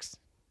works.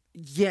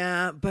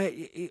 yeah, but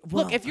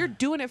well, Look, if you're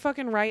doing it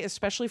fucking right,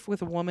 especially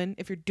with a woman,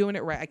 if you're doing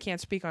it right, I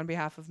can't speak on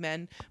behalf of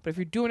men, but if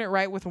you're doing it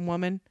right with a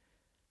woman,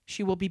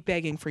 she will be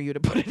begging for you to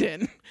put it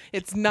in.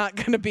 It's not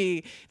going to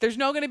be, there's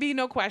going to be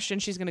no question.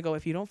 She's going to go,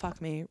 if you don't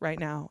fuck me right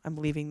now, I'm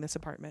leaving this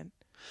apartment.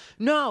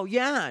 No,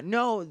 yeah,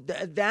 no,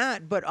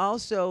 that, but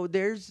also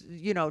there's,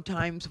 you know,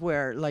 times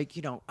where, like,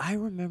 you know, I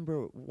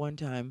remember one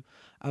time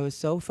I was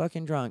so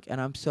fucking drunk,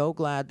 and I'm so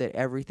glad that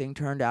everything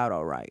turned out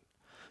all right.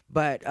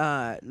 But,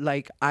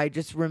 like, I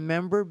just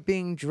remember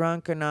being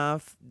drunk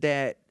enough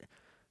that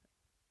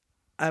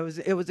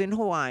it was in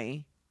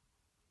Hawaii,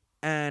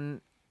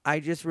 and I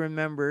just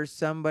remember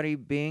somebody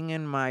being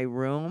in my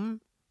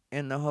room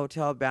in the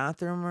hotel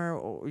bathroom,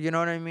 or you know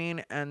what I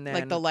mean? And then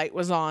Like the light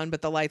was on,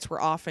 but the lights were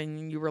off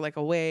and you were like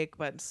awake,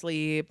 but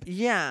asleep.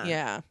 yeah.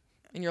 Yeah.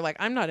 And you're like,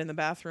 I'm not in the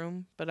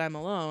bathroom, but I'm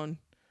alone.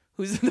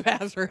 Who's in the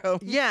bathroom?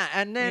 Yeah,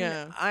 and then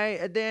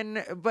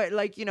Yeah. but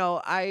like, you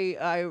know,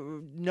 I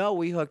know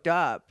we hooked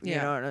up. You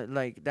Yeah. know,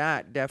 like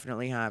that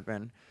definitely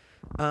happened.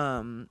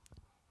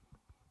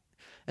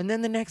 And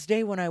then the next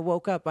day when I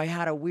woke up, I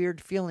had a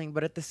weird feeling,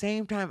 but at the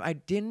same time,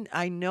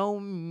 I know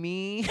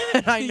me,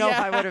 and I know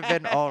I would have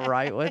been all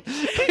right with.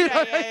 You know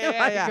what I mean?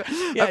 Like,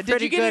 Yeah, a did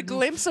pretty you get a good-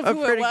 glimpse of a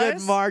who it pretty good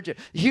was? margin.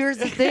 Here's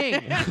the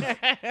thing.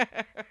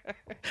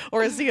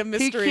 Or is he a He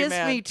mystery kissed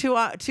man? me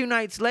two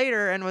nights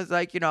later and was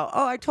like, you know,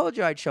 oh, I told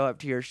you I'd show up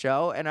to your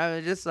show, and I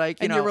was just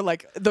like, you and know, you were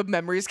like, the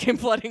memories came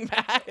flooding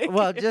back.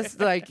 well, just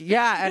like,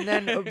 yeah. And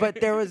then, but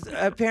there was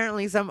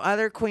apparently some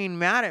other queen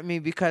mad at me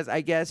because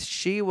I guess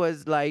she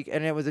was like,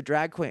 and it was a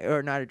drag queen,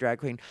 or not a drag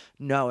queen.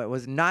 No, it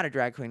was not a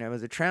drag queen. It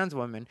was a trans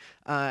woman.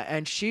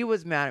 And she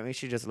was mad at me.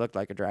 She just looked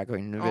like a drag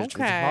queen. It was just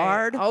Okay.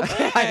 hard.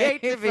 Okay. I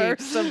hate to be.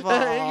 First of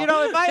all. You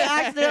know, if I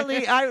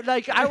accidentally,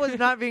 I was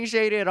not being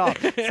shady at all.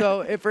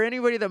 So if for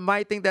anybody that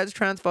might think that's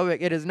transphobic,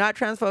 it is not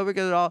transphobic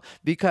at all,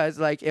 because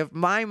like if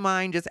my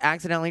mind just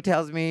accidentally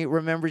tells me,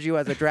 remembers you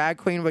as a drag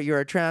queen, but you're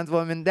a trans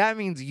woman, that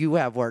means you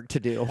have work to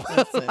do.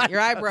 Listen, your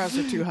eyebrows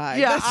are too high.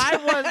 Yeah,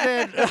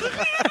 I wasn't.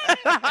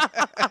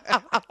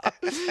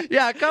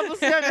 Yeah, a couple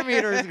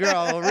centimeters,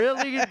 girl.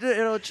 Really,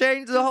 it'll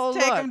change the whole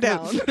Take look. 'em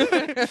down.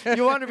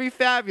 You want to be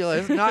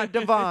fabulous, not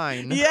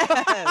divine.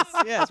 Yes,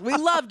 yes. We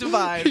love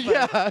Divine. But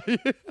Yeah.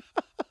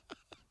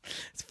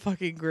 It's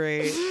fucking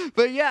great.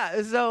 But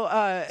yeah,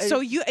 so So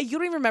you don't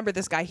even remember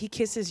this guy. He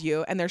kisses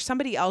you, and there's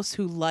somebody else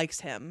who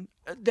likes him.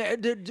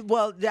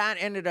 well, that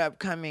ended up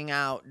coming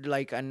out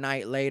like a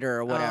night later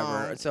or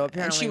whatever. Oh, So and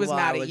apparently, she was while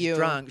mad I at was you.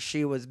 drunk,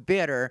 she was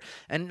bitter.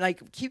 And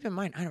like, keep in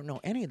mind, I don't know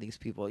any of these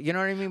people. You know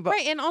what I mean? But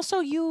Right, and also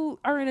you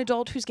are an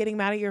adult who's getting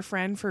mad at your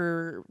friend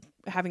for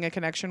having a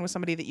connection with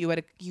somebody that you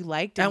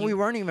liked, and you, we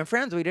weren't even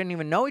friends. We didn't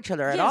even know each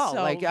other at Yeah, all.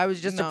 so, Like, I was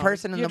just a no,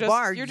 person in you're the just-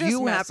 bar. you're just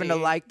You happen to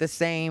messy. like the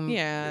same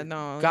Yeah,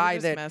 no, guy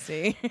you're just that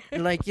messy.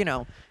 like, you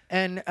know.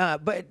 And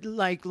but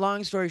like,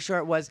 long story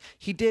short was,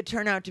 he did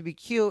turn out to be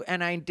cute,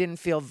 and I didn't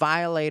feel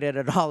violated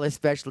at all,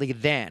 especially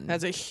then.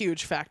 That's a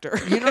huge factor.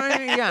 You know what I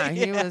mean?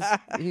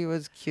 Yeah, he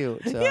was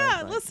cute. So I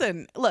Yeah, was like,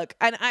 listen, look,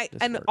 and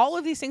works. all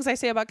of these things I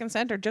say about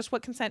consent are just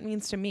what consent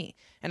means to me,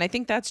 and I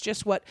think that's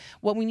just what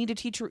we need to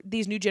teach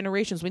these new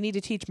generations. We need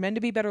to teach men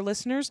to be better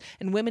listeners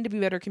and women to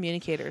be better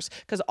communicators,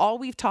 because all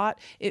we've taught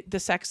the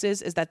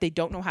sexes is that they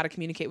don't know how to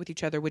communicate with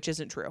each other, which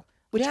isn't true,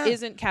 which Yeah.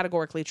 isn't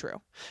categorically true.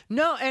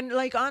 No, and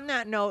like on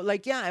that note,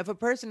 like, yeah, if a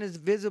person is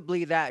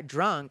visibly that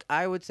drunk,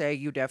 I would say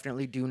you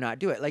definitely do not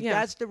do it. Like, Yeah.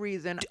 that's the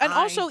reason. And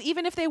also,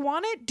 even if they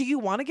want it, do you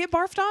want to get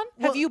barfed on?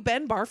 Well, Have you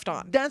been barfed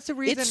on? That's the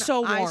reason It's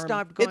so I warm.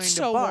 stopped going It's to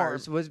so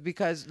bars, warm. was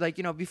because, like,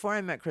 you know, before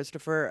I met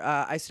Christopher,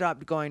 I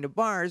stopped going to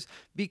bars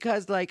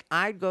because, like,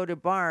 I'd go to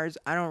bars,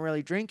 I don't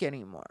really drink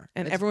anymore.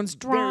 And It's everyone's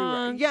very rare.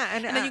 drunk. Yeah,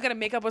 and then you got to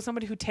make up with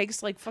somebody who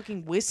takes like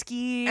fucking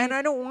whiskey. and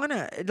I don't want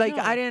to, like,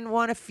 No. I didn't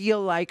want to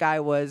feel like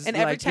I was, and like,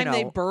 every like, time you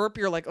they know, burp,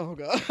 you're like, oh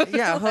god.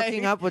 yeah, Like,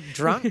 hooking up with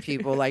drunk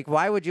people. Like,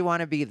 why would you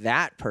want to be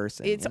that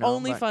person? It's you know?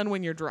 only But- fun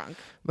when you're drunk.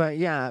 But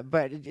yeah,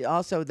 but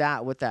also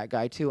that with that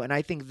guy too, and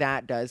I think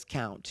that does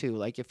count too.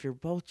 Like if you're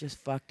both just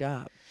fucked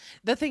up.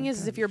 The thing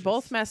is if you're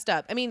both messed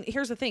up, I mean,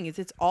 here's the thing: is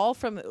it's all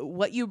from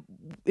what you,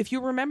 if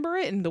you remember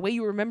it, and the way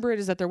you remember it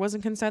is that there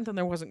wasn't consent, then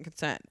there wasn't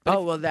consent. But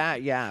Oh well,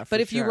 that yeah. But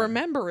for if you sure.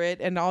 remember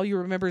it, and all you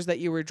remember is that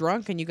you were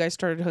drunk, and you guys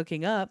started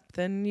hooking up,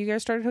 then you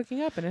guys started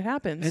hooking up, and it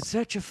happens. It's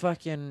such a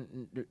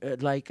fucking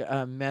like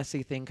a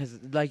messy thing because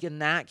like in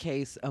that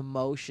case,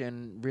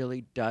 emotion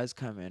really does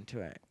come into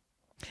it.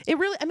 It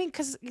really, I mean,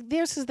 because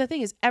this is the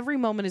thing: is every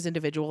moment is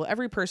individual,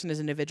 every person is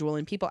individual,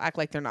 and people act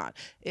like they're not.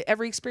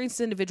 Every experience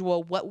is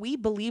individual. What we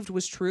believed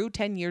was true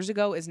 10 years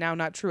ago is now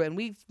not true, and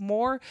we've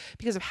more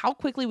because of how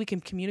quickly we can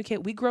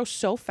communicate. We grow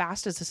so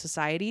fast as a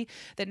society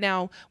that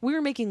now we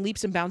were making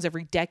leaps and bounds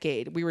every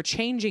decade. We were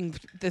changing.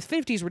 The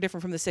 50s were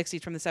different from the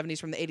 60s, from the 70s,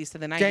 from the 80s to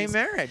the 90s. Gay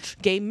marriage.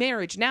 Gay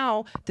marriage.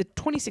 Now, the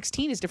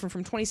 2016 is different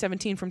from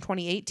 2017, from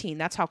 2018.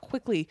 That's how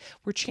quickly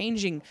we're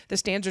changing the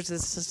standards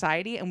as a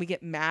society, and we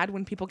get mad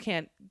when people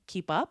can't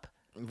keep up.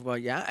 Well,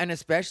 yeah, and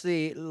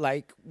especially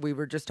like we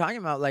were just talking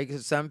about, like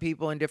some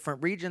people in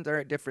different regions are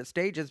at different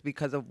stages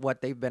because of what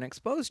they've been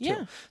exposed to.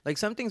 Yeah. Like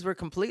some things were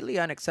completely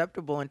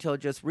unacceptable until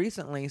just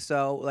recently.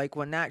 So like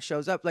when that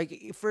shows up,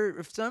 like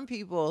for some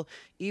people,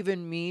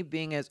 even me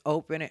being as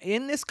open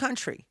in this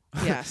country,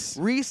 Yes.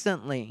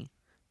 recently,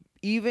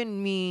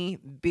 even me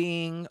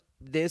being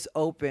this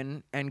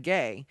open and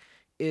gay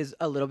is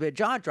a little bit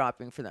jaw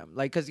dropping for them.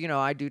 Like, cause you know,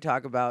 I do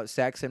talk about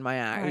sex in my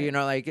act, Right. you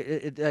know, like,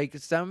 like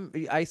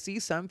I see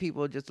some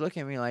people just look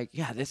at me like,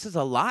 yeah, this is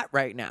a lot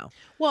right now.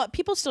 Well,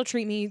 people still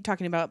treat me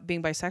talking about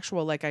being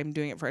bisexual like I'm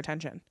doing it for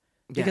attention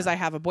because Yeah. I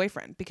have a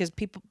boyfriend. Because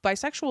people,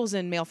 bisexuals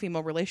in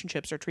male-female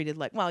relationships are treated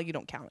like, well, you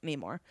don't count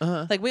anymore.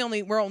 Like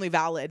we're only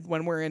valid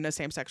when we're in a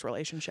same-sex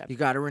relationship. You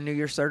got to renew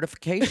your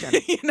certification.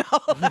 You know,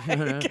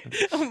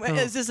 like,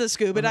 is this a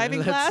scuba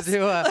diving class? Let's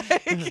do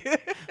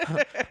a,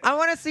 I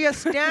want to see a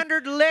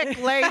standard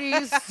lick,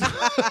 ladies.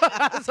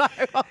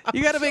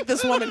 You got to make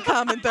this woman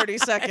come in 30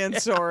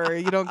 seconds, or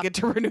you don't get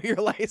to renew your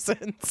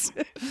license.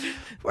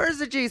 Where's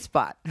the G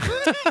spot?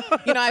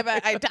 You know,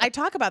 I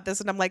talk about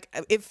this, and I'm like,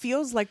 it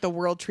feels like the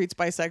world treats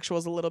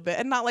bisexuals a little bit,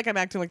 and not like I'm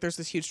acting like there's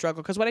this huge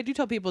struggle. Because what I do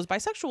tell people is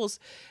bisexuals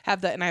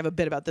have that, and I have a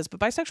bit about this, but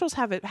bisexuals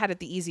had it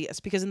the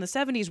easiest because in the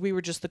 70s we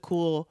were just the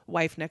cool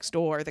wife next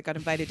door that got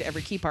invited to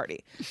every key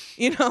party.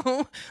 You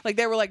know, like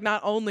they were like,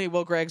 not only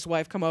will Greg's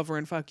wife come over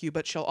and fuck you,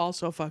 but she'll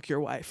also fuck your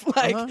wife.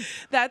 Like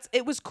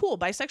it was cool.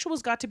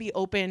 Bisexuals got to be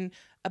open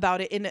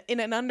about it in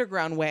an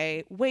underground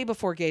way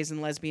before gays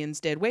and lesbians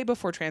did, way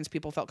before trans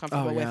people felt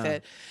comfortable with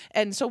it.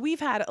 And so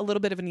we've had a little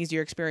bit of an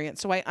easier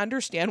experience. So I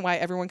understand why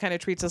everyone kind of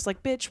treats us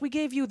like, bitch, we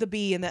gave you the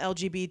B in the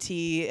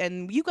LGBT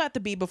and you got the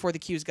B before the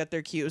Q's got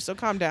their Q. So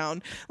calm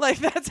down. Like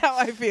that's how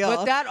I feel.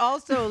 But that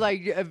also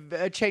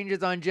like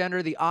changes on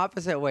gender the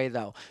opposite way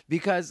though,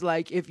 because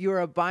like if you're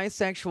a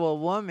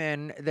bisexual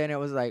woman, then it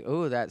was like,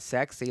 ooh, that's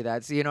sexy.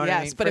 That's you know what I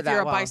mean. Yes, but if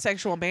you're a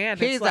bisexual man,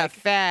 he's it's like, a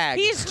fag.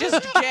 he's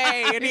just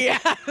gay and he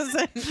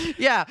hasn't.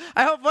 Yeah,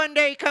 I hope one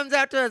day he comes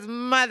out to his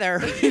mother.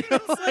 You know,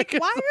 It's like,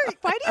 why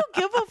do you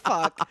give a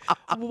fuck?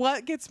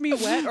 What gets me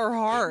wet or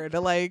hard?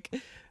 Like,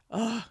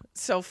 oh,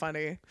 so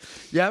funny.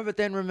 Yeah, but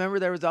then remember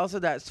there was also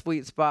that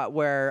sweet spot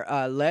where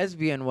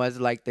lesbian was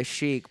like the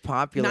chic,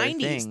 popular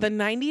 90s. thing. The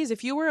 90s,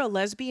 if you were a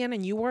lesbian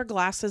and you wore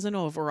glasses and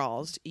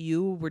overalls,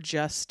 you were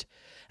just,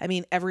 I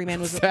mean, every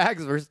man was.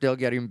 Fags were still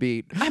getting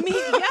beat. I mean,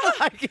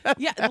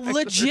 yeah,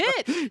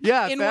 legit.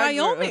 Yeah, in fags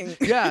were- Wyoming.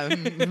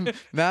 yeah,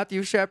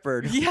 Matthew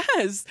Shepard.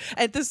 Yes.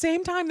 At the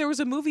same time, there was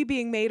a movie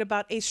being made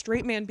about a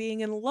straight man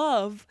being in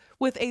love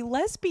with a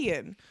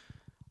lesbian,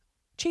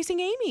 Chasing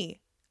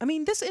Amy. I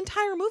mean, this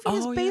entire movie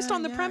is based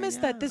on the premise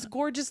that this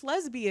gorgeous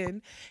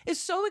lesbian is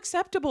so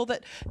acceptable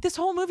that this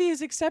whole movie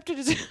is accepted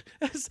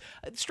as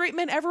straight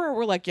men everywhere.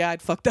 We're like, yeah,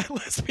 I'd fuck that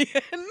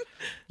lesbian.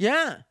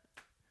 Yeah.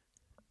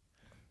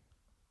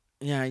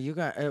 Yeah, you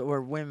got or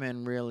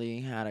women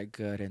really had it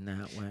good in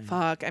that way.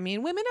 Fuck. I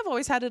mean, women have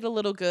always had it a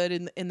little good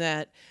in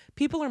that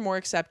people are more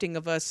accepting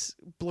of us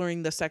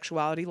blurring the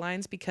sexuality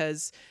lines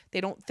because they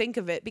don't think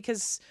of it,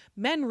 because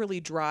men really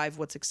drive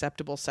what's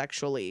acceptable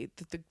sexually.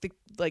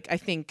 Like, I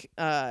think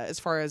as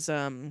far as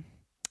the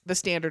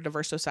standard of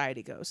our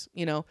society goes,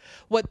 you know,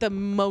 what the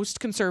most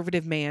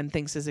conservative man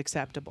thinks is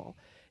acceptable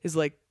is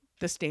like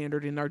the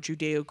standard in our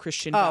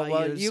Judeo-Christian values.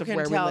 Well, you of can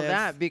where tell we live.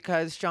 that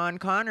because Sean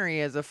Connery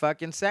is a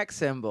fucking sex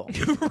symbol.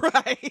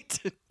 Right.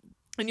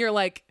 And you're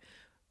like,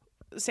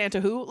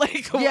 Santa who?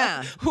 Like,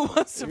 Yeah. who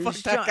wants to fuck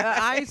that guy?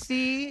 I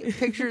see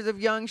pictures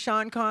of young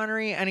Sean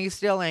Connery, and he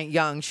still ain't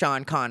young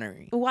Sean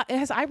Connery.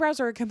 His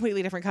eyebrows are a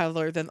completely different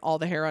color than all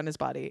the hair on his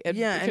body. It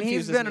Yeah, and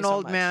he's confuses been me an so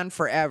old much. man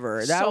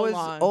forever. That So was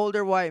long.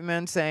 older white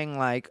men saying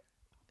like,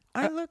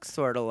 I look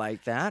sort of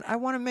like that. I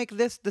want to make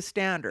this the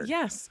standard.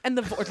 Yes, and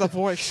the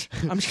voice.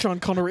 I'm Sean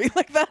Connery.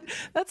 Like that.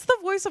 That's the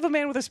voice of a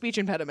man with a speech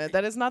impediment.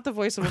 That is not the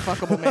voice of a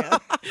fuckable man.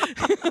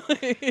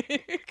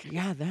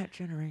 Yeah, that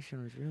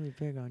generation was really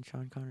big on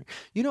Sean Connery.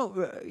 You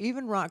know,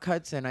 even Rock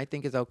Hudson, I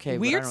think is okay.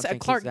 Weird but I don't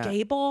think Clark he's that.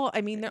 Gable.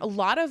 I mean, there are a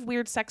lot of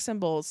weird sex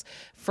symbols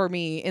for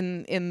me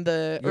in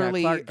the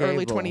early Clark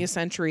Gable. 20th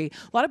century.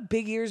 A lot of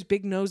big ears,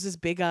 big noses,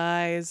 big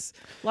eyes.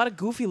 A lot of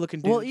goofy looking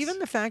dudes. Well, even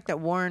the fact that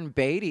Warren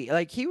Beatty,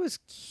 like he was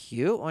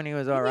cute when he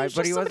was all right, was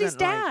but just he somebody's wasn't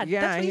dad. like,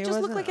 yeah, That's what he just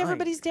looked wasn't like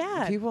everybody's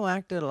dad. People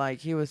acted like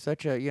he was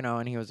such a, you know,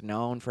 and he was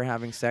known for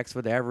having sex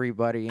with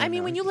everybody. I and mean,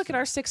 it when was you just look at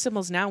our sex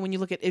symbols now, when you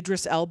look at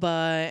Idris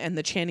Elba and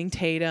the Channing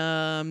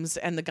Tatums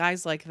and the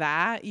guys like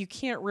that, you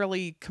can't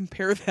really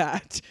compare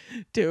that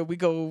to we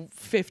go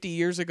 50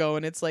 years ago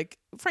and it's like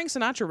Frank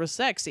Sinatra was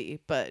sexy,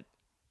 but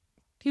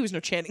he was no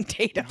Channing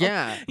Tatum.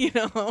 Yeah. You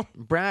know?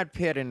 Brad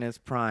Pitt in his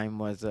prime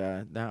was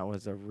that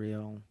was a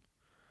real.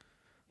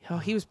 Oh,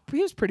 he was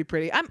pretty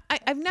pretty.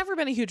 I've never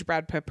been a huge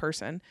Brad Pitt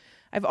person.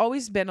 I've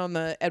always been on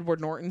the Edward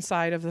Norton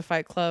side of the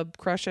Fight Club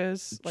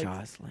crushes. Like,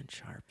 Jocelyn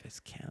Sharp is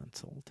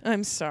canceled.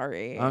 I'm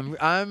sorry.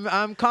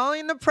 I'm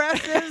calling the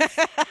presses.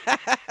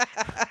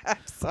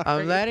 Sorry.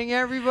 I'm letting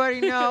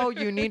everybody know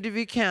you need to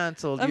be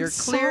canceled. I'm You're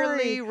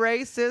clearly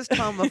racist,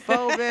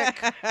 homophobic,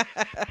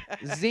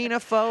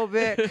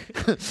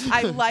 xenophobic.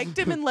 I liked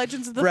him in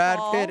Legends of the Brad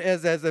Fall. Pitt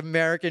is as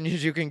American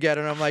as you can get,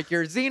 and I'm like,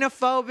 you're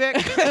xenophobic.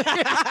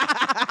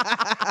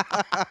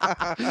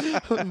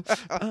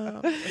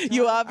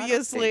 You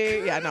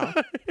obviously, yeah, no.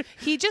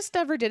 He just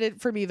never did it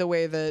for me the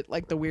way that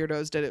like the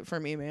weirdos did it for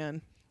me,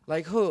 man.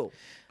 Like who?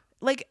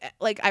 Like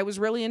I was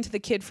really into the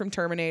kid from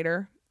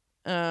Terminator.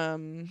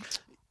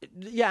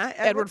 Yeah,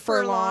 Edward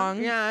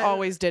Furlong. Yeah,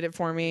 always did it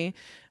for me.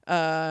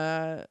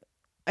 I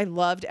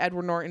loved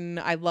Edward Norton.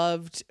 I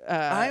loved.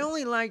 I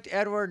only liked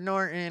Edward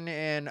Norton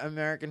in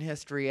American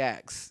History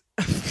X.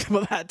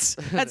 Well, that's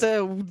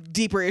a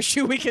deeper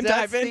issue we can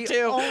That's dive the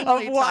into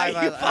only of why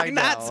time you I find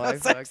that know, so I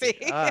fucking- sexy.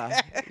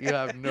 You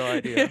have no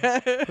idea.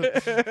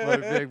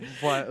 What a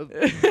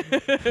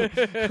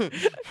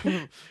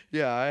big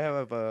yeah, I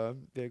have a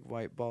big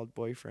white bald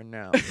boyfriend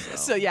now.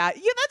 So yeah,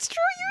 that's true.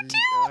 You do.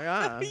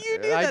 Yeah, You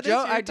do. I That is your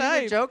I did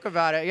type. a joke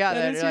about it. Yeah,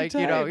 That is your like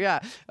you know, type. yeah.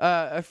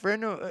 A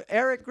friend,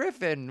 Eric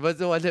Griffin, was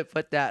the one that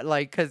put that.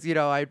 Like, because you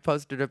know, I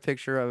posted a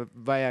picture of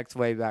my ex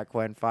way back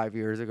when, 5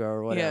 years ago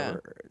or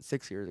whatever,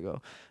 6 years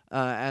ago,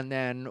 and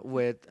then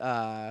with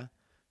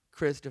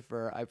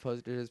Christopher, I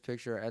posted his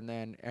picture, and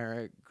then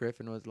Eric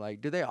Griffin was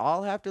like, "Do they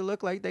all have to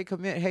look like they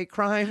commit hate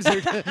crimes?"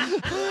 Or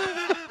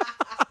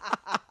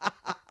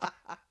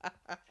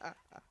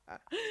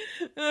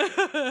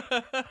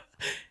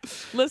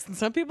Listen,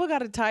 some people got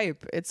to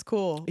type. It's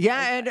cool.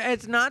 yeah, and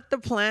it's not the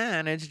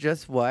plan. It's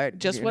just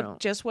what you know.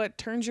 Just what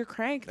turns your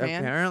crank,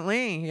 man.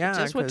 Apparently, yeah.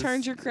 Just what 'cause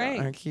turns your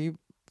crank. I keep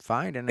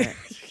finding it.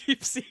 You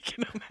keep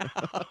seeking them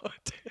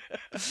out.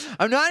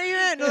 I'm not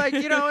even like,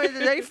 you know,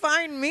 they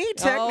find me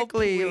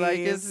technically. Oh, like,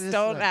 please. it's just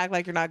Don't like- act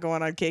like you're not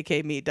going on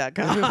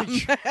kkmeat.com.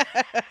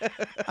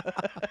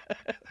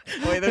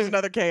 Wait, there's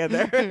another K in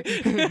there.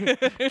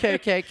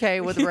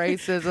 KKK with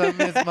racism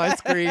is my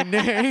screen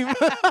name.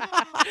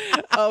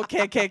 Oh,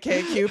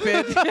 KKK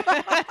Cupid.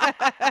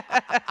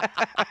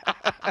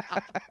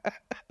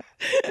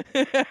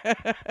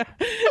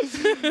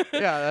 Yeah,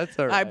 that's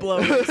all right. I blow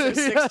Racer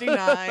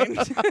 69.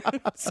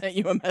 Sent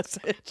you a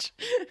message.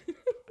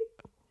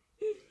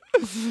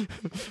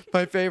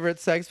 My favorite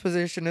sex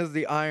position is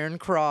the iron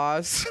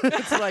cross.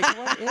 It's like,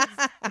 what is?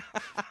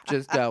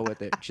 Just go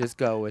with it. Just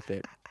go with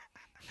it.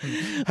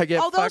 I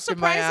get Although fucked in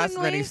my ass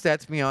and then he surprisingly-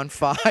 sets me on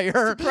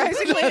fire.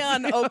 Surprisingly,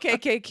 on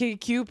OKKK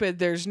Cupid,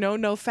 there's no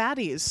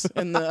fatties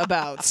in the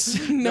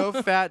abouts. No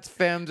fats,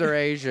 femmes, or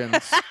Asians.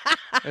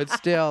 It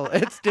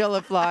still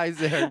applies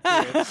there.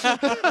 Too.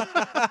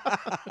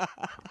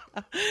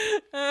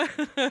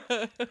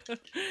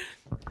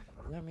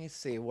 Let me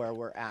see where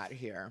we're at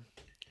here.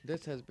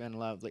 This has been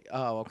lovely.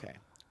 Oh, okay.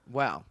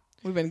 Well,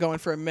 We've been going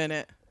for a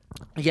minute.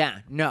 yeah,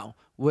 no.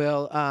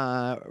 We'll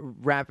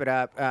wrap it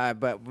up,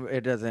 but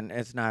it doesn't.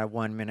 It's not a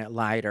 1 minute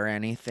light or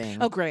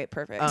anything. Oh, great.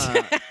 Perfect.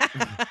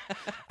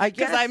 I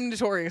guess Because I'm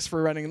notorious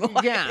for running the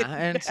line. Yeah,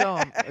 and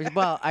so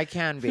well, I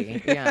can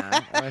be.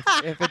 Yeah,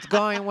 if it's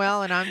going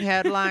well and I'm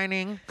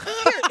headlining.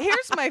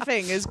 Here's my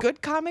thing: is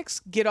good comics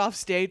get off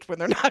stage when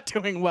they're not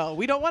doing well.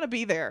 We don't want to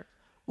be there.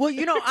 Well,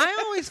 you know, I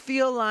always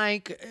feel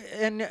like,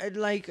 and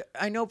like,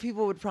 I know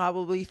people would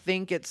probably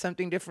think it's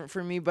something different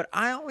for me, but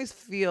I always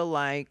feel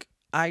like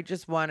I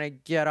just want to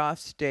get off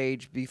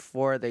stage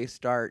before they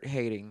start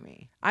hating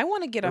me. I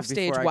want to get Or off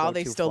stage before I while go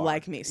they too still far.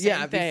 like me. Same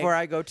Yeah, thing. before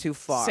I go too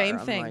far. Same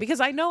I'm thing. like,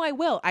 Because I know I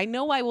will. I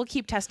know I will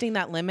keep testing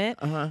that limit.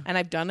 Uh-huh. And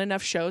I've done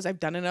enough shows. I've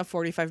done enough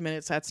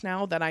 45-minute sets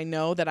now that I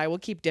know that I will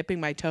keep dipping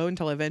my toe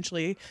until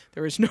eventually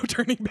there is no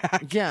turning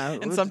back. Yeah,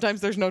 And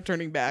sometimes there's no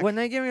turning back. when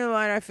they give me the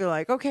line, I feel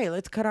like, okay,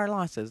 let's cut our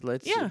losses.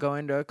 Let's Yeah. go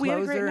into a We had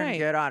a great closer and night.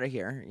 get out of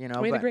here. You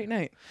know, we had a but- great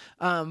night.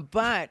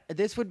 But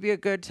this would be a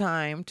good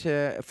time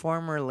to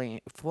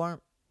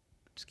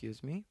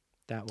excuse me,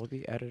 that will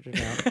be edited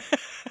out.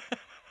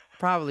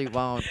 Probably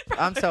won't.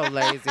 I'm so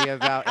lazy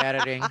about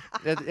editing.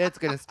 It's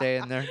gonna stay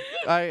in there.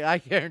 I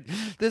can't.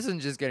 This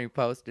isn't just getting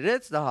posted.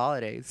 It's the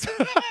holidays.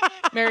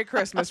 Merry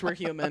Christmas, we're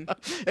human.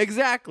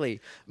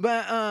 Exactly.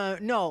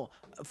 But no.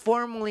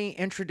 Formally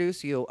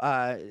introduce you,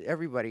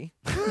 everybody.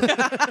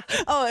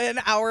 Oh, an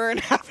hour and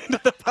a half into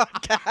the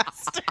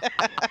podcast.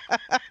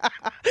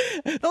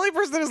 The only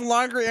person that has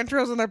longer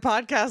intros on their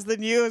podcast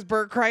than you is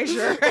Bert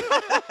Kreischer.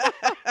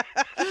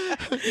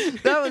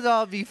 That was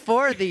all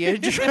before the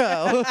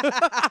intro.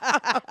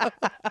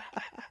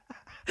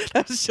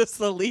 That was just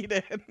the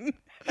lead-in.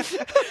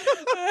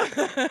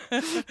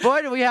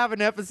 Boy, do we have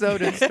an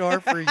episode in store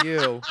for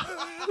you.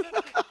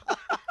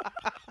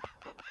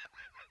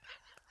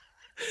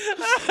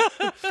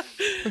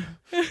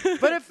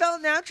 But it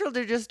felt natural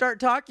to just start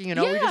talking, We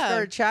just Yeah.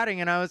 started chatting,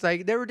 and I was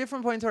like, there were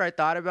different points where I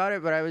thought about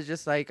it, but I was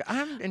just like,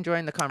 I'm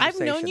enjoying the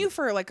conversation. I've known you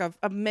for like a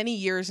many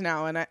years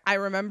now, and I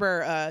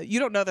remember you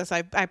don't know this.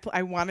 I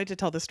wanted to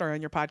tell this story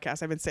on your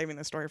podcast. I've been saving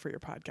this story for your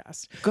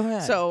podcast. Go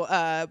ahead.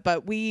 So,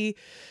 but we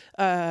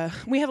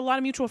have a lot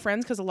of mutual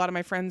friends because a lot of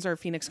my friends are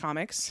Phoenix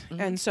comics,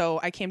 and so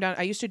I came down.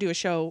 I used to do a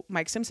show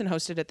Mike Simpson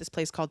hosted at this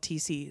place called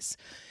TC's,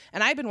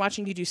 and I'd been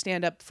watching you do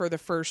stand up for the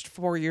first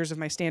 4 years of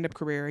my stand up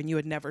career, and you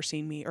had never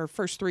seen me, or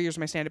first 3 years of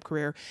my stand up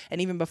career, and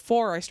even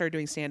before I started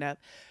doing stand up.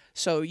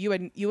 So you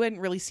hadn't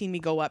really seen me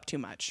go up too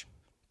much.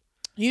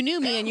 You knew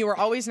me and you were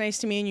always nice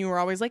to me and you were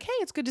always like, hey,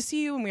 it's good to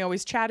see you. And we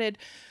always chatted.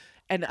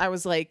 And I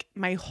was like,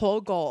 my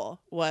whole goal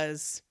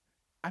was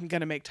I'm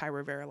going to make Ty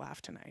Rivera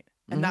laugh tonight.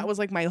 And that was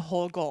like my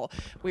whole goal.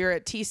 We were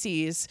at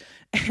TC's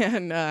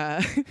and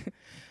I'm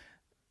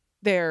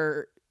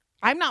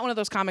not one of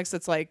those comics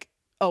that's like,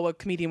 oh, a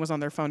comedian was on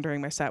their phone during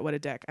my set. What a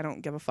dick. I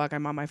don't give a fuck.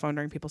 I'm on my phone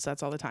during people's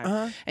sets all the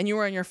time. And you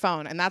were on your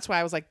phone. And that's why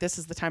I was like, this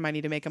is the time I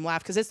need to make him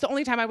laugh. Because it's the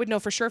only time I would know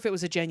for sure if it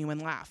was a genuine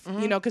laugh.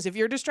 Because if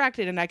you're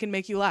distracted and I can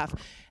make you laugh.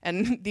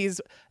 And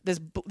there's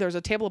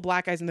a table of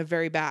black guys in the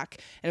very back.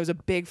 And it was a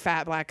big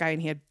fat black guy.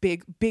 And he had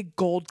big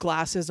gold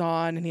glasses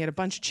on. And he had a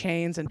bunch of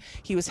chains. And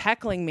he was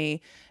heckling me.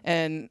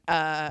 And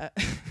I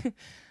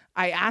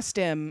asked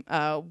him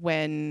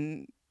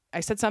when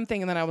I said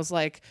something. And then I was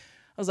like,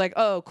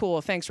 oh,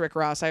 cool. Thanks, Rick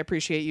Ross. I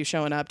appreciate you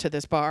showing up to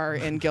this bar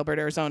in Gilbert,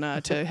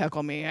 Arizona to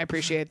heckle me. I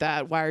appreciate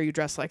that. Why are you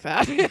dressed like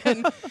that?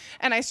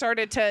 and I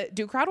started to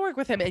do crowd work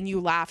with him and you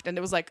laughed and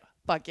it was like,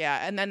 fuck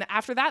yeah. And then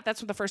after that,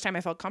 that's the first time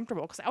I felt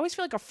comfortable because I always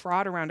feel like a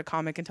fraud around a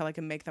comic until I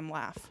can make them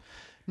laugh.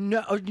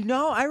 No,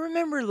 I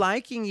remember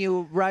liking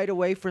you right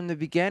away from the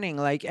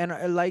beginning.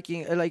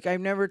 I've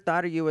never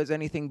thought of you as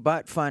anything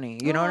but funny.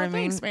 You know what I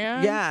mean? Thanks,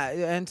 man. Yeah.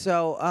 And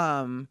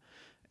so,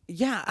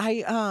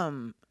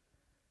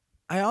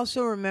 I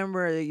also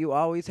remember that you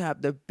always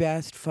have the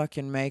best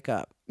fucking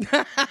makeup.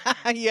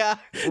 Yeah.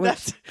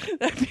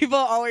 People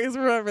always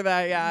remember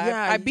that.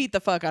 Yeah. I beat the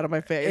fuck out of my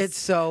face. It's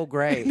so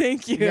great.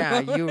 Thank you. Yeah,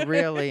 you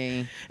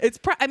really.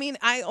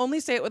 I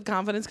only say it with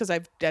confidence because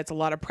it's a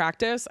lot of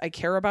practice. I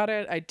care about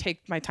it. I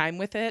take my time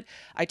with it.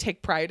 I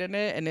take pride in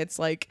it. And it's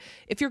like,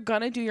 if you're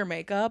going to do your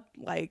makeup,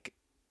 like,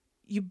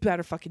 you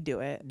better fucking do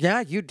it.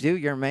 Yeah, you do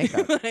your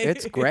makeup.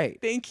 It's great.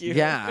 Thank you.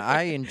 Yeah,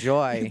 I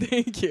enjoy.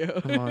 Thank you.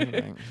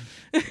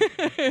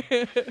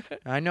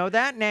 I know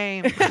that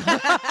name.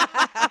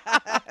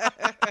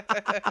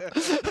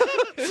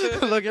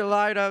 Look at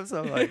light up. So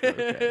I'm like,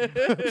 okay.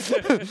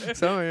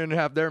 Someone gonna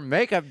have their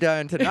makeup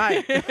done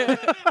tonight.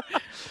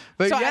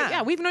 But So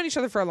yeah. we've known each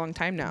other for a long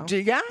time now.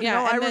 Yeah,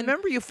 no, I and then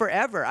remember you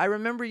forever. I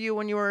remember you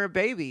when you were a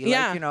baby.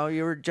 Yeah.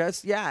 You were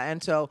just,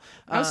 and so.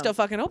 I was still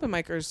fucking open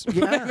micers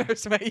when yeah. I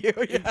first met you.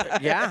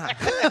 Yeah.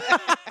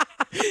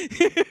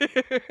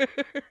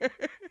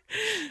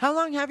 How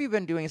long have you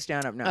been doing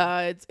stand-up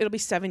now? It'll be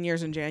 7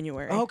 years in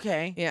January.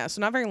 Okay. Yeah,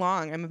 so not very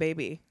long. I'm a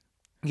baby.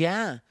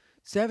 Yeah.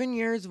 7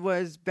 years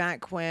was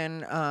back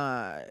when,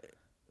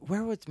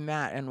 where was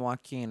Matt and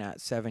Joaquin at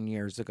 7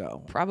 years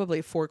ago?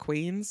 Probably 4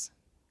 Queens.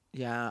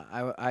 Yeah,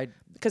 I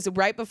Because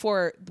right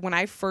before, when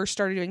I first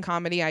started doing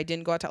comedy, I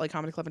didn't go out to LA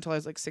Comedy Club until I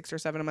was like 6 or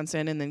 7 months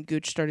in, and then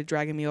Gooch started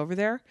dragging me over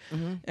there.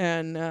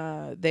 And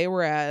they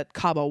were at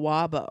Cabo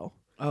Wabo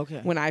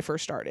okay. when I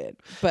first started.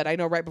 But I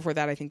know right before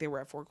that, I think they were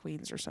at 4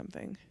 Queens or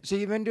something. So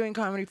you've been doing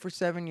comedy for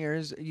 7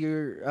 years.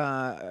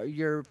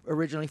 You're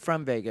originally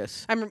from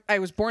Vegas. I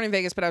was born in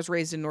Vegas, but I was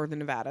raised in Northern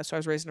Nevada. So I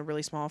was raised in a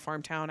really small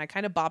farm town. I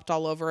kind of bopped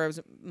all over.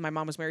 My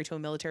mom was married to a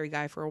military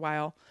guy for a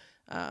while.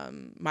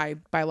 My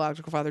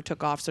biological father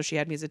took off, so she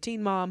had me as a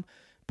teen mom.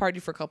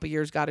 Partied for a couple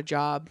years, got a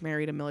job,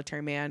 married a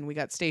military man. We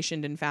got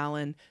stationed in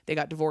Fallon. They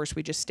got divorced.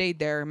 We just stayed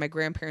there. My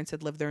grandparents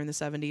had lived there in the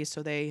 70s,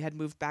 so they had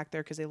moved back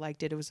there because they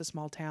liked it. It was a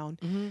small town.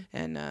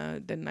 And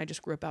then I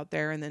just grew up out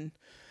there and then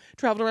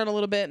traveled around a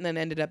little bit and then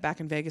ended up back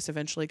in Vegas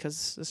eventually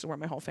because this is where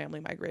my whole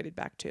family migrated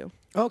back to.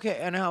 Okay,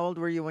 and how old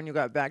were you when you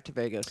got back to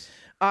Vegas?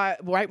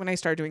 Right when I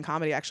started doing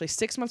comedy, actually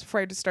 6 months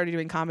before I started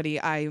doing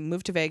comedy, I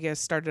moved to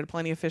Vegas, started a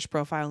Plenty of Fish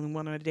profile, and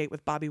went on a date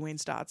with Bobby Wayne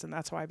Stotts, and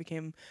that's how I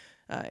became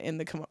in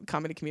the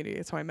comedy community.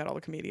 That's how I met all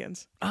the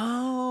comedians.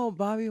 Oh,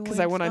 Bobby Wayne.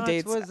 Because I went on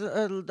dates. Was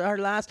our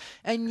last,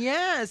 and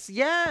yes,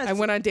 I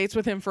went on dates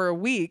with him for a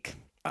week,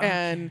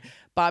 and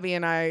Bobby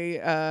and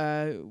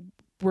I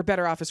we're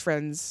better off as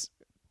friends.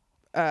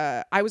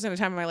 I was in a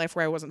time in my life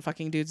where I wasn't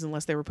fucking dudes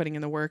unless they were putting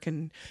in the work,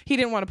 and he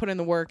didn't want to put in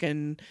the work,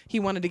 and he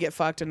wanted to get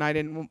fucked, and I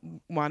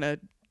didn't want to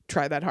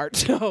try that hard.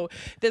 So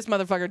this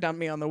motherfucker dumped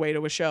me on the way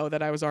to a show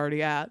that I was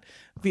already at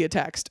via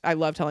text. I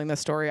love telling this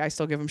story. I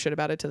still give him shit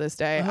about it to this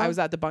day. I was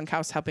at the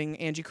Bunkhouse helping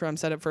Angie Crum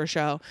set up for a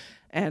show,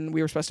 and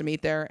we were supposed to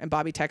meet there, and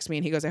Bobby texts me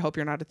and he goes, I hope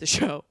you're not at the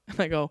show. And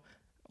I go,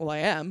 well, I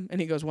am.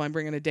 And he goes, well, I'm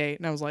bringing a date.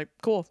 And I was like,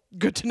 cool,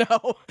 good to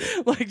know.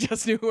 Like,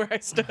 just knew where I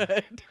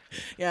stood.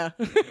 Yeah.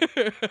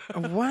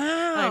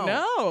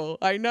 Wow.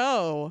 I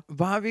know.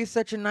 Bobby's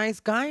such a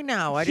nice guy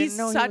now. I He's didn't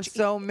know he was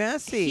so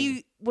messy.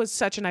 He was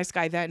such a nice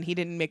guy then. He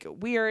didn't make it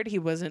weird. He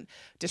wasn't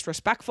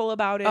disrespectful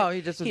about it. Oh,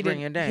 he just was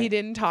bringing a date. He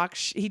didn't talk.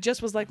 He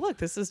just was like, look,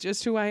 this is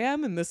just who I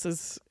am. And this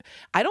is,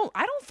 I don't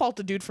fault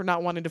the dude for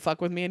not wanting to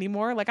fuck with me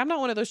anymore. Like, I'm not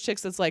one of those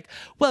chicks that's like,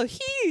 well,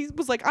 he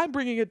was like, I'm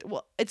bringing it.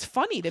 Well, it's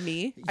funny to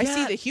me. I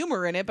see Yeah. the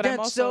humor in it, but That's I'm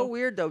also so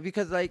weird though,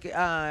 because like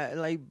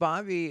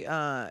Bobby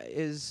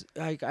is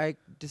like, I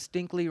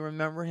distinctly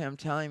remember him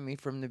telling me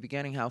from the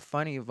beginning how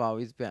funny you've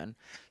always been.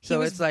 So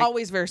was it's like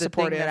always very the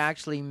supportive. thing that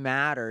actually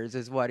matters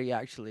is what he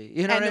actually,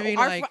 you know and what I mean?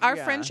 Our, Like, our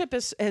yeah. friendship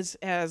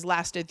has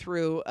lasted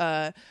through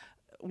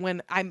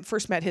when I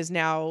first met his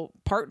now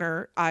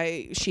partner,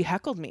 she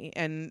heckled me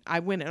and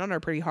I went in on her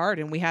pretty hard,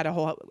 and we had a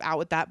whole out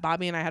with that.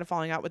 Bobby and I had a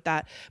falling out with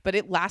that, but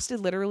it lasted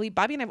literally.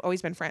 Bobby and I have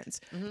always been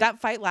friends.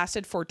 That fight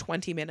lasted for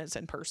 20 minutes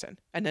in person,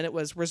 and then it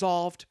was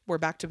resolved. We're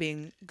back to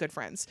being good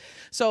friends.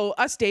 So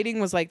us dating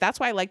was like, that's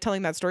why I like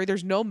telling that story.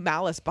 There's no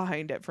malice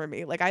behind it for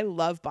me. Like, I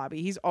love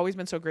Bobby. He's always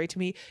been so great to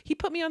me. He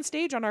put me on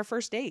stage on our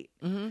first date.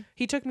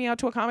 He took me out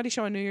to a comedy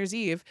show on New Year's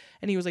Eve,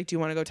 and he was like, do you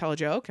want to go tell a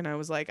joke? And I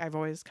was like, I've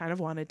always kind of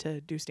wanted to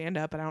do stand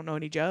up, but I don't know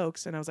any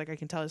jokes. And I was like, I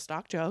can tell a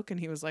stock joke. And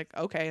he was like,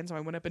 okay. And so I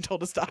went up and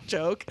told a stock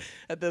joke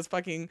at this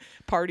fucking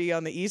party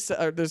on the east,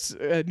 or this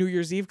New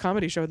Year's Eve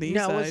comedy show on the east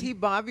Now, side. was he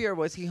Bobby or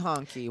was he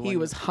Honky? He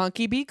was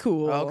Honky Be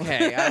Cool.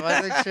 Okay, I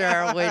wasn't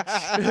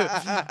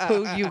sure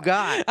who you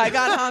got. I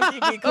got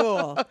Honky Be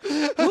Cool,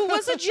 who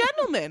was a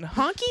gentleman.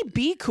 Honky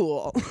Be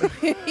Cool.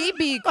 He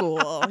be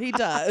cool. He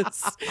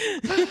does.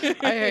 I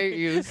hate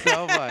you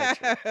so much.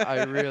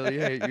 I really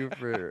hate you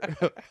for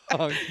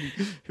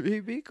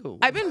Honky. Be cool.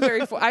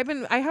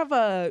 I have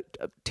a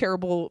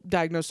terrible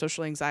diagnosed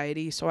social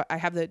anxiety, so I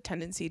have the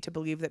tendency to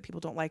believe that people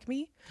don't like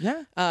me.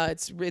 Yeah.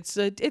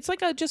 It's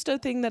like just a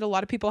thing that a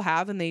lot of people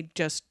have, and they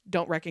just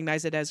don't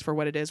recognize it as for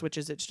what it is, which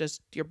is it's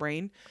just your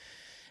brain.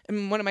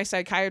 And one of my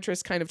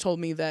psychiatrists kind of told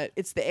me that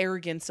it's the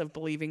arrogance of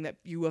believing that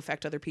you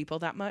affect other people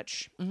that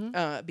much,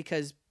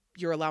 because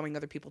you're allowing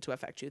other people to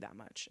affect you that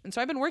much. And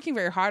so I've been working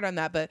very hard on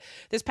that, but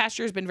this past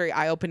year has been very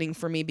eye-opening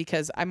for me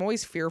because I'm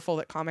always fearful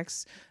that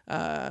comics,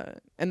 and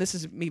this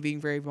is me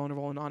being very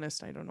vulnerable and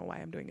honest. I don't know why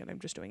I'm doing it. I'm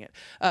just doing it.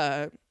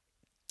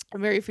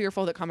 I'm very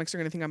fearful that comics are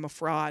going to think I'm a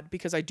fraud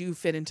because I do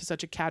fit into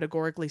such a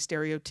categorically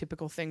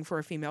stereotypical thing for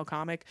a female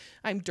comic.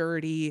 I'm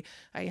dirty.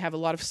 I have a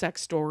lot of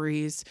sex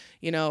stories.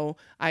 You know,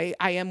 I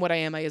am what I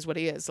am. I is what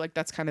he is. Like,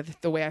 that's kind of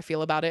the way I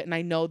feel about it. And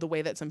I know the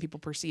way that some people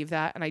perceive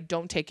that, and I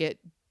don't take it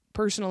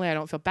personally. I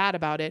don't feel bad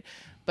about it,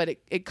 but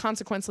it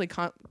consequently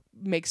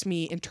makes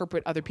me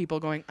interpret other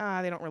people going,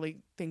 they don't really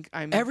think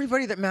I'm...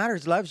 Everybody that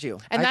matters loves you.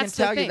 And I that's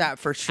can the tell thing. you that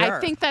for sure. I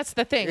think that's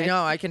the thing. You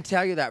know, I can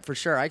tell you that for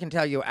sure. I can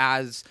tell you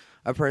as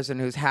a person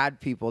who's had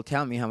people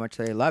tell me how much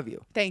they love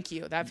you. Thank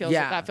you. That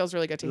feels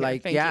really good to hear.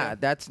 Like, Thank you.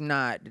 that's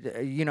not,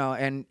 you know,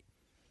 and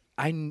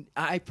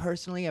I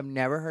personally have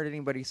never heard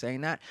anybody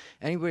saying that.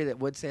 Anybody that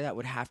would say that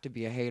would have to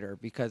be a hater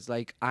because,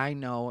 like, I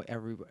know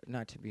everybody,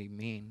 not to be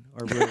mean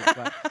or rude,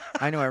 but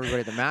I know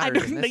everybody that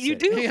matters. In this you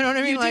city. do. You know what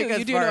I mean? You like, do. as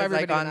You do far know as,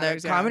 like, everybody on that the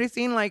matters, yeah. comedy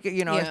scene, like,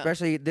 you know, Yeah.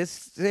 especially this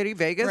city,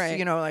 Vegas, Right.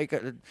 you know, like,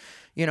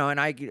 you know, and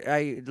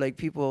I like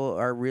people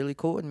are really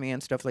cool with me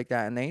and stuff like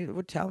that, and they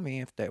would tell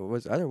me if it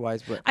was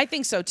otherwise, but I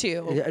think so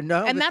too.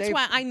 no, and but that's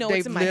why I know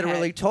it's in my They've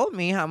literally head. told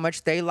me how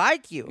much they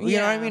like you. You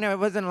know what I Yeah. mean? It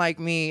wasn't like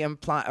me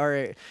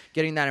or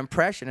getting that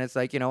impression. It's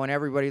like, you know, when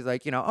everybody's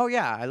like, you know, oh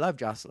yeah, I love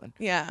Jocelyn.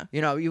 Yeah. You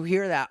know, you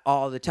hear that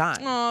all the time.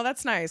 Oh,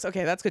 that's nice.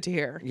 Okay, that's good to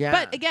hear. Yeah.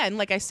 But again,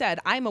 like I said,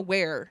 I'm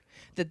aware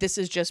that this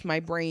is just my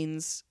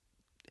brain's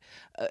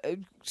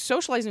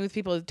socializing with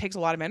people. It takes a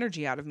lot of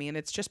energy out of me, and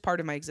it's just part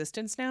of my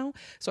existence now.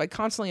 So I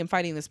constantly am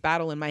fighting this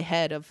battle in my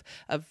head of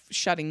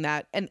shutting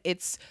that. And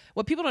it's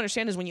what people don't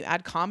understand is when you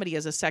add comedy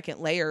as a second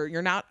layer,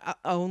 you're not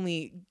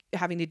only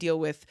having to deal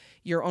with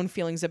your own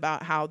feelings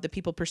about how the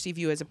people perceive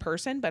you as a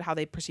person, but how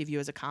they perceive you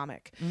as a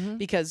comic.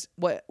 Because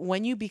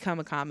when you become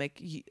a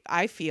comic,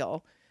 I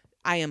feel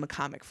I am a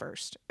comic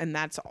first, and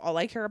that's all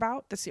I care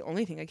about. That's the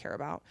only thing I care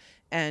about.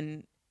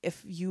 And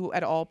if you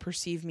at all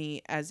perceive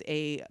me as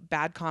a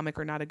bad comic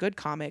or not a good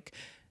comic,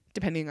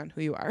 depending on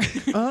who you are,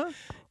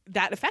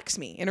 that affects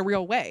me in a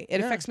real way.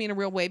 It affects me in a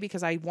real way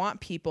because I want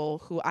people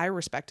who I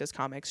respect as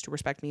comics to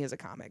respect me as a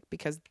comic,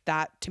 because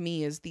that to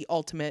me is the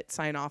ultimate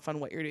sign off on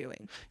what you're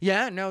doing.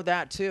 Yeah, no,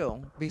 that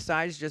too.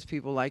 Besides just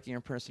people liking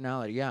your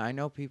personality. Yeah, I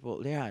know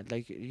people. Yeah,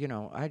 like, you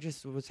know, I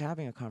just was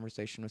having a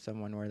conversation with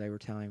someone where they were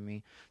telling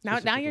me.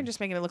 Now you're just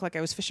making it look like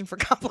I was fishing for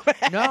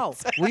compliments. No,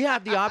 we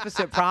have the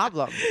opposite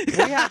problem. We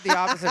have the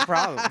opposite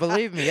problem.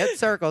 Believe me, it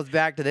circles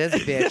back to this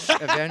bitch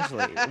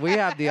eventually. We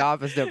have the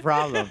opposite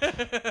problem.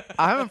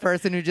 I'm a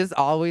person who just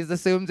always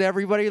assumes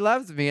everybody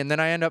loves me, and then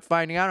I end up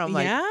finding out. I'm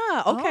like,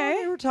 yeah, okay.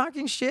 Oh, we were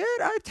talking shit.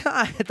 I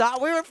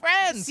thought we were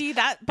friends. See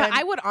that, but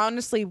I would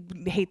honestly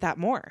hate that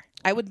more.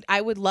 I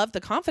would love the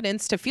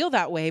confidence to feel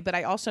that way, but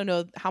I also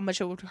know how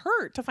much it would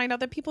hurt to find out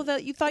that people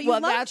that you thought you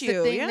loved that's you.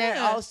 the thing that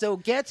also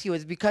gets you,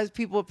 is because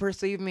people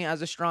perceive me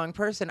as a strong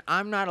person,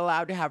 I'm not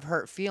allowed to have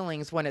hurt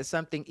feelings when it's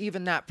something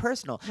even that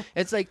personal.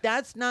 It's like,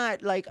 that's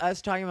not like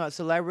us talking about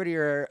celebrity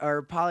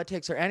or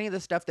politics or any of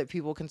the stuff that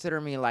people consider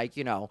me like,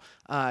 you know,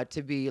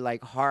 to be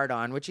like hard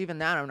on, which even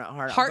that I'm not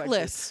hard on.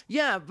 Heartless.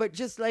 But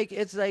just like,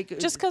 it's like,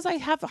 just because I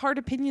have hard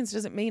opinions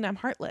doesn't mean I'm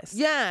heartless.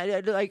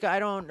 Yeah, like I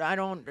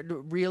don't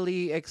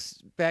really expect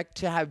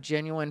to have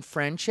genuine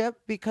friendship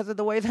because of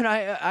the way that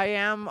I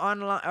am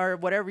online or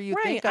whatever you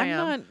think I am.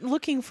 I'm not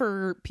looking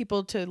for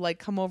people to like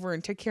come over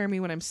and take care of me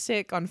when I'm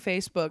sick on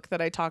Facebook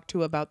that I talk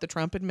to about the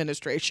Trump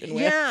administration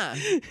with. Yeah.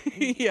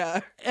 Yeah.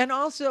 And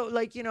also,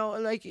 like, you know,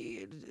 like,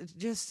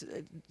 just,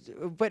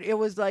 but it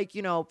was like,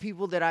 you know,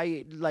 people that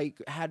I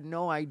like had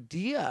no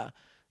idea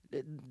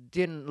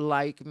didn't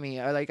like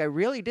me. Like, I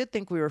really did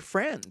think we were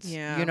friends.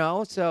 Yeah. You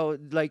know? So,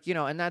 like, you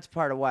know, and that's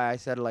part of why I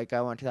said, like,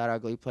 I went to that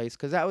ugly place,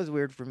 because that was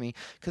weird for me.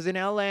 Because in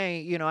LA,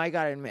 you know, I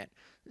gotta admit,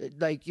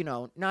 like, you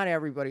know, not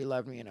everybody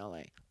loved me in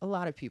LA. A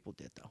lot of people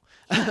did, though.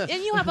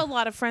 And you have a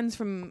lot of friends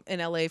in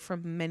LA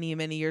from many,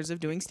 many years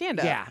of doing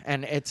stand-up. Yeah,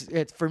 and it's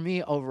for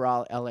me,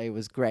 overall, LA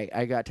was great.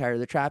 I got tired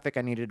of the traffic.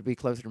 I needed to be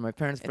closer to my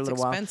parents for a little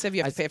while. It's expensive.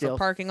 You have to pay for still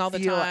parking all the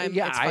feel- time.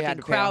 Yeah, It's I fucking had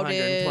to crowded.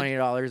 pay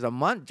 $120 a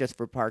month just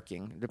for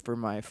parking, for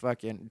my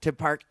to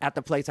park at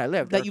the place I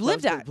lived. That or you close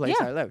lived to at, the place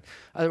yeah. I lived.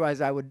 Otherwise,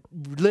 I would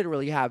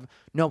literally have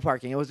no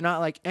parking. It was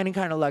not like any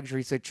kind of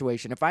luxury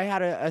situation. If I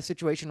had a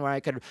situation where I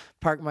could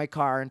park my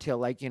car until,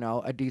 like, you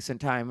know, a decent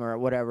time or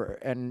whatever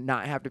and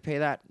not have to pay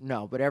that,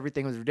 no. But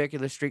everything was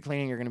ridiculous. Street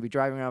cleaning, you're going to be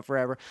driving around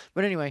forever.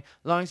 But anyway,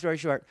 long story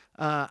short,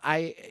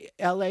 LA,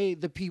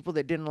 the people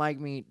that didn't like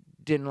me,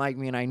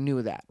 and I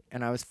knew that,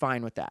 and I was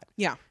fine with that.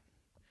 Yeah.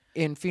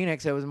 In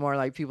Phoenix, it was more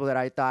like people that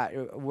I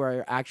thought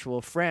were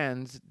actual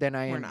friends. Then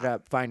I ended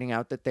up finding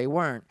out that they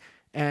weren't.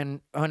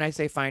 And when I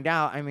say find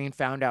out, I mean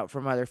found out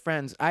from other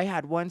friends. I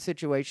had one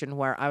situation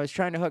where I was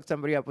trying to hook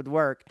somebody up with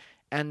work,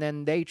 and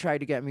then they tried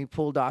to get me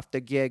pulled off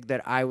the gig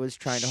that I was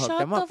trying to hook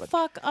them up with.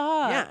 Shut the fuck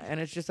up. Yeah, and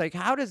it's just like,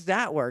 how does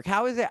that work?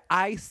 How is it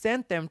I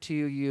sent them to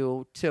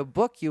you to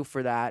book you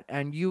for that,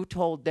 and you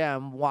told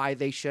them why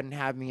they shouldn't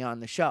have me on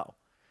the show?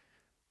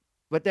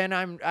 But then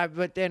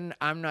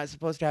I'm not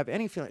supposed to have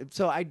any feeling.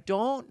 So I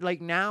don't,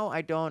 like, now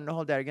I don't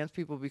hold that against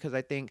people, because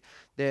I think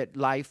that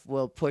life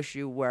will push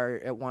you where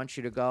it wants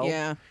you to go.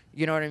 Yeah.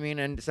 You know what I mean?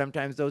 And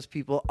sometimes those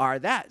people are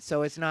that.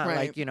 So it's not Right.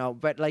 like, you know,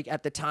 but like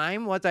at the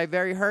time, was I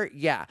very hurt?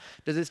 Yeah.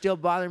 Does it still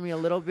bother me a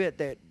little bit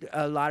that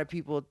a lot of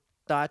people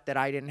thought that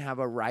I didn't have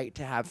a right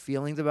to have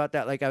feelings about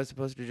that? Like I was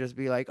supposed to just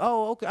be like,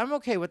 oh, okay, I'm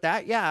okay with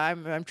that. Yeah,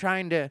 I'm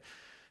trying to,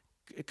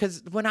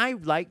 because when I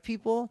like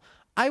people,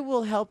 I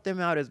will help them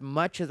out as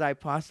much as I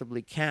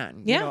possibly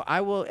can. Yeah. You know,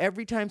 I will,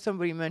 every time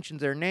somebody mentions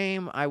their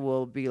name, I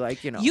will be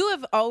like, you know. You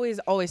have always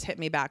hit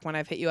me back when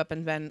I've hit you up,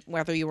 and then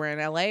whether you were in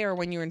LA or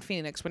when you were in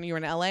Phoenix. When you were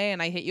in LA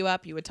and I hit you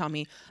up, you would tell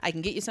me, I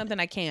can get you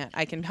something, I can't.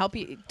 I can help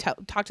you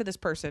talk to this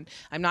person.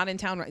 I'm not in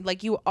town.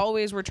 Like, you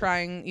always were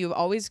trying, you've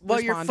always Well,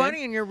 responded. you're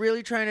funny, and you're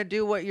really trying to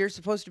do what you're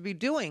supposed to be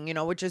doing, you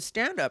know, which is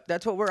stand up.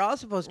 That's what we're all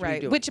supposed to be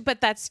Right. doing. But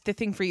that's the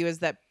thing for you, is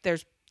that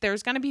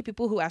there's going to be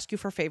people who ask you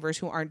for favors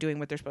who aren't doing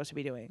what they're supposed to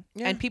be doing.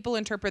 Yeah. And people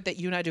interpret that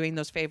you not doing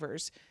those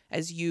favors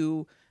as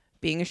you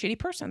being a shitty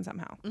person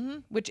somehow,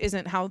 which is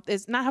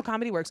not how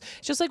comedy works.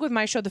 It's just like with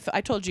my show,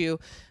 I told you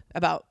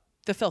about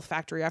the Filth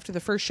Factory after the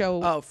first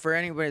show. Oh, for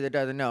anybody that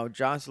doesn't know,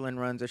 Jocelyn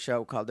runs a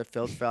show called The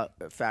Filth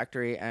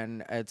Factory,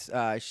 and it's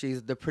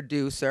she's the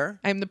producer.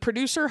 I'm the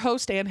producer,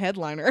 host, and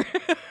headliner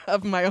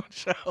of my own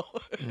show.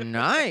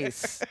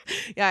 Nice.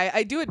 Yeah,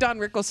 I do it Don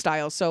Rickles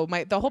style. So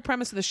the whole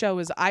premise of the show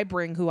is I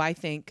bring who I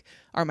think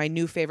are my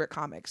new favorite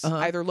comics,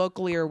 either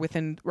locally or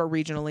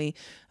regionally.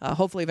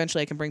 Hopefully,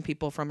 eventually, I can bring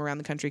people from around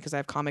the country, because I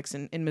have comics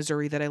in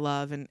Missouri that I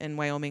love, and in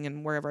Wyoming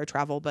and wherever I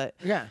travel. But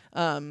Yeah.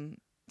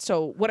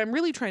 So what I'm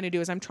really trying to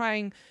do is I'm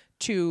trying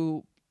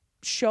to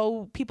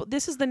show people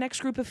this is the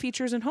next group of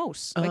features and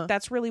hosts. Like,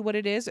 that's really what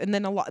it is. And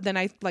then then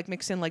I like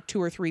mix in like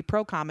 2 or 3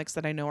 pro comics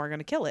that I know are going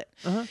to kill it.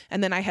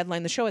 And then I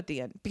headline the show at the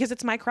end, because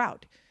it's my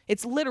crowd.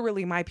 It's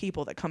literally my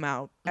people that come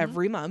out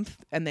every month,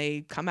 and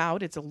they come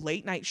out. It's a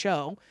late night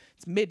show.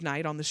 It's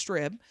midnight on the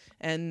Strip,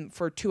 and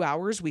for 2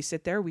 hours we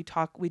sit there, we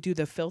talk, we do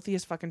the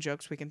filthiest fucking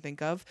jokes we can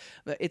think of.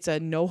 It's a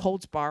no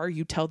holds bar.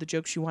 You tell the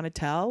jokes you want to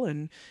tell,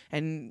 and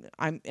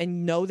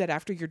know that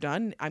after you're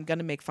done, I'm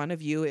gonna make fun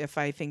of you if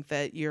I think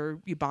that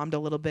you bombed a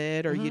little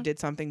bit or you did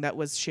something that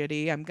was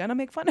shitty. I'm gonna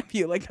make fun of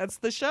you. Like, that's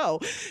the show,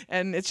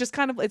 and it's just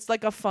kind of, it's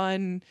like a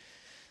fun.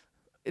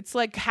 It's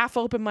like half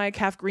open mic,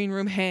 half green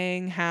room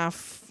hang,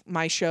 half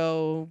my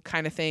show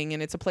kind of thing.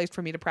 And it's a place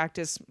for me to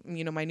practice,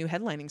 you know, my new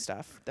headlining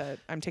stuff that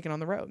I'm taking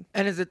on the road.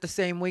 And is it the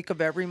same week of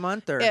every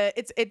month, or?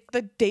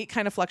 The date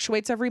kind of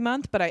fluctuates every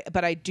month, but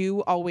I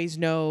do always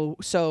know.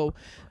 So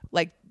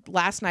like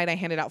last night I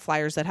handed out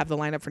flyers that have the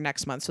lineup for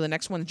next month. So the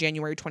next one's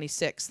January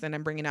 26th. Then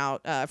I'm bringing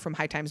out from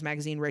High Times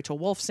Magazine, Rachel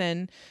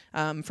Wolfson,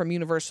 from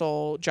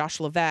Universal, Josh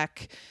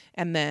Levesque,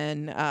 and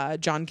then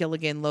John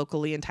Gilligan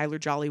locally, and Tyler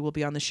Jolly will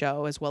be on the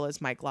show, as well as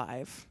Mike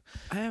Live.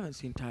 I haven't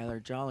seen Tyler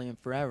Jolly in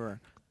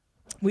forever.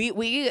 We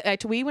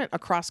went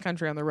across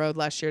country on the road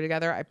last year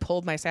together. I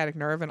pulled my sciatic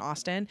nerve in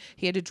Austin.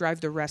 He had to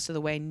drive the rest of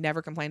the way.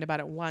 Never complained about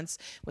it once.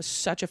 Was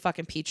such a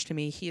fucking peach to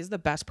me. He is the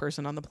best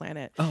person on the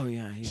planet. Oh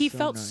yeah, he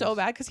felt nice. so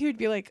bad because he would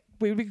be like,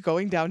 we would be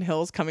going down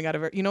hills coming out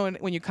of it. You know,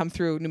 when you come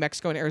through New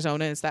Mexico and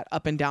Arizona, it's that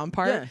up and down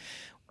part. Yeah.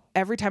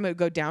 Every time it would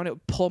go down, it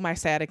would pull my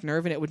sciatic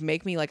nerve, and it would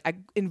make me like, I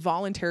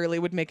involuntarily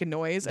would make a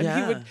noise. And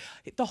he would,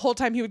 the whole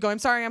time he would go, I'm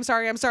sorry.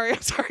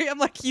 I'm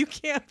like, you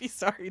can't be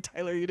sorry,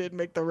 Tyler. You didn't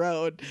make the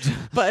road.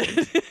 But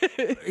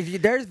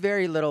there's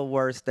very little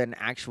worse than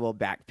actual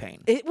back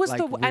pain. it was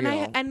like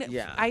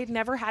I had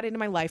never had it in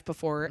my life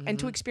before. And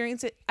to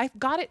experience it, I've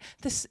got it.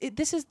 This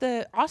is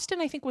the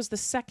Austin, I think, was the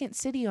second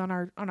city on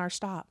our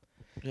stop.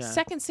 Yeah.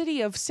 Second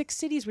city of 6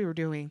 cities we were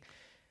doing.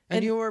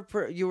 And you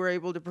were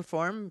able to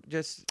perform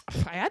just.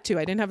 I had to.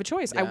 I didn't have a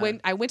choice. Yeah.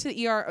 I went to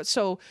the ER.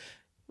 So,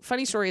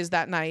 funny story is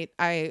that night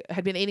I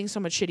had been eating so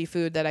much shitty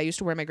food that I used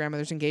to wear my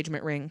grandmother's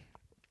engagement ring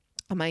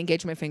on my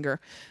engagement finger.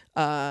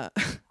 I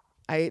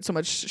ate so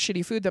much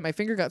shitty food that my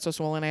finger got so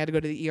swollen I had to go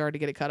to the ER to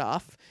get it cut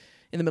off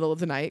in the middle of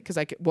the night because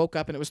I woke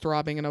up and it was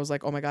throbbing and I was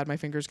like, oh my God, my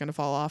finger's going to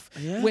fall off.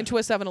 Yeah. Went to a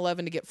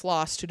 7-Eleven to get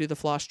floss to do the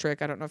floss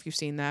trick. I don't know if you've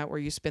seen that, where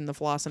you spin the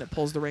floss and it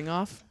pulls the ring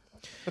off.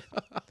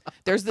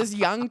 There's this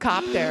young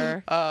cop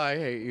there. Oh, I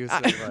hate you so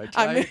much.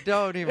 I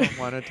don't even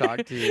want to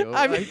talk to you.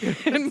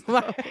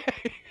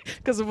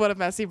 Because of what a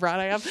messy brat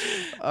I am.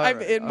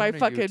 I'm in my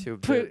fucking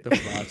the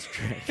floss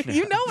trick now.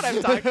 You know what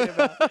I'm talking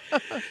about.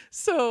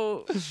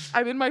 So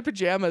I'm in my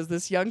pajamas.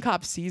 This young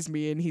cop sees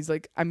me and he's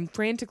like, I'm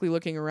frantically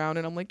looking around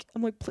and I'm like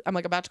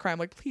about to cry. I'm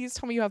like, please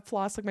tell me you have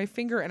floss, like my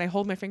finger. And I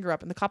hold my finger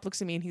up and the cop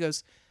looks at me and he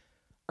goes,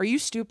 are you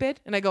stupid?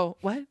 And I go,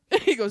 what?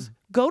 He goes,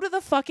 go to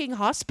the fucking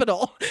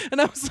hospital. And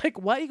I was like,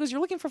 what? He goes,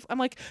 you're looking for, I'm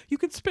like, you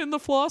could spin the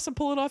floss and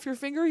pull it off your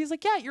finger. He's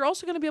like, yeah, you're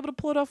also going to be able to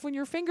pull it off when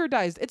your finger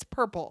dies. It's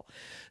purple.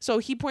 So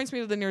he points me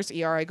to the nearest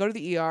ER. I go to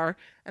the ER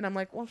and I'm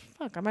like, well,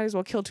 fuck, I might as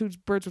well kill 2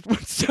 birds with 1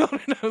 stone.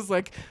 And I was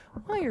like,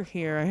 while you're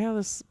here, I have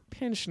this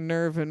pinched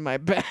nerve in my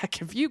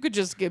back. If you could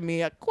just give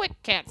me a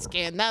quick CAT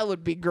scan, that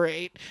would be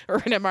great. Or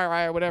an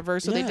MRI or whatever.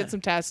 So they did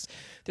some tests.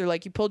 They're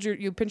like, you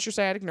pinched your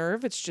sciatic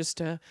nerve. It's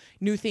just a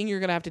new thing you're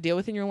going to have to deal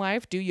with in your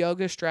life. Do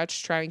yoga,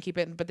 stretch, try and keep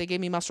it. But they gave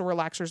me muscle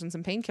relaxers and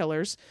some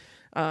painkillers.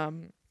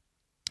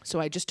 So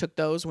I just took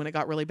those when it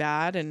got really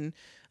bad and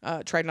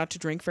tried not to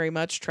drink very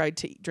much, tried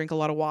to drink a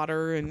lot of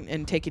water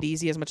and take it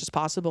easy as much as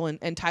possible.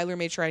 And Tyler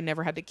made sure I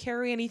never had to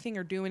carry anything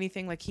or do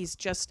anything. Like he's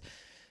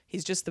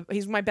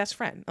my best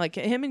friend. Like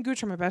him and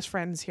Gooch are my best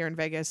friends here in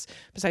Vegas,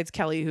 besides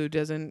Kelly, who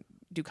doesn't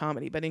do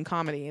comedy. But in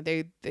comedy,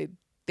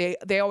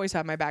 they always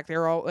have my back.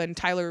 And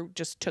Tyler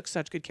just took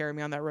such good care of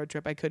me on that road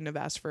trip. I couldn't have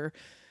asked for.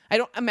 I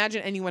don't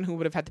imagine anyone who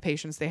would have had the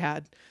patience he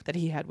had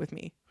with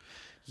me.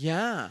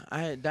 Yeah,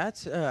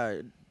 that's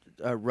a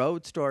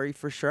road story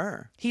for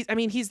sure. He's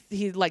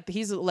like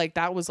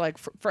that was like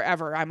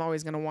forever. I'm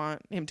always gonna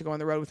want him to go on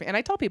the road with me. And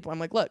I tell people, I'm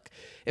like, look,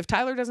 if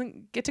Tyler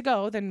doesn't get to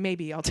go, then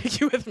maybe I'll take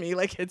you with me.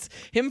 Like it's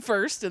him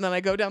first, and then I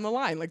go down the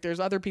line. Like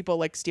there's other people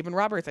like Stephen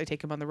Roberts. I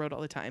take him on the road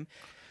all the time.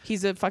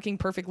 He's a fucking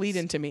perfect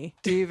lead-in to me.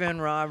 Stephen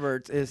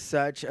Roberts is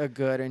such a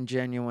good and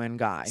genuine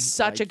guy.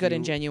 Such a good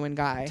and genuine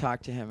guy.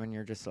 Talk to him, and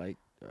you're just like.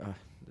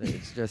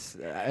 It's just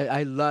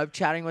I love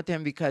chatting with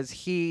him because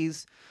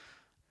he's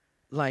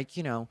like,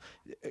 you know,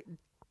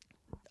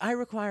 I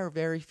require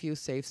very few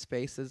safe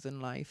spaces in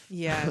life.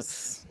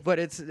 Yes. But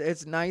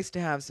it's nice to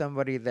have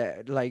somebody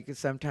that like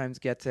sometimes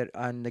gets it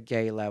on the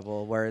gay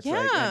level where it's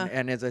like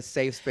and is a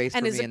safe space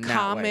and for is me a in that way.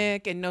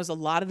 comic and knows a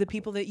lot of the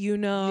people that you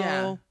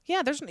know.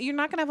 Yeah, you're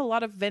not gonna have a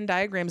lot of Venn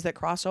diagrams that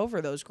cross over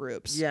those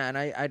groups. Yeah, and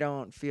I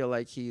don't feel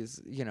like he's,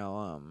 you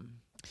know,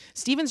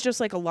 Steven's just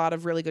like a lot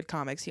of really good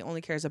comics. He only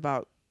cares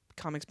about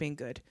comics being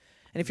good.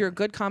 And if you're a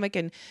good comic,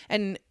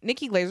 and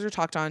Nikki Glaser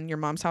talked on Your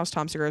Mom's House,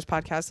 Tom Segura's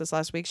podcast this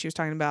last week. She was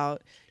talking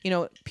about, you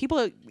know,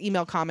 people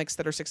email comics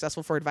that are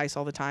successful for advice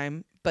all the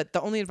time, but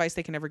the only advice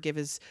they can ever give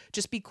is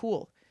just be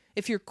cool.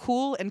 If you're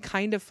cool and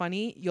kind of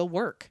funny, you'll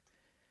work.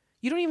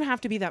 You don't even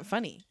have to be that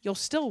funny. You'll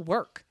still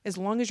work as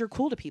long as you're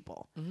cool to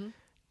people. Mm-hmm.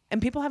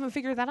 And people haven't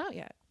figured that out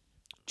yet.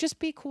 Just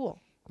be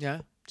cool.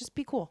 Yeah. Just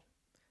be cool.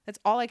 That's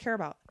all I care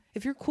about.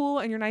 If you're cool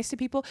and you're nice to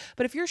people,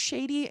 but if you're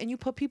shady and you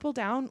put people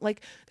down,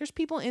 like there's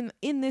people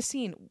in this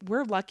scene.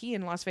 We're lucky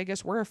in Las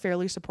Vegas. We're a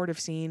fairly supportive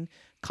scene.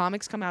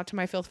 Comics come out to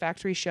my Filth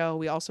Factory show.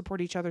 We all support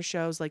each other's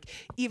shows. Like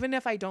even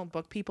if I don't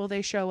book people,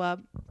 they show up.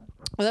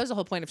 Well, that was the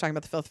whole point of talking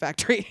about the Filth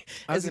Factory.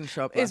 I was going to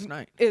show up last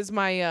night. Is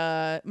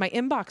my my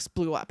inbox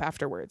blew up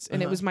afterwards,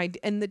 and it was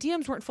and the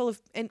DMs weren't full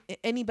of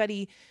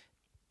anybody.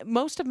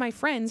 Most of my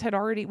friends we had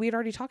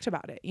already talked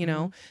about it. You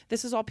know,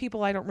 this is all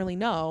people I don't really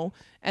know,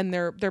 and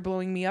they're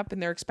blowing me up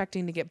and they're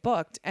expecting to get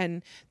booked.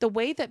 And the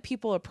way that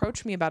people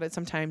approach me about it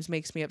sometimes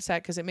makes me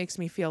upset because it makes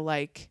me feel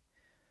like,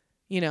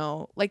 you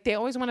know, like they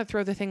always want to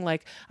throw the thing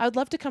like, I'd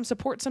love to come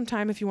support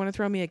sometime if you want to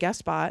throw me a guest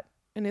spot.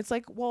 And it's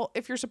like, well,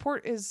 if your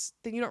support is,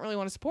 then you don't really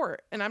want to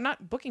support. And I'm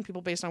not booking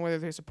people based on whether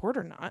they support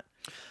or not.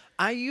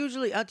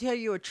 I'll tell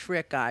you a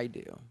trick I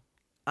do.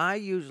 I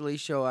usually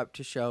show up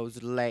to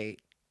shows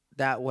late.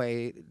 That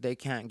way they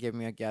can't give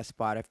me a guest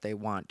spot if they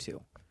want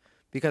to.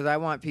 Because I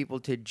want people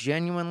to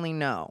genuinely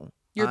know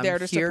You're there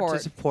to here support.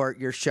 to support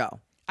your show.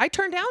 I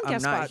turn down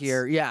guest I'm not spots.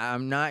 here. Yeah,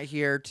 I'm not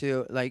here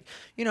to like,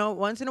 you know,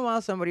 once in a while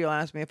somebody will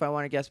ask me if I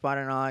want a guest spot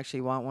and I'll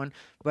actually want one.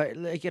 But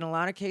like in a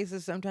lot of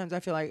cases, sometimes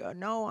I feel like,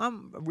 no,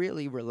 I'm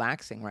really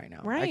relaxing right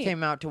now. Right. I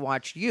came out to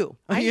watch you.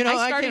 I, you know,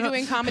 I started came out-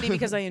 doing comedy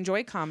because I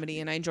enjoy comedy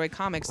and I enjoy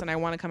comics and I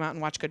want to come out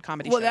and watch good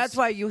comedy Well, shows. that's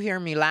why you hear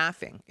me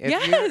laughing. If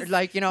Yes! you're,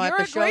 like, you know, You're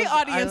at the a great shows,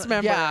 audience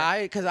member.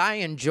 Yeah, because I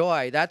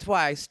enjoy. That's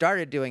why I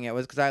started doing it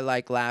was because I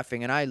like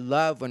laughing and I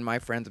love when my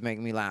friends make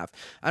me laugh.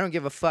 I don't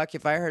give a fuck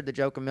if I heard the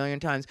joke a million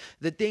times.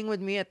 The thing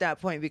with me at that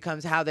point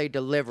becomes how they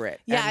deliver it.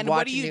 Yeah, and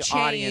what do watching you the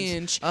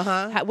change?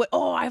 Audience.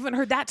 Oh, I haven't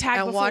heard that tag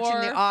And before. watching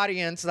the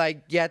audience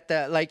like get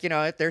the like, you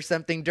know, if there's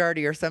something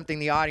dirty or something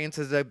the audience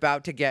is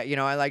about to get, you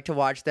know, I like to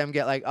watch them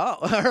get like, oh,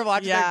 or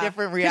watch their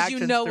different 'cause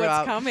reactions you know what's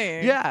throughout.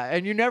 coming. Yeah,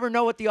 and you never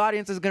know what the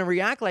audience is going to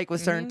react like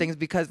with certain things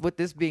because with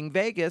this being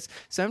Vegas,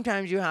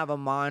 sometimes you have a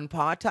ma and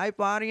pa type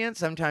audience,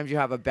 sometimes you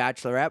have a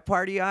bachelorette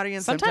party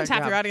audience, Sometimes half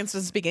you your have- audience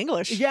doesn't speak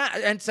English. Yeah,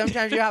 and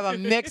sometimes you have a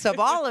mix of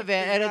all of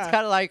it, and it's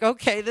kind of like,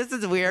 okay, this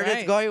is weird. Right.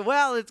 It's going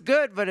well, it's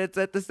good, but it's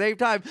at the same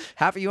time,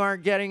 half of you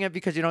aren't getting it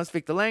because you don't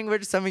speak the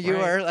language. Some of you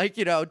Right. are like,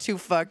 you know, too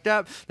fucked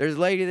up. There's a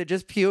lady that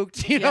just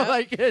puked, you know, Yep.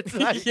 like it's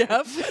like.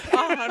 Yep,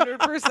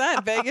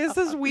 100%. Vegas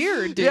is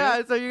weird, dude.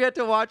 Yeah, so you get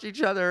to watch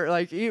each other,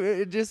 like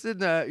just in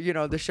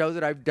the the shows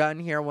that I've done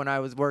here when I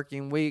was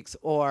working weeks,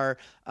 or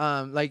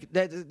like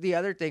that. The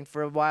other thing,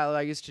 for a while,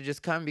 I used to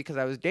just come because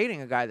I was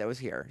dating a guy that was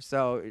here.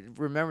 So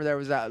remember, there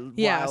was that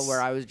Yes. while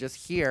where I was just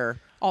here.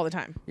 all the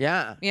time.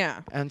 Yeah, Yeah.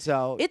 and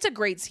so It's a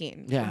great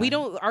scene. Yeah.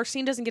 Our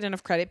scene doesn't get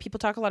enough credit. People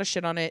talk a lot of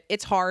shit on it.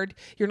 It's hard.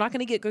 You're not going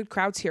to get good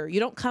crowds here. You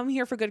don't come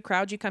here for good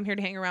crowds. You come here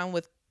to hang around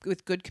with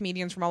good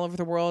comedians from all over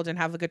the world and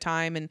have a good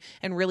time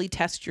and really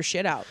test your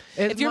shit out.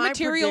 It's If your my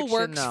material prediction,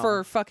 works though.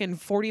 for fucking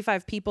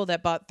 45 people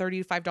that bought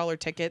 $35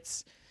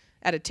 tickets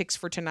at a Tix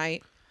for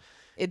Tonight,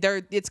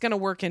 it's going to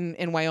work in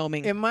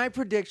Wyoming. in my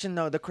prediction,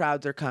 though, the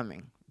crowds are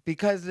coming.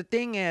 Because the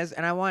thing is,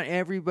 and I want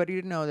everybody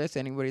to know this,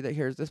 anybody that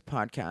hears this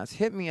podcast,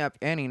 hit me up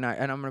any night,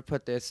 and I'm going to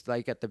put this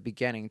like at the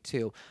beginning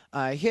too.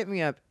 Hit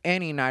me up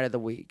any night of the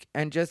week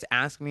and just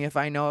ask me if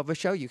I know of a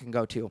show you can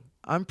go to.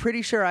 I'm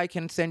pretty sure I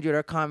can send you to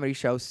a comedy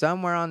show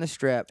somewhere on the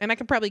strip. and I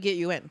can probably get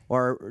you in.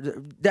 Or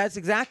that's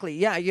exactly,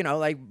 yeah,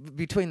 like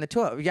between the two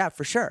of yeah,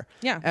 for sure.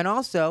 Yeah. And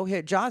also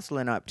hit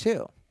Jocelyn up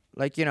too.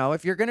 Like,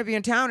 if you're going to be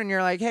in town and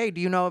you're like, hey, do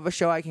you know of a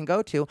show I can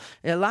go to?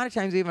 And a lot of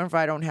times, even if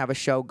I don't have a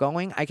show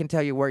going, I can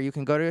tell you where you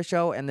can go to a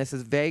show. And this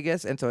is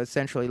Vegas. And so it's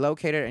centrally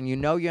located. And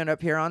you end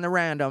up here on the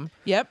random.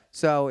 Yep.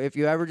 So if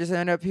you ever just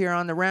end up here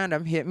on the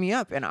random, hit me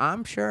up. And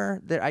I'm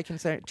sure that I can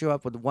set you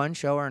up with one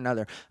show or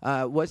another.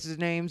 What's his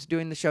name's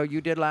doing the show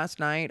you did last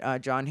night?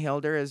 John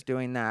Hilder is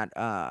doing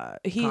that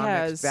He Comics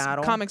has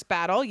Battle. Comics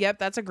Battle. Yep,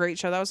 that's a great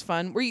show. That was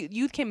fun. Where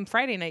you came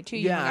Friday night too.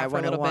 You Yeah, hung out I for a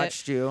went and little bit.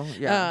 watched you.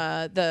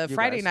 Yeah. The You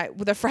Friday guys.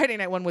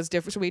 night one was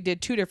different. So we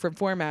did two different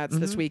formats Mm-hmm.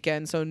 this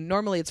weekend. So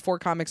normally it's 4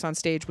 comics on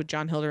stage with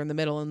John Hilder in the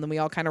middle, and then we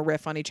all kind of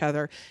riff on each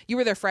other. You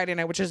were there Friday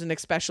night, which is an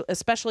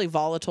especially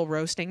volatile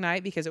roasting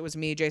night because it was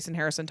me, Jason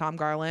Harris, and Tom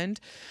Garland.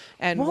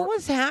 And What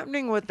was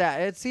happening with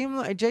that? It seemed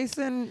like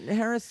Jason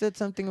Harris said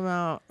something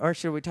about, or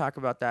should we talk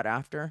about that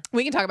after?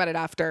 we can talk about it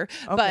after.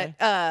 Okay.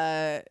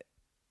 But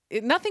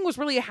nothing was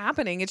really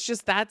happening. It's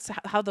just that's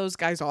how those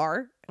guys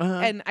are. Uh-huh.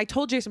 And I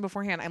told Jason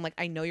beforehand, I'm like,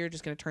 I know you're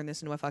just going to turn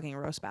this into a fucking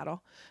roast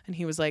battle. And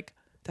he was like,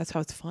 that's how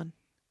it's fun.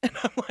 And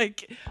I'm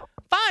like,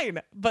 fine.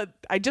 But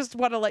I just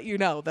want to let you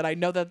know that I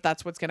know that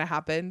that's what's going to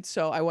happen.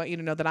 So I want you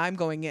to know that I'm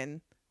going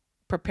in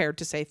prepared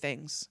to say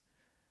things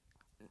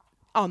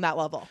on that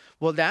level.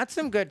 Well, that's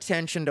some good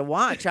tension to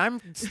watch. I'm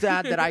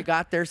sad that I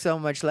got there so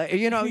much late.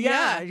 No,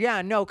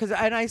 because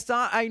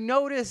I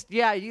noticed,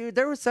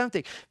 there was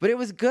something, but it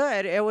was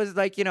good. It was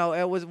like, it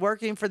was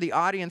working for the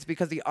audience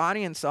because the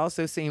audience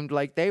also seemed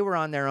like they were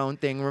on their own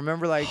thing.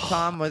 Remember, like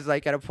Tom was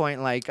like at a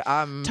point like,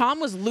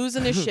 Tom was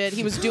losing his shit.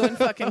 He was doing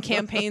fucking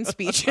campaign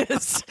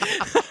speeches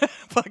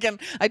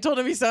I told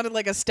him he sounded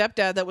like a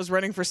stepdad that was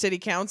running for city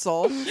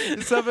council.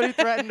 Somebody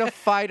threatened to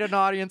fight an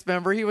audience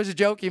member. He was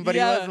joking, but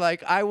Yeah. he was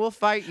like, I will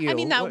fight you. I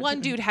mean, that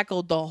one dude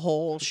heckled the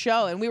whole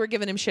show, and we were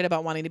giving him shit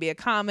about wanting to be a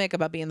comic,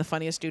 about being the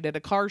funniest dude at a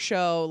car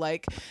show,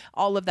 like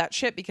all of that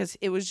shit, because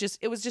it was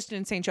just an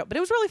insane show. But it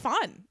was really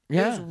fun.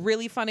 Yeah. It was a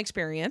really fun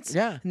experience.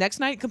 Yeah. Next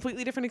night,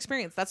 completely different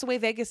experience. That's the way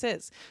Vegas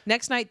is.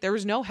 Next night, there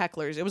was no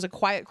hecklers. It was a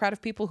quiet crowd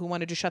of people who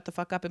wanted to shut the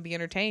fuck up and be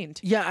entertained.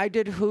 Yeah, I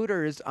did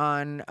Hooters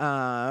on,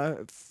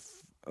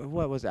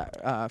 what was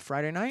that?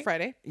 Friday night?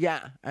 Friday.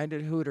 Yeah, I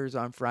did Hooters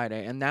on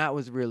Friday, and that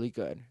was really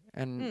good.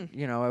 And,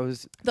 you know, it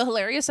was... The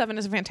Hilarious 7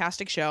 is a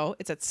fantastic show.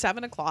 It's at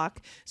 7:00,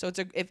 so it's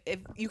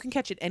if you can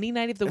catch it any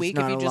night of the week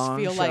if not you a just long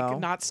feel show. like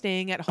not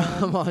staying at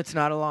home. well, it's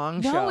not a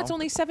long show. No, it's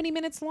only 70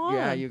 minutes long.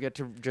 Yeah, you get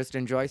to just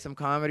enjoy some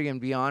comedy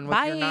and be on with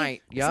Bye. your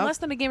night. It's Yep. less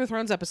than a Game of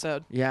Thrones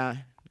episode. Yeah,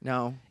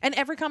 no. And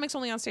every comic's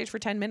only on stage for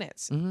 10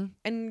 minutes. Mm-hmm.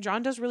 And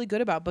John does really good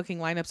about booking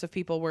lineups of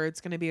people where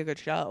it's going to be a good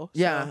show.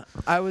 Yeah,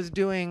 I was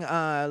doing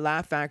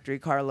Laugh Factory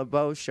Carla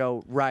Bow's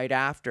show right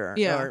after.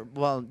 Yeah. Or,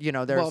 well, you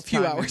know, there's a few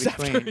time in hours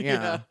between. after.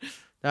 Yeah.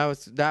 That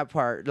was that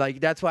part. Like,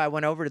 that's why I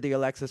went over to the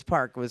Alexis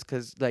Park, was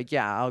because, like,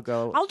 yeah, I'll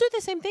go. I'll do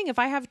the same thing. If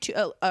I have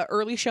a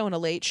early show and a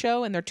late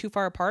show and they're too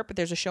far apart, but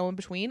there's a show in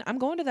between, I'm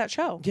going to that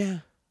show. Yeah.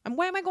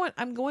 Why am I going?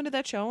 I'm going to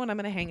that show and I'm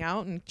going to hang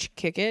out and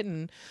kick it.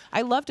 And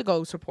I love to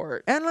go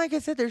support. And like I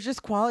said, there's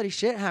just quality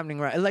shit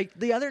happening right. Like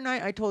the other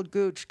night, I told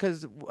Gooch,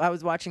 because I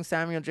was watching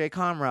Samuel J.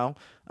 Comroe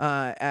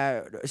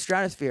at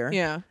Stratosphere.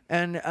 Yeah.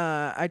 And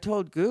I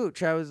told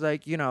Gooch, I was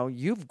like, you know,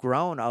 you've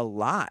grown a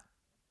lot.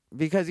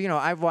 Because, you know,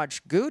 I've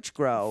watched Gooch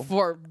grow.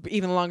 For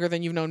even longer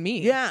than you've known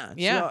me. Yeah.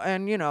 Yeah. So,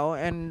 and, you know,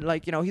 and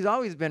like, you know, he's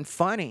always been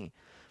funny.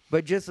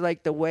 But just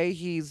like the way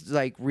he's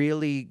like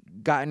really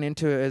gotten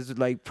into his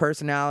like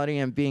personality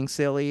and being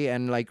silly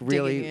and like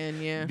really Digging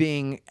in, yeah.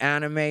 being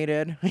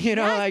animated, you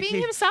know, Yeah, like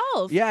being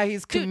himself. Yeah,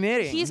 he's Dude,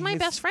 committing. He's my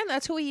best friend.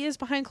 That's who he is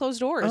behind closed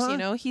doors. Uh-huh. You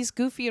know, he's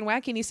goofy and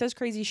wacky and he says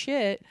crazy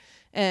shit.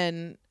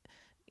 And,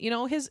 you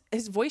know, his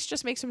voice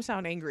just makes him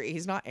sound angry.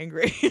 He's not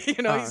angry.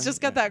 You know, he's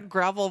just got that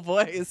gravel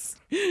voice.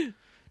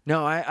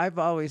 No, I've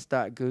always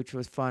thought Gooch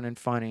was fun and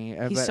funny.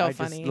 He's but so I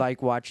funny. just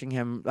like watching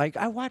him. Like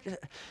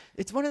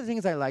it's one of the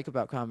things I like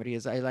about comedy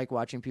is I like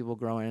watching people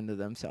grow into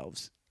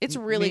themselves. It's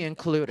really me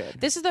included.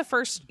 This is the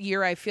first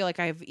year I feel like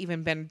I've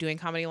even been doing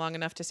comedy long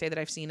enough to say that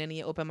I've seen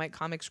any open mic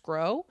comics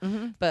grow.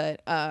 Mm-hmm.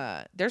 But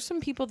there's some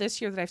people this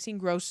year that I've seen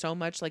grow so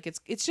much. Like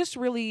it's just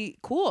really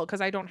cool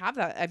because I don't have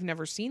that. I've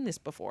never seen this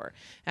before.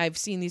 I've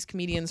seen these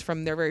comedians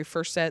from their very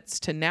first sets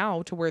to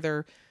now to where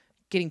they're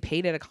getting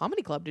paid at a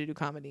comedy club to do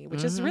comedy,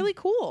 which is really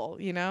cool,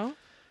 you know?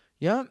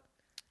 Yep.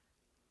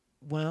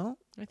 Well,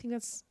 I think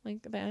that's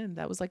like the end.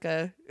 That was like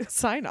a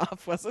sign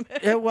off, wasn't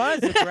it? it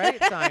was a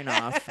great sign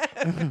off.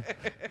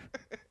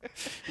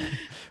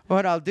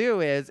 What I'll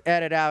do is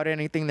edit out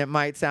anything that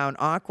might sound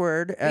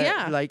awkward.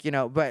 Yeah. Like, you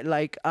know, but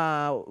like,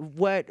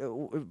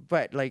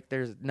 but like,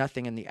 there's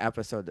nothing in the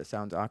episode that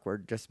sounds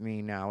awkward. Just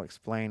me now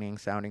explaining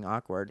sounding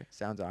awkward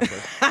sounds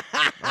awkward.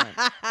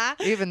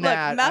 Even Look,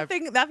 that.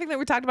 nothing that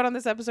we talked about on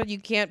this episode, you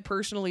can't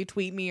personally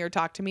tweet me or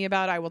talk to me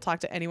about. I will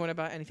talk to anyone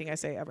about anything I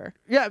say ever.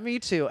 Yeah, me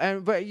too.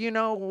 But you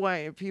know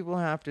what people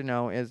have to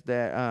know is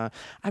that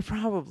I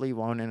probably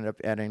won't end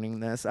up editing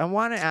this. I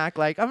want to act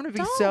like I'm going to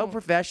be so Don't.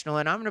 professional,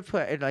 and I'm going to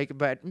put it like,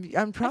 but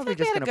I'm probably I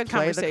feel just like we going had a to good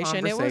play the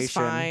conversation. conversation. It was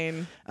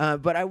fine.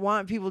 But I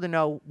want people to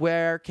know,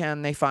 where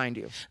can they find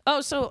you?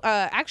 Oh, so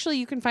actually,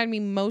 you can find me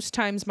most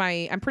times.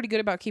 I'm pretty good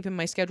about keeping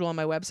my schedule on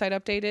my website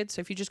updated. So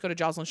if you just go to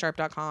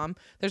joslynsharp.com,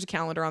 there's a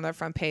calendar on that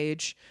front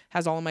page,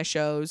 has all of my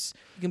shows.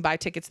 You can buy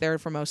tickets there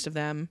for most of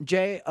them.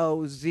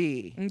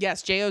 JOZ.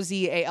 Yes,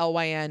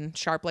 JOZALYN,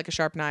 sharp like a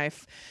sharp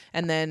knife.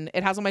 And then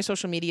it has all my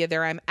social media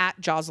there. I'm at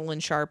Jocelyn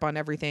Sharp on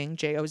everything.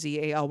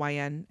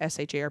 JOZALYN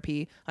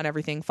SHARP on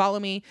everything. Follow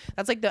me.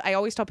 That's like I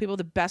always tell people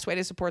the best way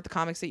to support the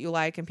comics that you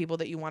like and people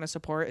that you want to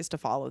support is to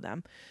follow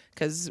them.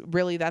 Because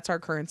really, that's our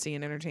currency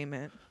in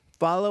entertainment.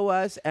 Follow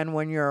us, and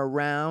when you're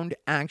around,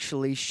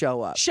 actually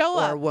show up. Show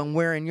up. Or when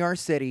we're in your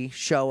city,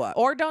 show up.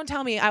 Or don't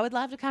tell me, I would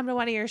love to come to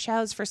one of your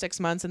shows for 6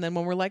 months. And then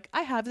when we're like,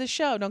 I have this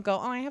show, don't go,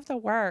 oh, I have to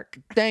work.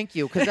 Thank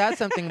you, because that's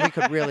something we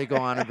could really go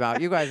on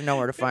about. You guys know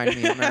where to find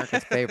me,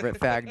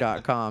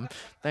 AmericasFavoriteFag.com.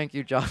 Thank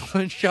you,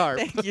 Jocelyn Sharp.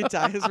 Thank you,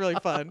 Ty. It was really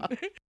fun.